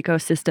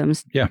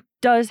agro-ecosystems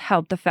does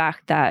help the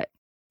fact that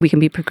we can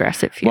be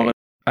progressive here. Well,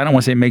 I don't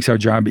want to say it makes our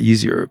job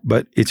easier,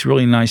 but it's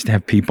really nice to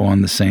have people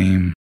on the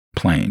same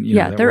plane.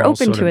 They're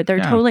open to it. They're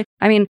totally,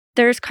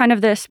 there's kind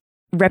of this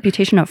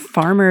reputation of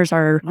farmers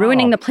are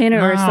ruining the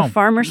planet or it's the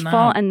farmers'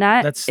 fault, and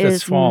that's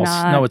false.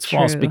 Not it's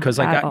false because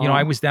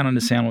I was down in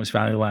the San Luis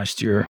Valley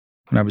last year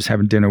when I was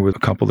having dinner with a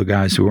couple of the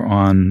guys who were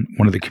on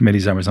one of the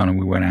committees I was on, and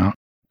we went out.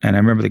 And I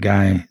remember the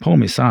guy pulling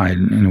me aside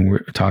and we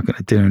were talking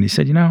at dinner, and he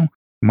said,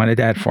 my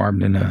dad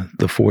farmed in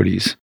the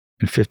 40s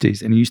and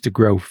 50s, and he used to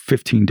grow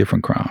 15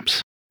 different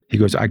crops. He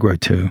goes, I grow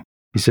 2.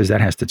 He says,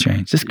 that has to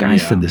change. This guy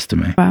said this to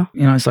me. Wow.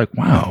 I was like,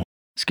 wow,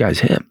 this guy's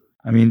hip.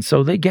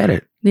 So they get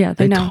it. Yeah,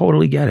 they know.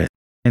 Totally get it.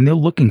 And they're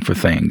looking for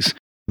things.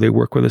 They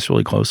work with us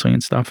really closely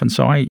and stuff. And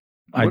so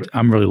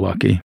I'm really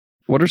lucky.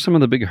 What are some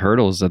of the big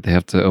hurdles that they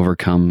have to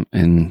overcome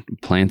in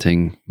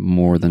planting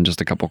more than just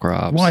a couple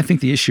crops? Well, I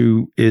think the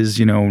issue is,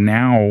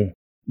 now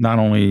not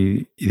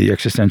only the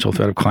existential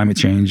threat of climate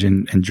change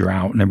and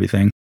drought and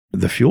everything,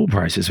 the fuel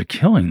prices are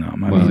killing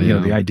them.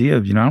 The idea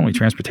of not only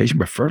transportation,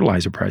 but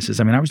fertilizer prices.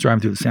 I was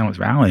driving through the San Luis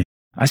Valley.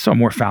 I saw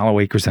more fallow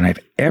acres than I've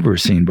ever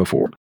seen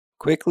before.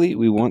 Quickly,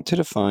 we want to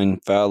define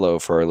fallow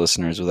for our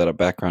listeners without a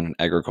background in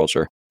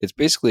agriculture. It's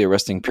basically a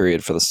resting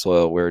period for the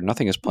soil where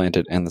nothing is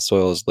planted and the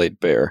soil is laid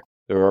bare.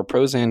 There are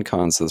pros and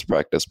cons to this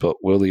practice, but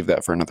we'll leave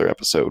that for another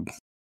episode.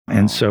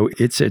 And so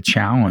it's a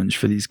challenge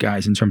for these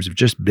guys in terms of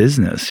just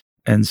business.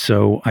 And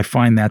so I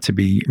find that to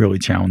be really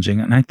challenging.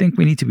 And I think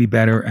we need to be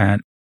better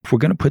at, if we're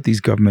going to put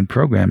these government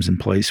programs in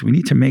place, we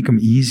need to make them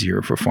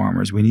easier for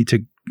farmers. We need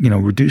to,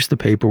 reduce the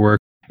paperwork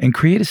and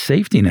create a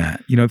safety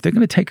net. If they're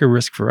going to take a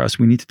risk for us,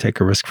 we need to take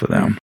a risk for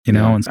them, and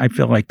I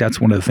feel like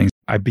that's one of the things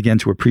I began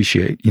to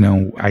appreciate.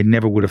 I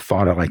never would have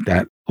thought of like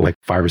that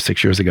 5 or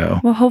 6 years ago.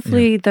 Well,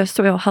 hopefully the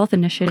Soil Health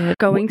Initiative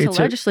going to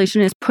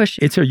legislation is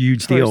pushing. It's a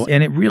huge deal.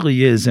 And it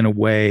really is in a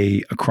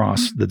way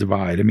across the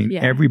divide.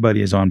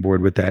 Everybody is on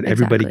board with that. Exactly.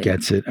 Everybody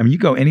gets it. You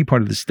go any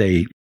part of the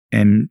state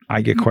and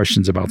I get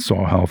questions about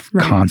soil health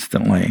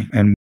constantly.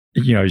 And,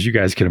 as you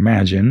guys can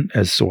imagine,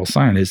 as soil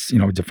scientists,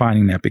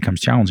 defining that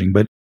becomes challenging.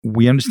 But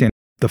we understand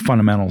the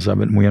fundamentals of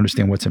it and we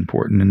understand what's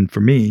important. And for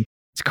me,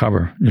 it's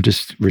cover.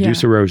 Just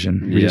reduce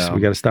erosion. We got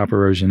to stop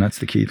erosion. That's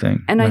the key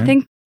thing. And I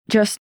think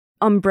just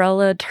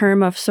umbrella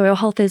term of soil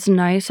health is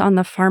nice on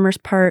the farmer's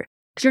part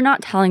because you're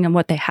not telling them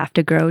what they have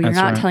to grow. You're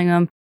not telling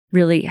them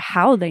really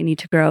how they need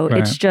to grow. Right.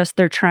 It's just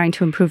they're trying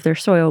to improve their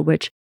soil,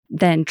 which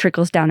then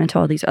trickles down into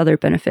all these other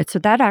benefits. So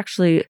that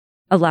actually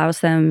allows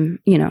them,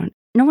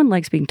 no one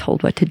likes being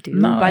told what to do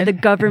by the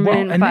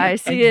government, by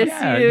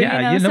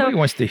CSU. Nobody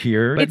wants to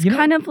hear. It's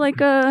kind of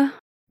like a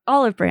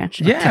olive branch.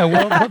 Yeah,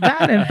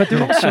 but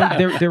they're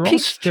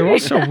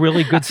also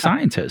really good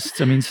scientists.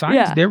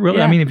 They're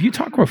really. If you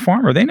talk to a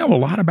farmer, they know a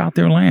lot about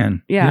their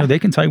land. Yeah, they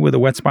can tell you where the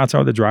wet spots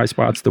are, the dry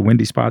spots, the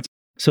windy spots.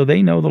 So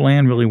they know the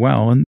land really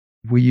well, and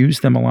we use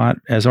them a lot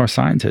as our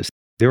scientists.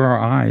 They're our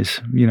eyes,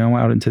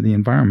 out into the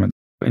environment,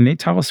 and they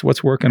tell us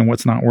what's working and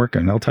what's not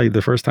working. They'll tell you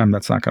the first time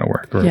that's not going to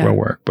work or it will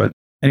work, but.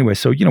 Anyway,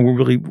 so, we're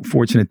really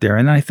fortunate there.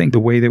 And I think the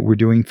way that we're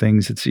doing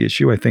things at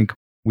CSU, I think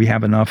we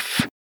have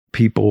enough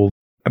people.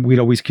 We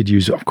always could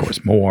use, of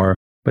course, more.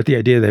 But the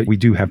idea that we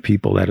do have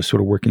people that are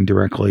sort of working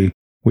directly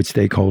with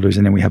stakeholders.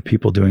 And then we have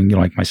people doing,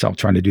 like myself,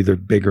 trying to do the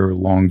bigger,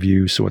 long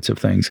view sorts of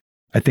things.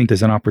 I think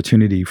there's an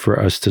opportunity for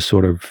us to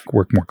sort of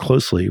work more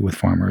closely with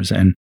farmers.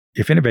 And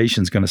if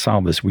innovation is going to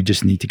solve this, we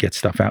just need to get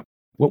stuff out.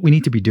 What we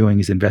need to be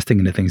doing is investing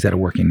in the things that are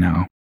working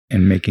now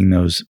and making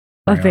those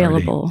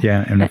available.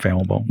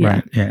 Available.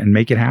 Right. Yeah, and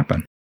make it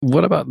happen.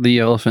 What about the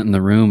elephant in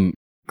the room,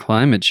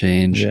 climate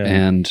change,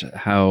 and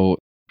how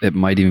it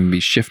might even be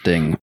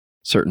shifting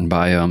certain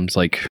biomes,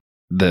 like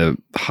the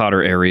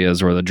hotter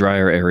areas or the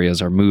drier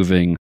areas are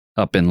moving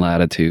up in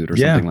latitude or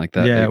something like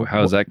that? Yeah.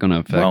 How is that going to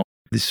affect? Well,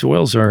 the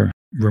soils are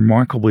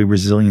remarkably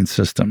resilient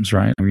systems,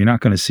 right? You're not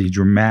going to see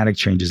dramatic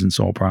changes in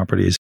soil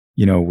properties,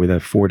 with a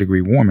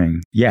 4-degree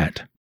warming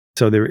yet.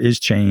 So there is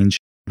change.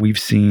 We've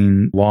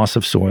seen loss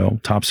of soil.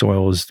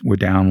 We're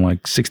down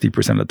like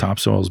 60% of the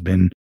topsoil has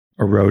been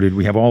eroded.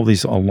 We have all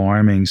these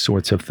alarming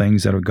sorts of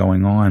things that are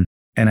going on.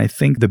 And I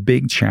think the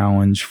big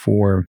challenge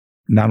for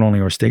not only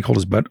our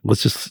stakeholders, but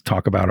let's just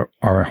talk about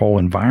our whole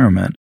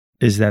environment,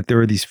 is that there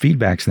are these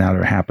feedbacks now that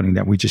are happening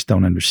that we just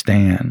don't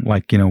understand.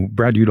 Like,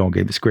 Brad Udall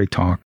gave this great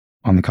talk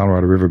on the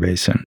Colorado River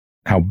Basin,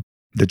 how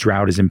the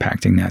drought is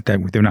impacting that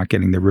they're not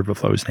getting the river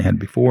flows they had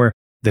before.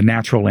 The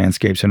natural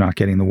landscapes are not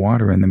getting the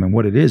water in them. And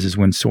what it is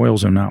when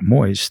soils are not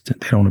moist,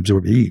 they don't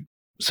absorb heat.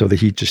 So the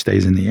heat just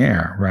stays in the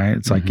air, right?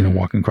 It's like,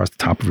 walking across the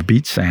top of a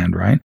beach sand,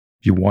 right?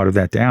 You water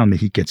that down, the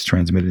heat gets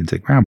transmitted into the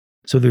ground.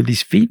 So there are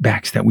these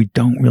feedbacks that we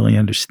don't really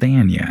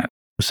understand yet.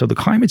 So the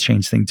climate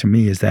change thing to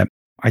me is that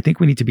I think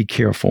we need to be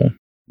careful.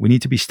 We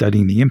need to be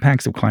studying the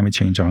impacts of climate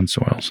change on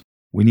soils.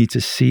 We need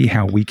to see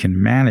how we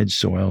can manage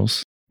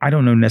soils. I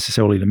don't know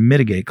necessarily to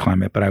mitigate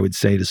climate, but I would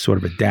say to sort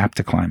of adapt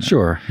to climate.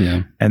 Sure,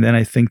 yeah. And then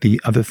I think the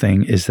other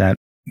thing is that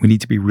we need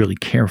to be really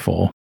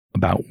careful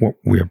about what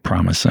we're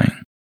promising.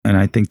 And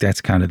I think that's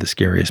kind of the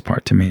scariest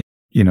part to me.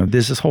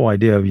 There's this whole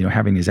idea of,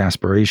 having these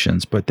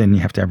aspirations, but then you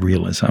have to have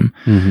realism.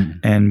 Mm-hmm.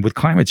 And with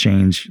climate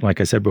change,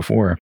 like I said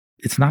before,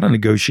 it's not a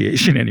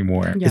negotiation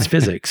anymore. Yeah. It's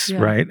physics,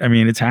 right? I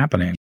mean, it's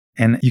happening.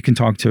 And you can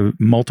talk to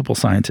multiple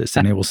scientists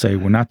and they will say,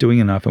 we're not doing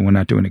enough and we're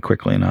not doing it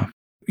quickly enough.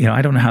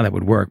 I don't know how that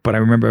would work, but I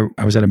remember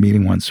I was at a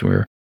meeting once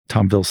where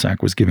Tom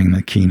Vilsack was giving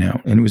the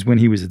keynote, and it was when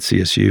he was at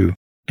CSU.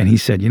 And he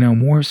said,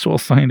 more soil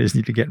scientists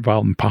need to get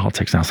involved in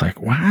politics. And I was like,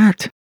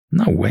 what?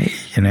 No way,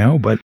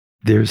 but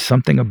there's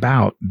something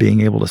about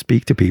being able to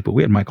speak to people.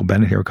 We had Michael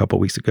Bennett here a couple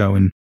of weeks ago,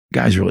 and the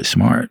guy's really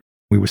smart.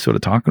 We were sort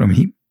of talking to him, and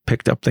he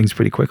picked up things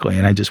pretty quickly.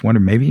 And I just wondered,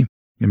 maybe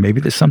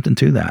there's something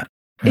to that.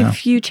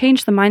 If you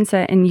change the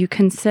mindset and you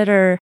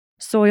consider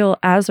soil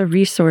as a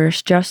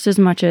resource just as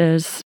much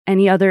as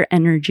any other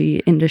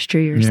energy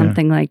industry or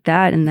something like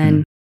that, and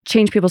then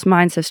change people's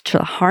minds as to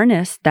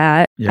harness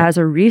that as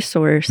a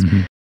resource,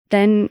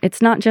 then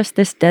it's not just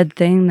this dead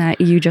thing that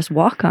you just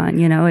walk on,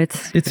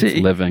 it's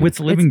living. It's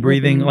living,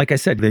 breathing. Like I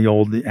said, the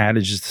old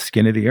adage is the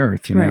skin of the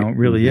earth, it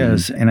really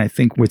is. And I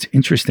think what's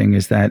interesting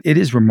is that it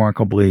is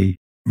remarkably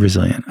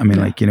resilient. I mean,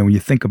 when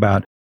you think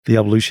about the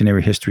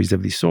evolutionary histories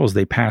of these soils,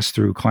 they pass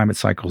through climate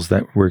cycles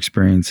that we're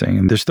experiencing,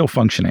 and they're still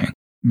functioning.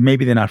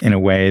 Maybe they're not in a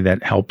way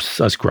that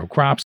helps us grow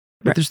crops,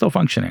 but they're still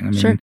functioning. I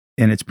mean,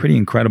 and it's pretty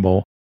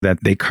incredible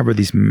that they cover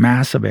these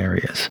massive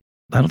areas.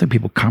 I don't think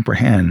people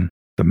comprehend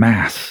the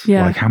mass,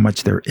 like how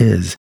much there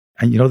is.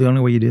 And the only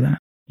way you do that?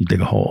 You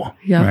dig a hole,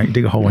 right? You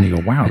dig a hole and you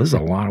go, wow, this is a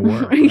lot of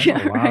work. Right?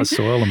 A lot of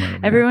soil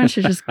movement. Everyone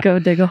should just go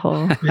dig a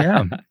hole.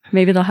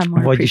 Maybe they'll have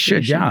more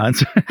appreciation. You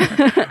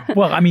should,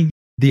 Well, I mean,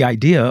 the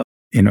idea,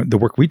 the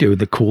work we do,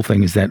 the cool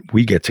thing is that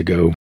we get to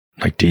go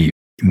deep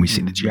and we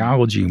see the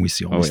geology and we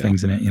see all these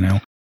things in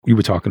it, We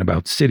were talking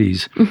about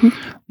cities,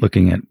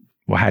 looking at,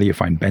 how do you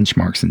find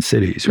benchmarks in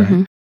cities,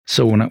 right?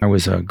 So when I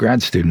was a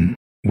grad student,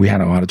 we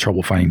had a lot of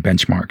trouble finding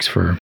benchmarks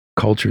for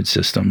cultured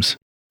systems.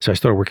 So I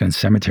started working in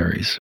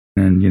cemeteries.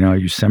 And, I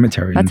use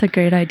cemetery. That's a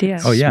great idea.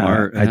 Oh, yeah.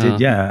 Smart, I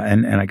did,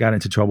 And I got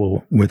into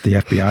trouble with the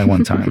FBI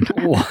one time.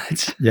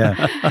 What? Yeah.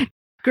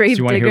 Grave digger.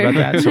 You want to hear about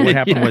that? So what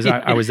happened was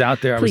I was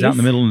out there. I was out in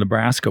the middle of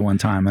Nebraska one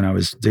time, and I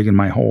was digging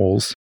my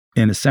holes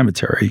in a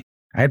cemetery.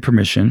 I had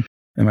permission,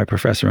 and my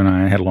professor and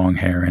I had long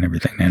hair and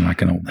everything, and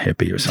like an old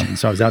hippie or something.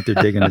 So I was out there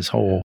digging this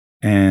hole,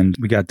 and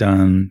we got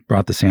done,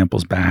 brought the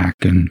samples back,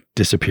 and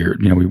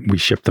disappeared. We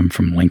shipped them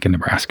from Lincoln,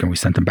 Nebraska, and we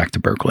sent them back to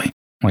Berkeley.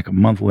 Like a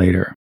month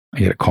later, I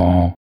get a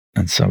call,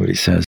 and somebody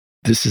says,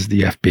 "This is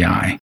the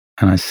FBI."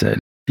 And I said,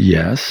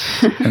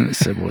 "Yes." And they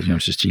said, "Well,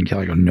 it's just Gene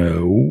Kelly." I go,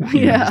 "No,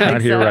 he's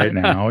not here right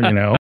now.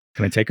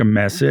 Can I take a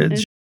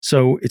message?"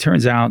 So it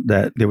turns out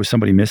that there was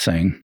somebody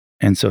missing.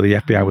 And so the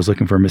FBI was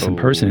looking for a missing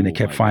person, and they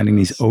kept finding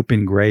these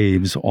open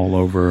graves all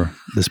over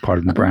this part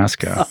of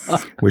Nebraska,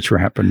 which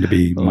happened to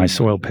be my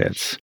soil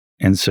pits.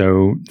 And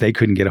so they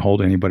couldn't get a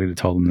hold of anybody to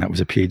tell them that was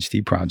a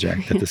PhD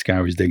project, that this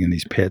guy was digging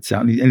these pits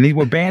out. And they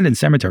were abandoned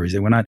cemeteries. They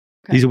were not,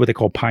 these are what they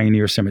call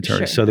pioneer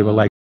cemeteries. So there were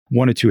like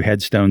one or two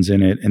headstones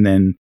in it. And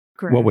then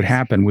what would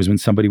happen was when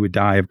somebody would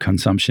die of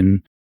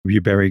consumption, you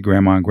bury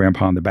grandma and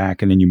grandpa in the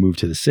back, and then you move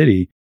to the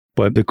city.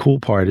 But the cool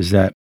part is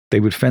that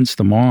they would fence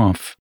them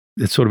off.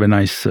 It's sort of a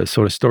nice sort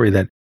of story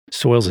that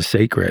soils are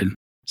sacred.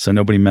 So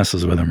nobody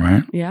messes with them,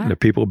 right? Yeah. The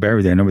people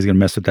buried there, nobody's going to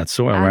mess with that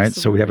soil, right?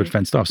 So we'd have it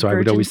fenced off. So I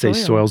would always say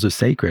soils are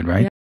sacred,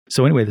 right? Yeah.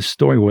 So anyway, the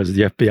story was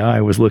the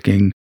FBI was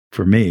looking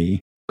for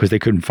me because they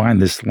couldn't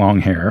find this long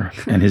hair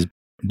and his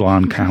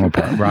blonde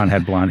counterpart. Ron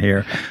had blonde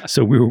hair.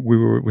 So we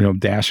were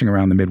dashing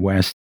around the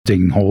Midwest,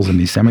 digging holes in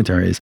these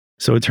cemeteries.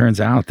 So it turns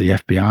out the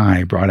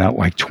FBI brought out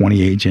like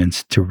 20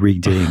 agents to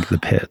redig the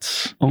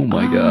pits. Oh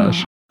my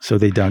gosh. So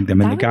they dug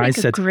them, and the guy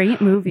said, "Great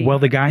movie." Well,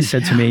 the guy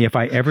said to me, "If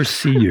I ever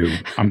see you,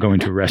 I'm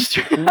going to arrest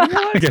you."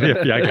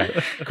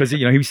 Because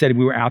he said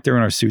we were out there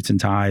in our suits and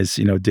ties,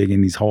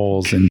 digging these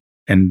holes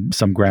and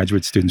some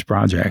graduate student's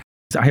project.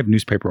 I have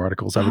newspaper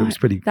articles. It was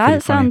pretty.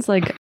 That sounds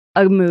like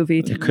a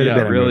movie. It could have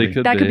been really.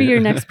 That could be your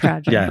next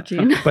project.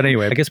 Gene. But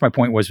anyway, I guess my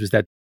point was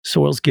that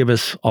soils give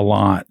us a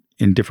lot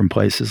in different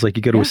places. Like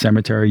you go to a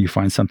cemetery, you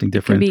find something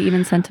different. It can be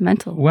even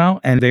sentimental. Well,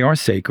 and they are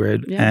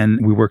sacred. Yeah.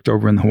 And we worked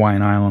over in the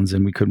Hawaiian Islands,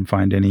 and we couldn't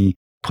find any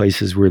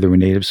places where there were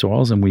native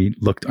soils, and we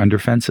looked under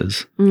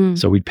fences.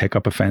 So we'd pick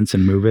up a fence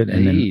and move it,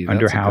 and then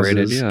under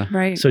houses.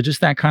 Right. So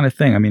just that kind of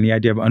thing. I mean, the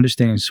idea of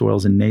understanding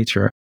soils in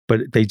nature,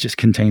 but they just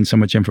contain so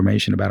much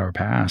information about our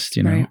past,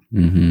 Right.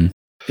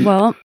 Mm-hmm.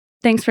 Well,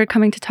 Thanks for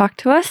coming to talk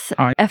to us.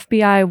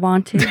 FBI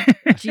wanted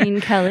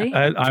Gene Kelly.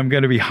 I'm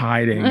going to be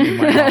hiding in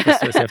my office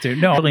this afternoon.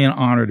 No, really an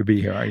honor to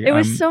be here. It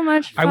was so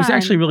much fun. I was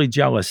actually really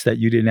jealous that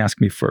you didn't ask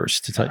me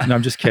first. No,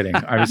 I'm just kidding.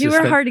 You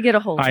were hard to get a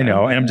hold of. I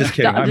know, and I'm just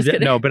kidding.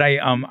 No, but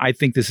I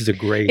think this is a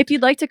great... If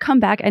you'd like to come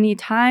back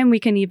anytime, we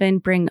can even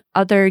bring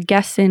other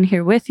guests in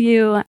here with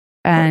you.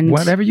 And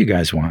whatever you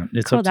guys want.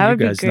 It's up to you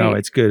guys. No,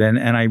 it's good.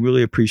 And I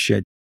really appreciate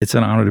it. It's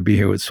an honor to be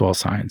here with soil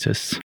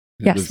scientists.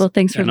 Yes, well,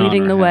 thanks for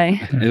leading the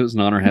way. It was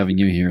an honor having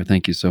you here.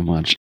 Thank you so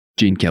much.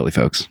 Gene Kelly,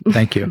 folks.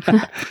 Thank you.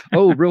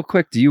 Oh, real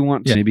quick, do you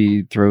want to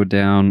maybe throw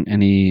down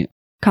any...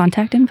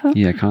 Contact info?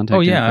 Yeah, contact info. Oh,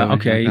 yeah,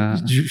 okay.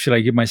 Should I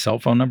give my cell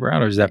phone number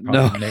out, or is that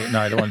probably... No,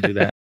 I don't want to do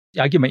that.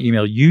 I give my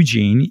email,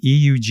 Eugene,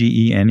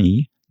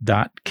 EUGENE,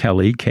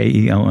 .Kelly,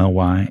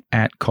 KELLY,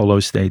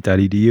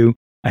 @colostate.edu.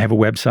 I have a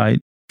website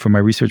for my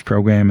research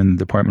program in the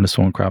Department of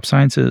Soil and Crop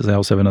Sciences. I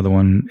also have another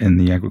one in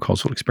the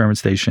Agricultural Experiment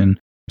Station,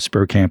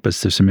 Spur Campus.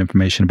 There's some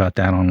information about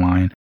that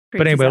online.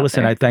 But anyway,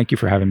 listen, I thank you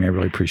for having me. I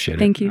really appreciate it.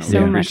 Thank you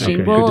so much,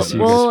 Gene.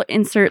 We'll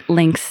insert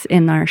links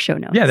in our show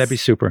notes. Yeah, that'd be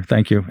super.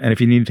 Thank you. And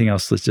if you need anything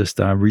else, let's just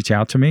reach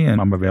out to me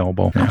and I'm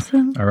available.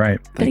 Awesome. All right.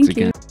 Thanks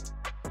again.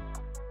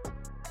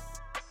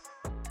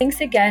 Thanks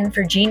again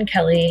for Gene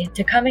Kelly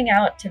to coming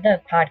out to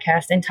the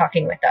podcast and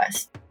talking with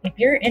us. If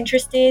you're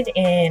interested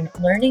in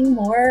learning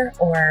more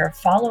or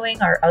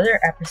following our other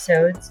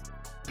episodes,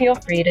 feel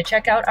free to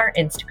check out our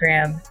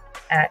Instagram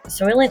at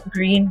Soylent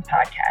Green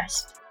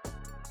Podcast.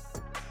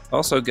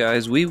 Also,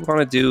 guys, we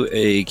want to do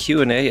a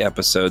Q&A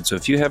episode, so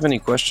if you have any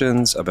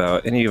questions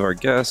about any of our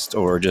guests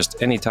or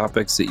just any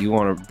topics that you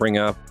want to bring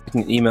up, you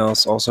can email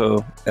us also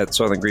at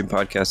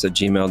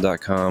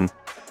soylentgreenpodcast@gmail.com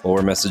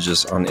or message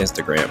us on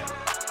Instagram.